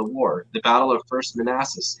battle of the war, the Battle of First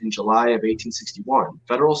Manassas in July of 1861,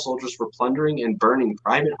 federal soldiers were plundering and burning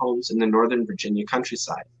private homes in the northern Virginia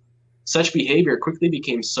countryside. Such behavior quickly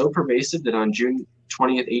became so pervasive that on June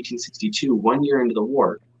 20th, 1862, 1 year into the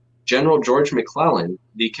war, General George McClellan,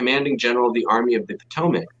 the commanding general of the Army of the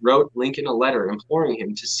Potomac, wrote Lincoln a letter imploring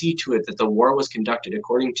him to see to it that the war was conducted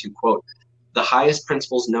according to, quote, the highest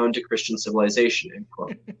principles known to Christian civilization, end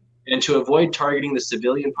quote, and to avoid targeting the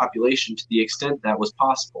civilian population to the extent that was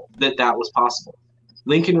possible.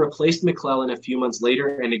 Lincoln replaced McClellan a few months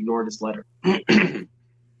later and ignored his letter.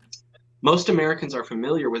 Most Americans are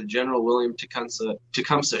familiar with General William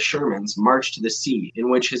Tecumseh Sherman's March to the Sea,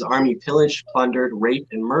 in which his army pillaged, plundered,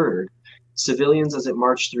 raped, and murdered civilians as it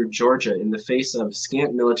marched through Georgia in the face of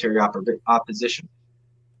scant military opposition.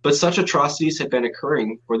 But such atrocities had been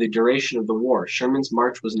occurring for the duration of the war. Sherman's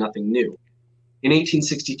march was nothing new. In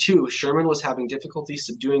 1862, Sherman was having difficulty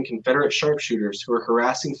subduing Confederate sharpshooters who were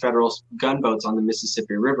harassing Federal gunboats on the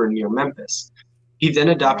Mississippi River near Memphis. He then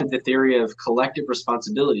adopted the theory of collective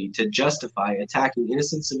responsibility to justify attacking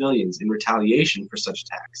innocent civilians in retaliation for such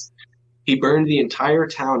attacks. He burned the entire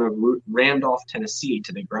town of Randolph, Tennessee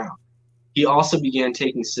to the ground. He also began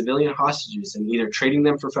taking civilian hostages and either trading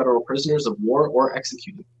them for federal prisoners of war or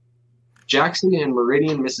executing them. Jackson and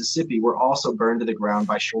Meridian, Mississippi were also burned to the ground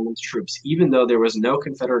by Sherman's troops, even though there was no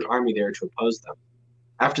Confederate army there to oppose them.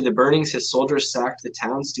 After the burnings, his soldiers sacked the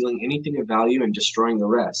town, stealing anything of value and destroying the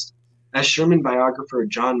rest. As Sherman biographer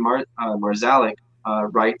John Marzalek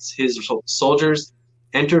writes, his soldiers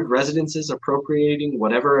entered residences appropriating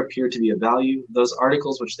whatever appeared to be of value. Those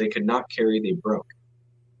articles which they could not carry, they broke.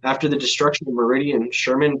 After the destruction of Meridian,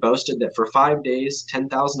 Sherman boasted that for 5 days,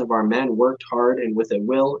 10,000 of our men worked hard and with a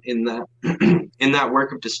will in that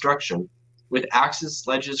work of destruction. With axes,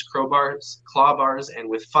 sledges, crowbars, clawbars, and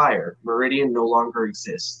with fire, Meridian no longer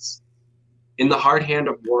exists. In The Hard Hand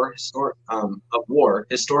of War,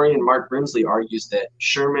 historian Mark Grimsley argues that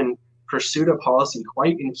Sherman pursued a policy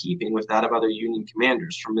quite in keeping with that of other Union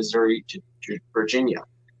commanders from Missouri to Virginia.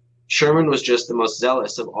 Sherman was just the most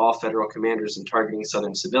zealous of all federal commanders in targeting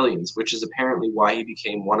Southern civilians, which is apparently why he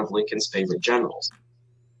became one of Lincoln's favorite generals.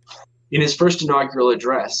 In his first inaugural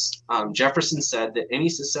address, Jefferson said that any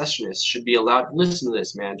secessionists should be allowed. Listen to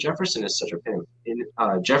this, man. Jefferson is such a pimp.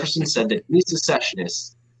 Jefferson said that any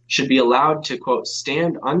secessionists should be allowed to, quote,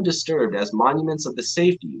 stand undisturbed as monuments of the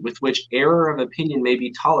safety with which error of opinion may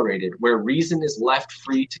be tolerated, where reason is left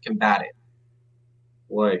free to combat it.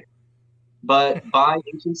 Boy. But by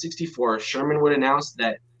 1864, Sherman would announce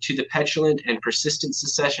that to the petulant and persistent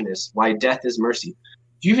secessionists, why death is mercy.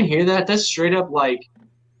 Do you even hear that? That's straight up like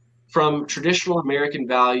from traditional American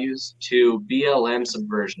values to BLM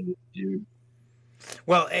subversion, dude.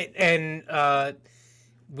 Well, and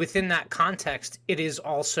within that context, it is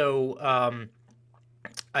also,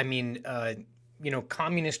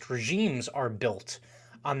 communist regimes are built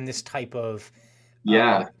on this type of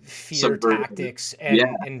fear tactics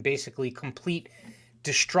and basically complete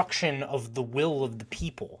destruction of the will of the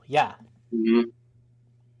people. Yeah. Mm-hmm.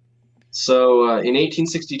 So in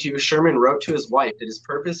 1862, Sherman wrote to his wife that his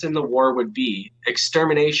purpose in the war would be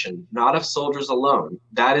extermination, not of soldiers alone,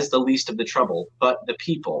 that is the least of the trouble, but the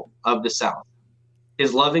people of the South.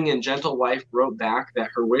 His loving and gentle wife wrote back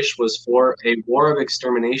that her wish was for a war of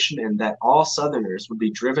extermination and that all Southerners would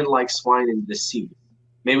be driven like swine into the sea.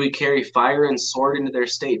 May we carry fire and sword into their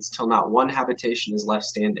states till not one habitation is left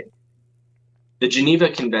standing. The Geneva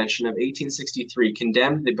Convention of 1863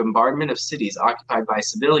 condemned the bombardment of cities occupied by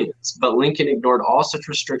civilians, but Lincoln ignored all such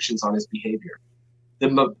restrictions on his behavior.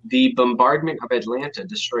 The bombardment of Atlanta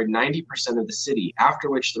destroyed 90% of the city, after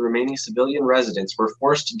which the remaining civilian residents were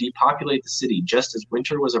forced to depopulate the city just as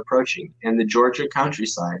winter was approaching, and the Georgia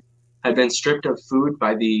countryside had been stripped of food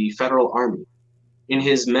by the Federal Army. In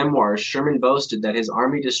his memoirs, Sherman boasted that his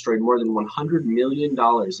army destroyed more than $100 million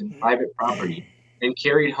in private property and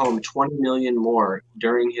carried home $20 million more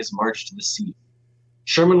during his march to the sea.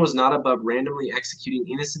 Sherman was not above randomly executing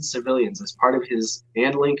innocent civilians as part of his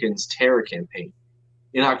and Lincoln's terror campaign.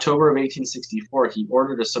 In October of 1864, he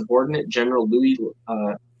ordered a subordinate General Louis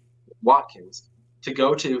Watkins to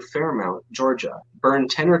go to Fairmount, Georgia, burn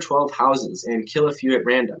 10 or 12 houses and kill a few at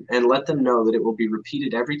random, and let them know that it will be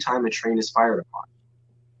repeated every time a train is fired upon.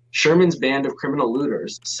 Sherman's band of criminal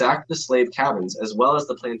looters sacked the slave cabins as well as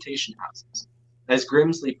the plantation houses. As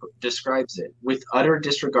Grimsley describes it, with utter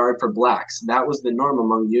disregard for blacks, that was the norm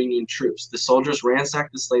among Union troops. The soldiers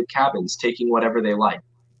ransacked the slave cabins, taking whatever they liked.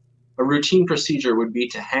 A routine procedure would be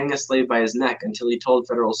to hang a slave by his neck until he told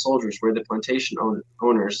federal soldiers where the plantation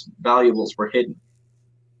owners' valuables were hidden.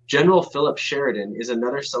 General Philip Sheridan is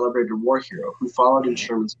another celebrated war hero who followed in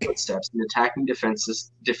Sherman's footsteps in attacking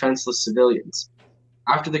defenseless civilians.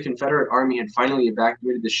 After the Confederate Army had finally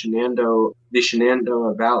evacuated the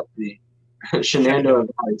Shenandoah Valley.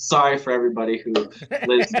 Sorry for everybody who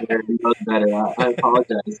lives there and knows better. I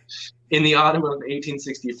apologize. In the autumn of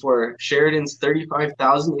 1864, Sheridan's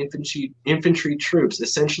 35,000 infantry troops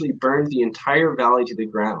essentially burned the entire valley to the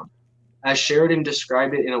ground. As Sheridan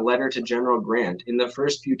described it in a letter to General Grant, in the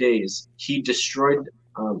first few days, he destroyed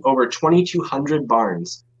over 2,200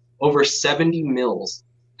 barns, over 70 mills,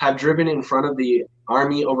 have driven in front of the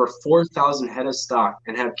army over 4,000 head of stock,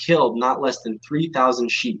 and have killed not less than 3,000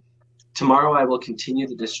 sheep. Tomorrow I will continue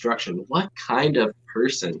the destruction. What kind of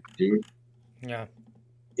person, dude? Yeah.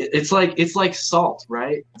 It's like salt,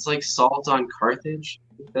 right? It's like salt on Carthage.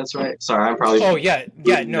 That's right. Sorry, I'm probably. Oh yeah.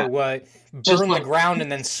 No. Burn the ground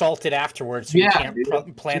and then salt it afterwards, so you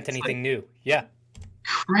can't plant anything new. Yeah.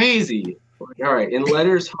 Crazy. All right. In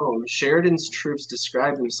letters home, Sheridan's troops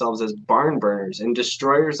described themselves as barn burners and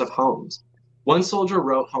destroyers of homes. One soldier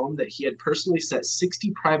wrote home that he had personally set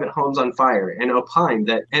 60 private homes on fire and opined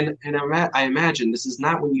that, and I imagine this is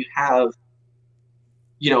not when you have,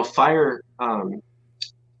 fire,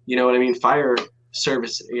 fire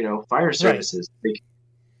service, fire services. Right. Like,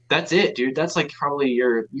 that's it, dude. That's like probably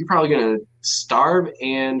you're probably gonna starve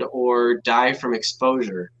and or die from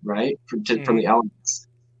exposure, right? From the elements.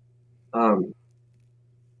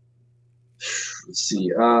 Let's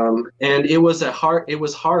see. And it was a hard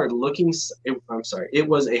looking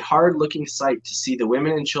sight to see the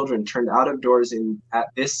women and children turned out of doors at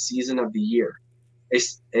this season of the year.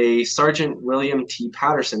 A Sergeant William T.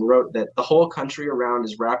 Patterson wrote that the whole country around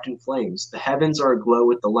is wrapped in flames. The heavens are aglow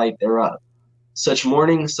with the light thereof. Such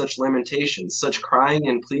mourning, such lamentations, such crying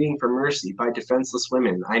and pleading for mercy by defenseless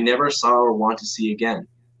women I never saw or want to see again.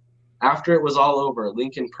 After it was all over,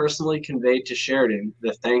 Lincoln personally conveyed to Sheridan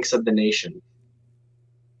the thanks of the nation.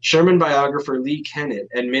 Sherman biographer Lee Kennett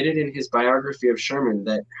admitted in his biography of Sherman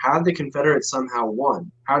that had the Confederates somehow won,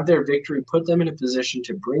 had their victory put them in a position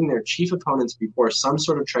to bring their chief opponents before some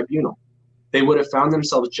sort of tribunal, they would have found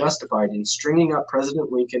themselves justified in stringing up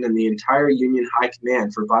President Lincoln and the entire Union High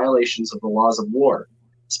Command for violations of the laws of war,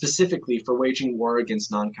 specifically for waging war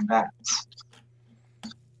against non-combatants.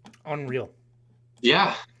 Unreal.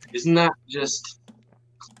 Yeah. Isn't that just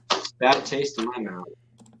bad taste in my mouth?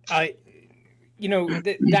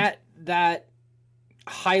 That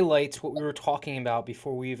highlights what we were talking about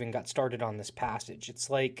before we even got started on this passage. It's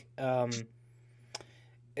like,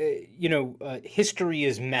 history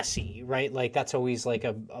is messy, right? Like that's always like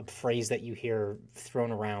a phrase that you hear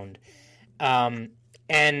thrown around.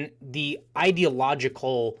 And the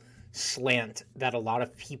ideological slant that a lot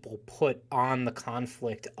of people put on the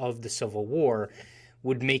conflict of the Civil War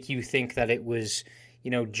would make you think that it was,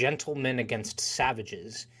 gentlemen against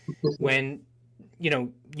savages, when,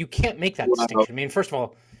 you can't make that distinction. I mean, first of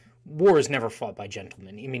all, war is never fought by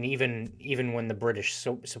gentlemen. I mean, even when the British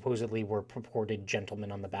supposedly were purported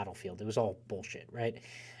gentlemen on the battlefield, it was all bullshit, right?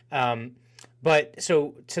 But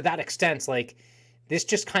so to that extent, like this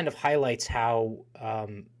just kind of highlights how,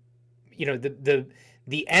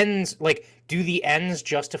 the ends, like, do the ends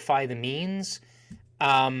justify the means?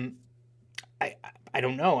 I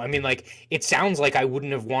don't know. I mean, like, it sounds like I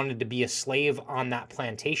wouldn't have wanted to be a slave on that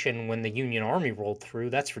plantation when the Union Army rolled through.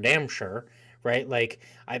 That's for damn sure, right? Like,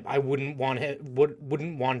 I wouldn't wanted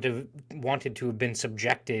to have been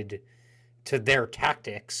subjected to their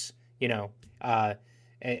tactics, oh,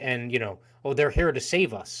 they're here to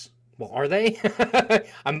save us. Well, are they?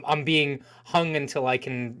 I'm being hung until I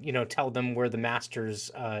can, tell them where the master's,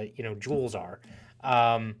 jewels are.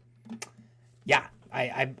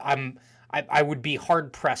 I would be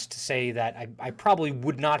hard pressed to say that I probably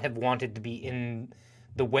would not have wanted to be in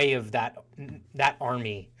the way of that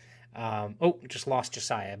army. Just lost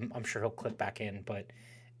Josiah. I'm sure he'll click back in, but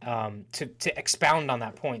to expound on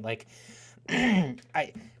that point, like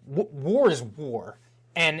war is war,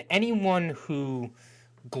 and anyone who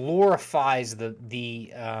glorifies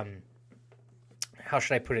the how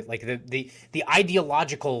should I put it, like the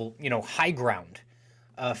ideological, high ground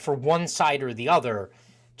for one side or the other,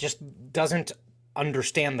 just doesn't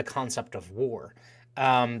understand the concept of war.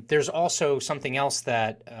 There's also something else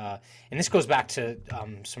that, and this goes back to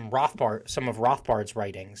some of Rothbard's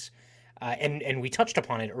writings, and we touched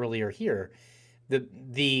upon it earlier here.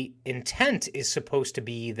 The intent is supposed to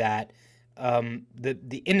be that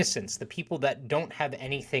the innocents, the people that don't have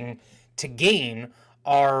anything to gain,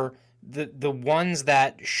 are the ones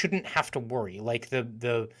that shouldn't have to worry. Like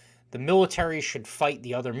the military should fight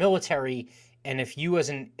the other military, and if you as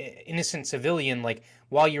an innocent civilian, like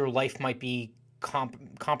while your life might be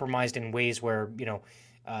compromised in ways where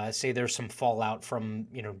say there's some fallout from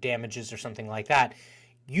damages or something like that,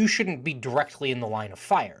 you shouldn't be directly in the line of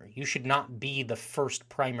fire. You should not be the first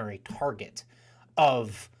primary target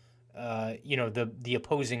of the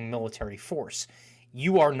opposing military force.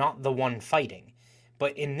 You are not the one fighting.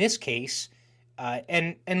 But in this case,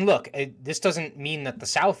 and look, this doesn't mean that the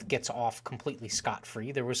South gets off completely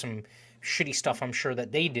scot-free. There was some shitty stuff I'm sure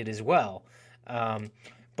that they did as well.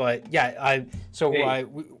 But yeah,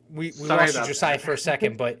 we lost Josiah for a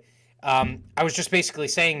second, but I was just basically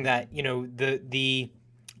saying that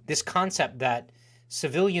this concept that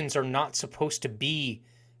civilians are not supposed to be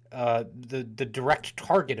the direct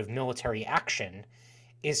target of military action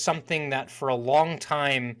is something that for a long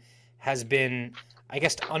time has been, I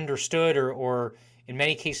guess, understood or in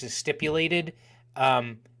many cases stipulated,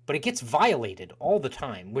 but it gets violated all the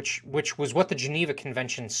time, which was what the Geneva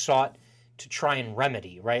Convention sought to try and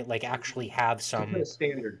remedy, right? Like actually have some put a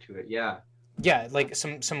standard to it, yeah, like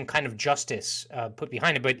some kind of justice put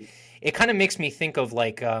behind it. But it kind of makes me think of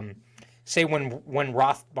like, say when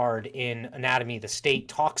Rothbard in Anatomy of the State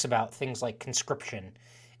talks about things like conscription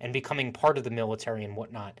and becoming part of the military and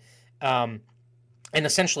whatnot, and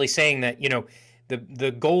essentially saying that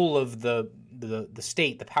the goal of the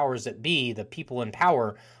state, the powers that be, the people in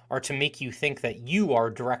power, are to make you think that you are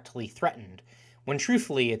directly threatened, when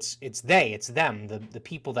truthfully it's them, the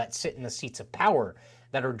people that sit in the seats of power,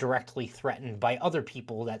 that are directly threatened by other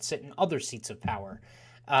people that sit in other seats of power.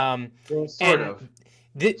 Sort of.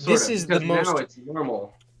 This is the most. Now it's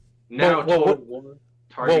normal. Now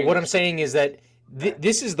what I'm saying is that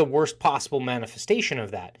this is the worst possible manifestation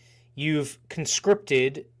of that. You've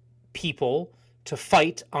conscripted people to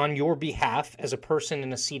fight on your behalf as a person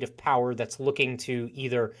in a seat of power that's looking to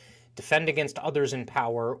either defend against others in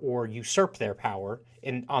power or usurp their power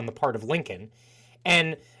on the part of Lincoln.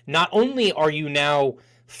 And not only are you now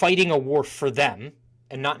fighting a war for them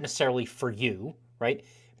and not necessarily for you, right?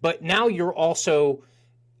 But now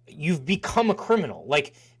you've become a criminal.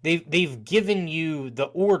 Like they've given you the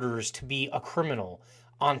orders to be a criminal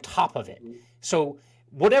on top of it. So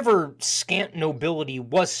whatever scant nobility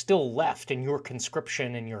was still left in your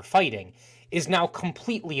conscription and your fighting is now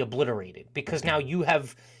completely obliterated, because now you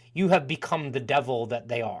have become the devil that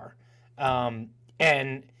they are.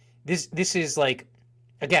 And this is like,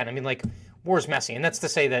 again, I mean, like, war's messy, and that's to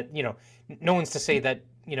say that no one's to say that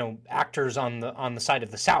actors on the side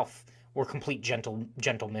of the South were complete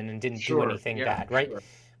gentlemen and didn't do anything bad, right? Sure.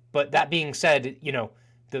 But that being said,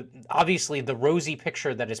 obviously the rosy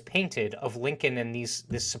picture that is painted of Lincoln and this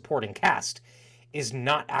supporting cast is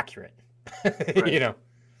not accurate. Right.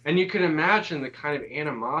 And you can imagine the kind of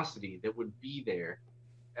animosity that would be there,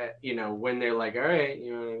 when they're like, all right,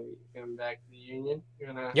 you want to come back to the Union? You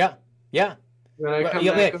want to come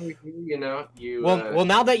back over here, Well,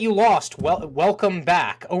 now that you lost, welcome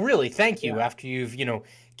back. Oh, really? Thank you. Yeah. After you've,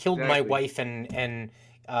 killed my wife and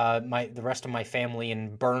the rest of my family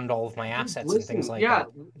and burned all of my assets and things like that.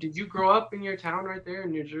 Yeah. Did you grow up in your town right there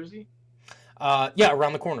in New Jersey? Yeah,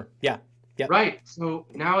 around the corner. Yeah. Yeah. Right. So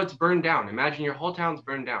now it's burned down. Imagine your whole town's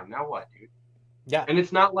burned down. Now what, dude? Yeah. And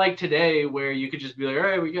it's not like today where you could just be like, all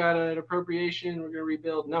right, we got an appropriation, we're going to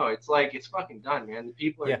rebuild. No, it's like, it's fucking done, man. The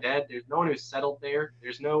people are dead. There's no one who's settled there.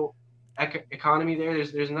 There's no economy there.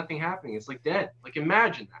 There's nothing happening. It's like dead. Like,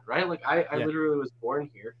 imagine that, right? Like, I literally was born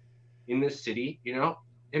here in this city,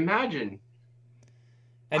 imagine.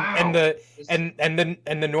 And wow.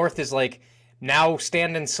 and the North is like, now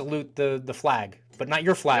stand and salute the flag, but not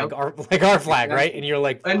your flag, our flag, right? And you're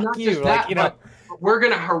like, fuck you, like, we're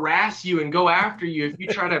gonna harass you and go after you if you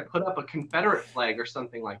try to put up a Confederate flag or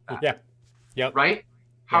something like that. Yeah. Yep. Right?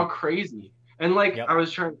 How crazy. And like I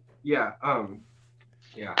was trying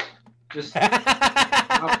just I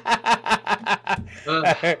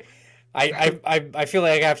feel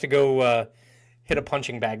like I have to go hit a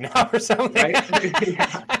punching bag now or something. Right?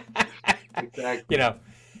 Yeah. Exactly.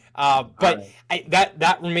 But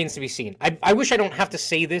that remains to be seen. I wish I don't have to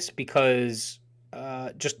say this because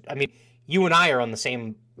you and I are on the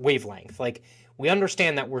same wavelength. Like, we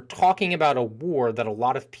understand that we're talking about a war that a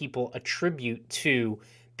lot of people attribute to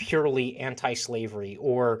purely anti-slavery,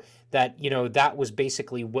 or that, that was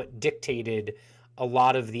basically what dictated a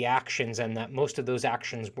lot of the actions, and that most of those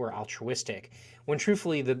actions were altruistic, when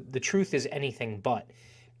truthfully the truth is anything but.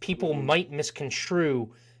 People might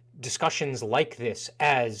misconstrue discussions like this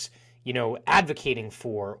as, advocating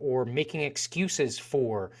for or making excuses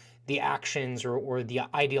for the actions or the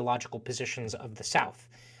ideological positions of the South.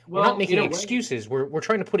 We're not making excuses. We're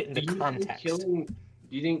trying to put it into context. Do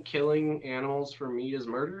you think killing animals for meat is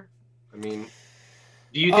murder? I mean,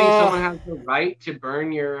 do you think someone has the right to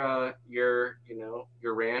burn your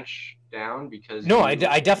ranch down because? No, I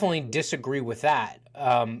definitely disagree with that.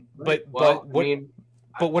 But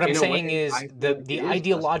what I'm saying is the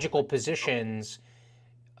ideological positions.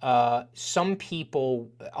 Some people,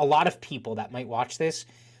 a lot of people that might watch this,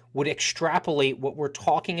 would extrapolate what we're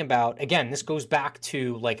talking about. Again, this goes back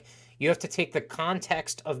to, like, you have to take the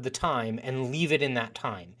context of the time and leave it in that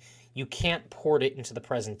time. You can't port it into the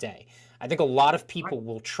present day. I think a lot of people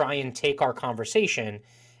will try and take our conversation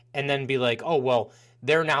and then be like, oh, well,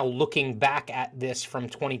 they're now looking back at this from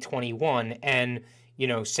 2021 and,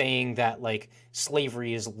 saying that, like,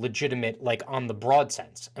 slavery is legitimate, like, on the broad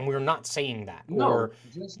sense. And we're not saying that. No, or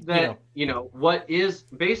just that, what is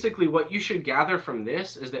basically what you should gather from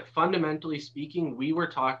this is that fundamentally speaking, we were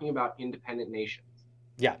talking about independent nations.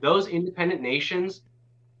 Yeah. Those independent nations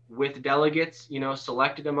with delegates,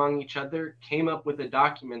 selected among each other, came up with a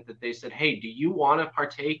document that they said, hey, do you want to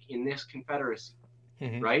partake in this confederacy?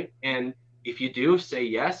 Mm-hmm. Right? And if you do, say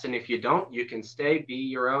yes. And if you don't, you can stay, be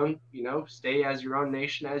your own, stay as your own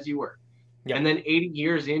nation as you were. Yep. And then 80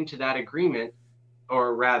 years into that agreement,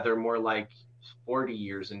 or rather more like 40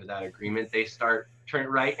 years into that agreement, they start turning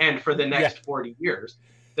right. And for the next 40 years,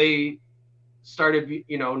 they started,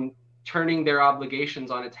 turning their obligations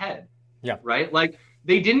on its head. Yeah. Right. Like,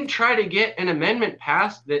 they didn't try to get an amendment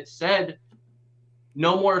passed that said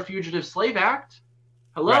no more Fugitive Slave Act.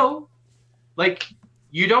 Hello. Right. Like,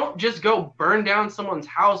 you don't just go burn down someone's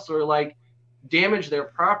house or, like, damage their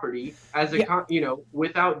property as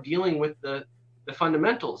without dealing with the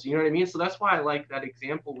fundamentals. You know what I mean? So that's why I like that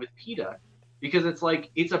example with PETA, because it's like,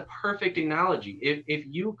 it's a perfect analogy. If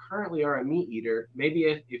you currently are a meat eater, maybe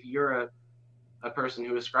if you're a person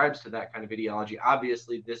who ascribes to that kind of ideology,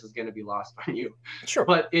 obviously this is going to be lost on you. Sure.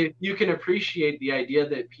 But if you can appreciate the idea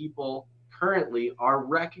that people currently are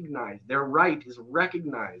recognized, their right is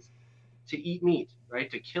recognized to eat meat, right?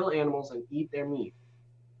 To kill animals and eat their meat,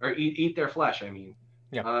 or eat their flesh. I mean,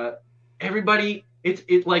 everybody,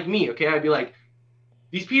 it's like me. Okay, I'd be like,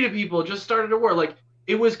 these PETA people just started a war. Like,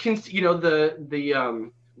 it was,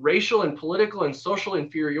 the racial and political and social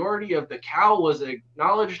inferiority of the cow was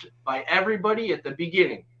acknowledged by everybody at the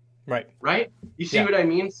beginning. Right. Right. You see what I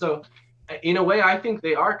mean? So, in a way, I think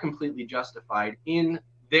they are completely justified in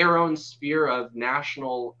their own sphere of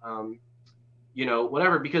national.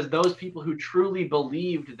 Whatever, because those people who truly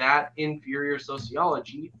believed that inferior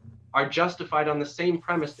sociology are justified on the same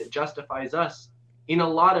premise that justifies us in a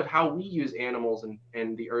lot of how we use animals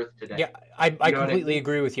and the earth today. Yeah, I completely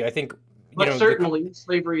agree with you. I think, but certainly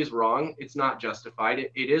slavery is wrong. It's not justified.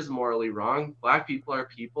 It is morally wrong. Black people are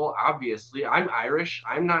people. Obviously, I'm Irish.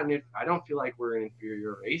 I don't feel like we're an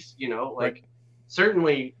inferior race. Right.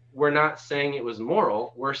 Certainly we're not saying it was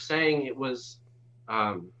moral. We're saying it was,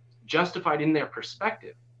 justified in their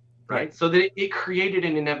perspective, right? So that it created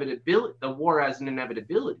an inevitability. The war as an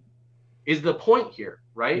inevitability is the point here,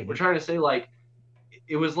 right? Mm-hmm. We're trying to say, like,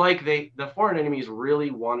 it was like the foreign enemies really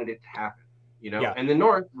wanted it to happen, and the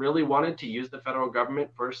North really wanted to use the federal government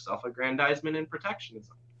for self-aggrandizement and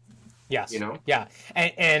protectionism. Yes. Yeah,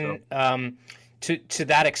 and so. To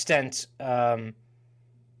that extent, I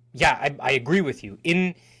agree with you.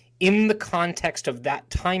 In the context of that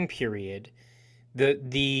time period,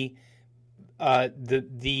 the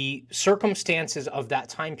circumstances of that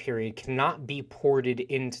time period cannot be ported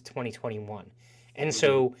into 2021. And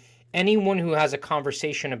so anyone who has a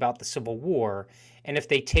conversation about the Civil War, and if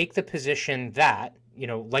they take the position that,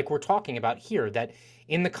 like we're talking about here, that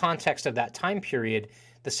in the context of that time period,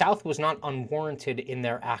 the South was not unwarranted in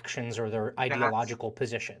their actions or their ideological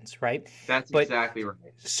positions, right? But exactly right.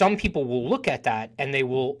 Some people will look at that and they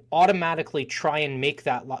will automatically try and make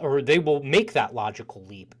that, or they will make that logical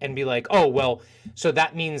leap and be like, oh, well, so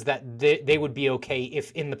that means that they would be okay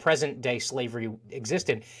if in the present day slavery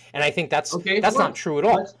existed. And I think that's not true at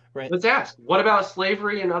all. Right. Let's ask, what about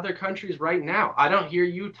slavery in other countries right now? I don't hear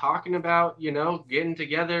you talking about, getting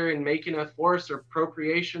together and making a force or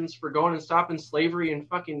appropriations for going and stopping slavery in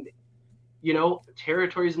fucking,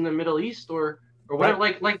 territories in the Middle East or or whatever.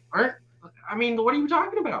 Like aren't I mean, what are you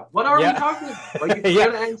talking about? What are we talking about? Like, if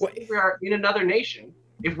we're gonna end slavery in another nation,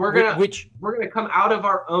 if we're gonna come out of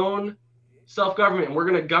our own self-government and we're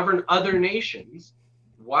gonna govern other nations,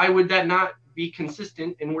 why would that not be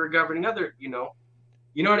consistent? And we're governing other, you know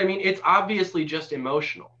what I mean? It's obviously just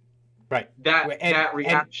emotional, right? That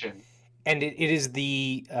reaction, and it is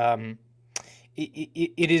the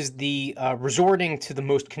it is the resorting to the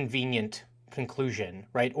most convenient conclusion,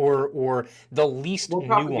 right? Or the least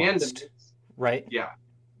nuanced. Right. Yeah.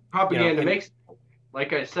 Propaganda makes,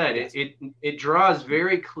 like I said, it draws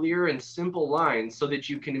very clear and simple lines so that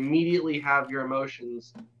you can immediately have your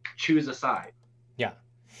emotions choose a side. Yeah.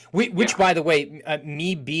 Which, by the way,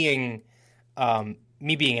 me being an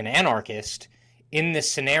anarchist in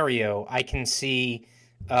this scenario, I can see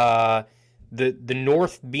the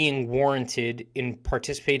North being warranted in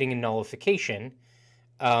participating in nullification,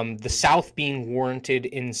 the South being warranted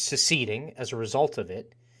in seceding as a result of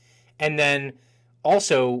it. And then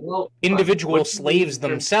also individual slaves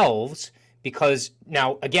themselves, because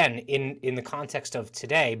now, again, in the context of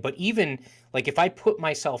today, but even like if I put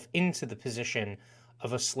myself into the position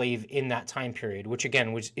of a slave in that time period, which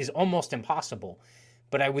again is almost impossible,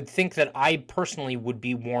 but I would think that I personally would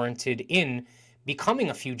be warranted in becoming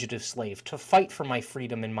a fugitive slave to fight for my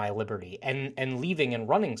freedom and my liberty and leaving and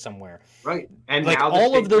running somewhere. Right. And like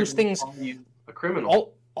all of those things, a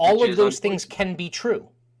criminal. All of those things can be true.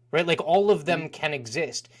 Right? Like all of them can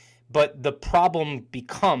exist, but the problem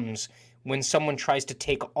becomes when someone tries to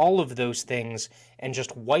take all of those things and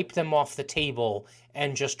just wipe them off the table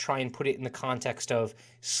and just try and put it in the context of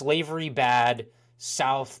slavery bad,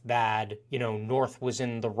 South bad, North was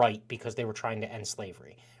in the right because they were trying to end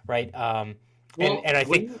slavery, right? And I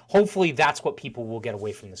think hopefully that's what people will get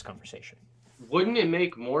away from this conversation. Wouldn't it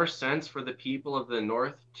make more sense for the people of the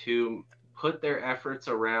North to put their efforts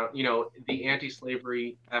around, the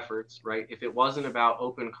anti-slavery efforts, right? If it wasn't about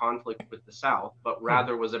open conflict with the South, but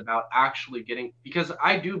rather was about actually because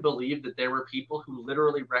I do believe that there were people who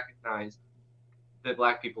literally recognized that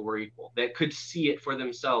Black people were equal, that could see it for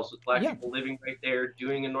themselves with Black people living right there,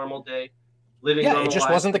 doing a normal day, living normal lives. It just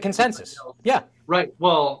wasn't the consensus. Yeah. Right.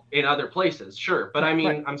 Well, in other places, sure. But I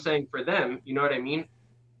mean, I'm saying for them, you know what I mean?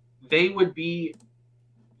 They would be,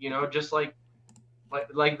 just like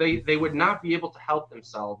they would not be able to help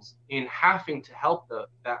themselves in having to help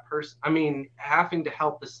that person. I mean, having to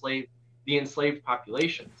help the enslaved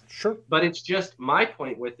populations. Sure. But it's just my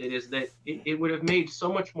point with it is that it would have made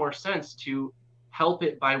so much more sense to help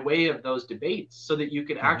it by way of those debates so that you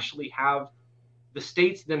could actually have the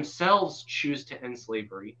states themselves choose to end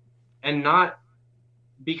slavery and not,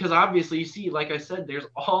 because obviously you see, like I said, there's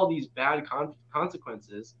all these bad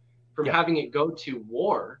consequences from having it go to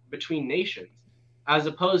war between nations, as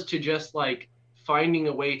opposed to just like finding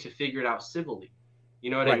a way to figure it out civilly.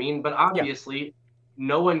 You know what I mean? But obviously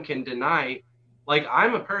no one can deny, like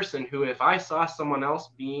I'm a person who, if I saw someone else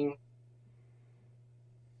being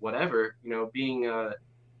whatever, being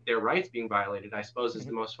their rights being violated, I suppose is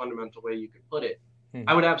the most fundamental way you could put it.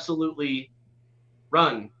 I would absolutely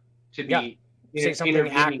run to be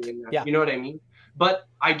intervening in that. You know what I mean? But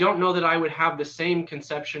I don't know that I would have the same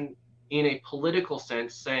conception in a political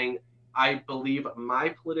sense, saying I believe my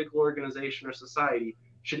political organization or society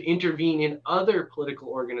should intervene in other political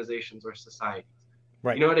organizations or societies.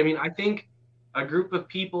 Right. You know what I mean? I think a group of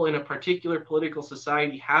people in a particular political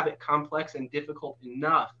society have it complex and difficult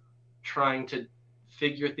enough trying to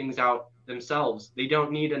figure things out themselves. They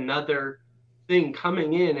don't need another thing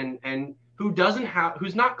coming in and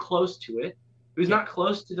who's not close to it, who's not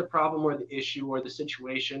close to the problem or the issue or the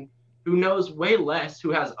situation, who knows way less,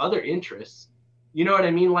 who has other interests. You know what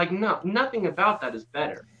I mean? Like, no, nothing about that is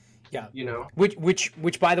better. Yeah.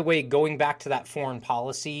 Which by the way, going back to that foreign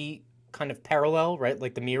policy kind of parallel, right?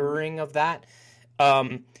 Like the mirroring of that,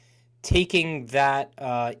 taking that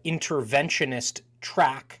interventionist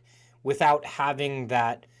track without having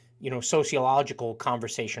that, sociological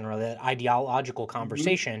conversation or that ideological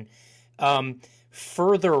conversation,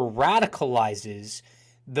 further radicalizes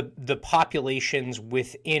the populations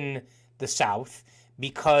within the South,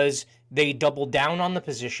 because they double down on the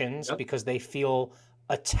positions, because they feel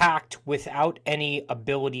attacked without any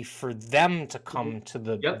ability for them to come to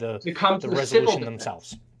the resolution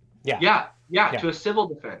themselves. To a civil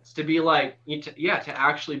defense, to be like, to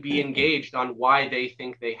actually be engaged on why they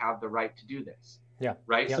think they have the right to do this. Yeah.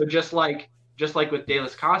 Right. Yeah. So just like with De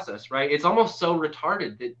las Casas, right? It's almost so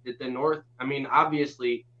retarded that the North, I mean,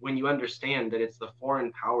 obviously, when you understand that it's the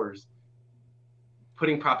foreign powers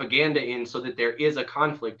putting propaganda in so that there is a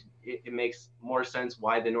conflict, it makes more sense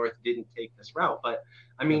why the North didn't take this route. But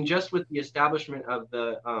I mean, just with the establishment of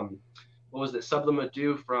the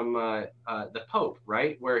Sublimadue from the Pope,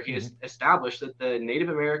 right? Where he has established that the Native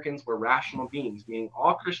Americans were rational beings, meaning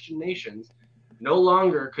all Christian nations no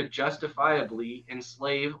longer could justifiably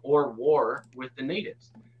enslave or war with the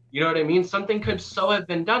natives. You know what I mean? Something could so have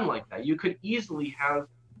been done like that. You could easily have,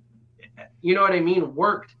 you know what I mean,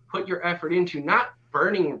 put your effort into not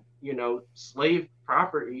burning, slave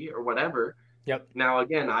property or whatever. Yep. Now,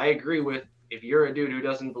 again, I agree with, if you're a dude who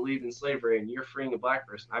doesn't believe in slavery and you're freeing a black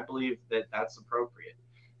person, I believe that that's appropriate.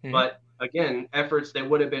 But again, efforts that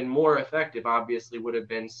would have been more effective, obviously, would have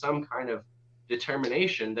been some kind of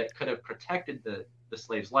determination that could have protected the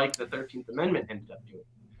slaves, like the 13th Amendment ended up doing.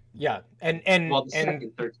 Yeah, the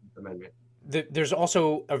second 13th Amendment. There's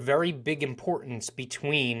also a very big importance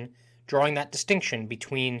between drawing that distinction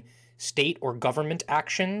between state or government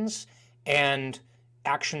actions and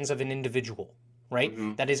actions of an individual. Right?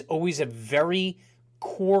 Mm-hmm. That is always a very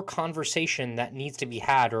core conversation that needs to be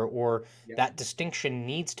had, or that distinction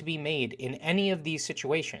needs to be made in any of these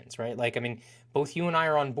situations, right? Like, I mean, both you and I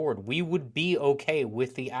are on board. We would be okay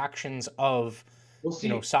with the actions of,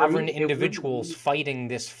 sovereign individuals fighting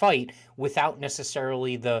this fight without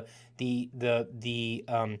necessarily the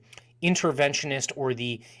interventionist or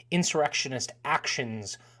the insurrectionist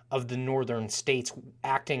actions of the northern states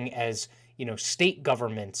acting as state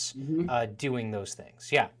governments doing those things.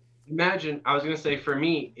 Yeah. Imagine, I was going to say, for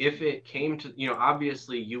me, if it came to,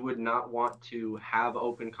 obviously you would not want to have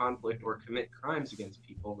open conflict or commit crimes against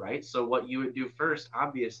people, right? So what you would do first,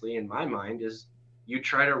 obviously, in my mind, is you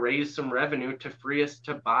try to raise some revenue to free us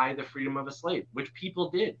to buy the freedom of a slave, which people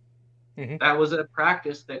did. Mm-hmm. That was a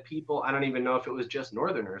practice that people, I don't even know if it was just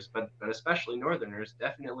Northerners, but especially Northerners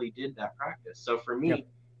definitely did that practice. So for me,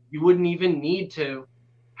 you wouldn't even need to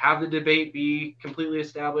have the debate be completely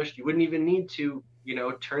established. You wouldn't even need to,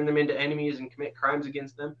 turn them into enemies and commit crimes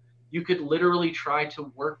against them. You could literally try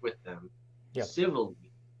to work with them civilly.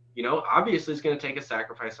 Obviously it's going to take a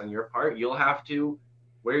sacrifice on your part. You'll have to,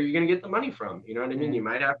 where are you going to get the money from? You know what I mean? You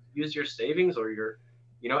might have to use your savings or your,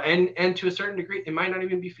 and to a certain degree, it might not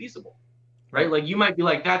even be feasible, right? Like you might be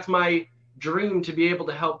like, that's my dream to be able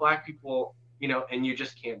to help Black people, and you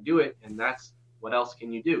just can't do it. And that's, what else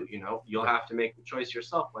can you do? You'll have to make the choice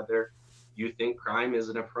yourself, whether you think crime is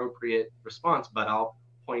an appropriate response. But I'll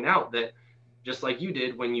point out that just like you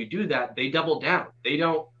did, when you do that, they double down. They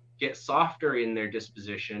don't get softer in their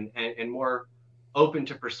disposition and more open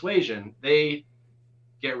to persuasion. They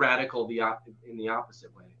get radical in the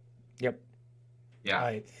opposite way. Yep.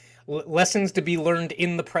 Yeah. Lessons to be learned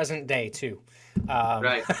in the present day too.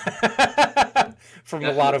 Right. From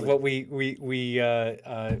a lot of what we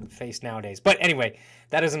face nowadays. But anyway,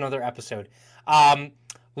 that is another episode.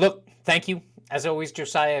 Look, thank you. As always,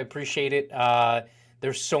 Josiah, I appreciate it.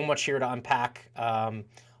 There's so much here to unpack.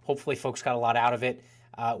 Hopefully folks got a lot out of it.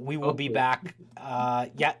 We will be back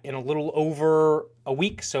in a little over a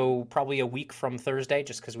week, so probably a week from Thursday,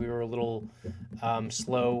 just because we were a little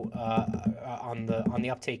slow on the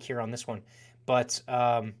uptake here on this one. But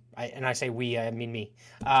I say we, I mean me.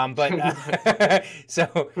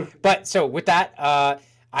 So with that,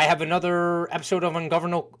 I have another episode of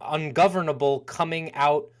Ungovernable coming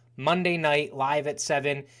out Monday night live at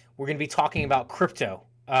 7. We're going to be talking about crypto.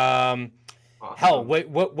 Awesome. Hell,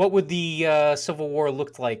 what would the Civil War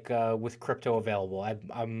look like with crypto available?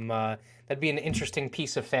 That'd be an interesting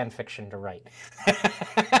piece of fan fiction to write. Yeah,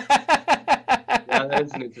 that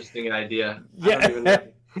is an interesting idea. Yeah. I don't even know.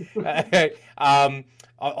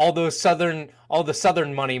 All the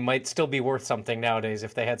southern money might still be worth something nowadays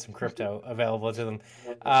if they had some crypto available to them.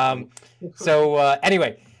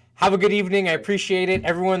 Anyway, have a good evening. I appreciate it.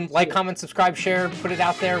 Everyone, like, comment, subscribe, share, put it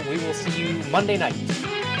out there. We will see you Monday night.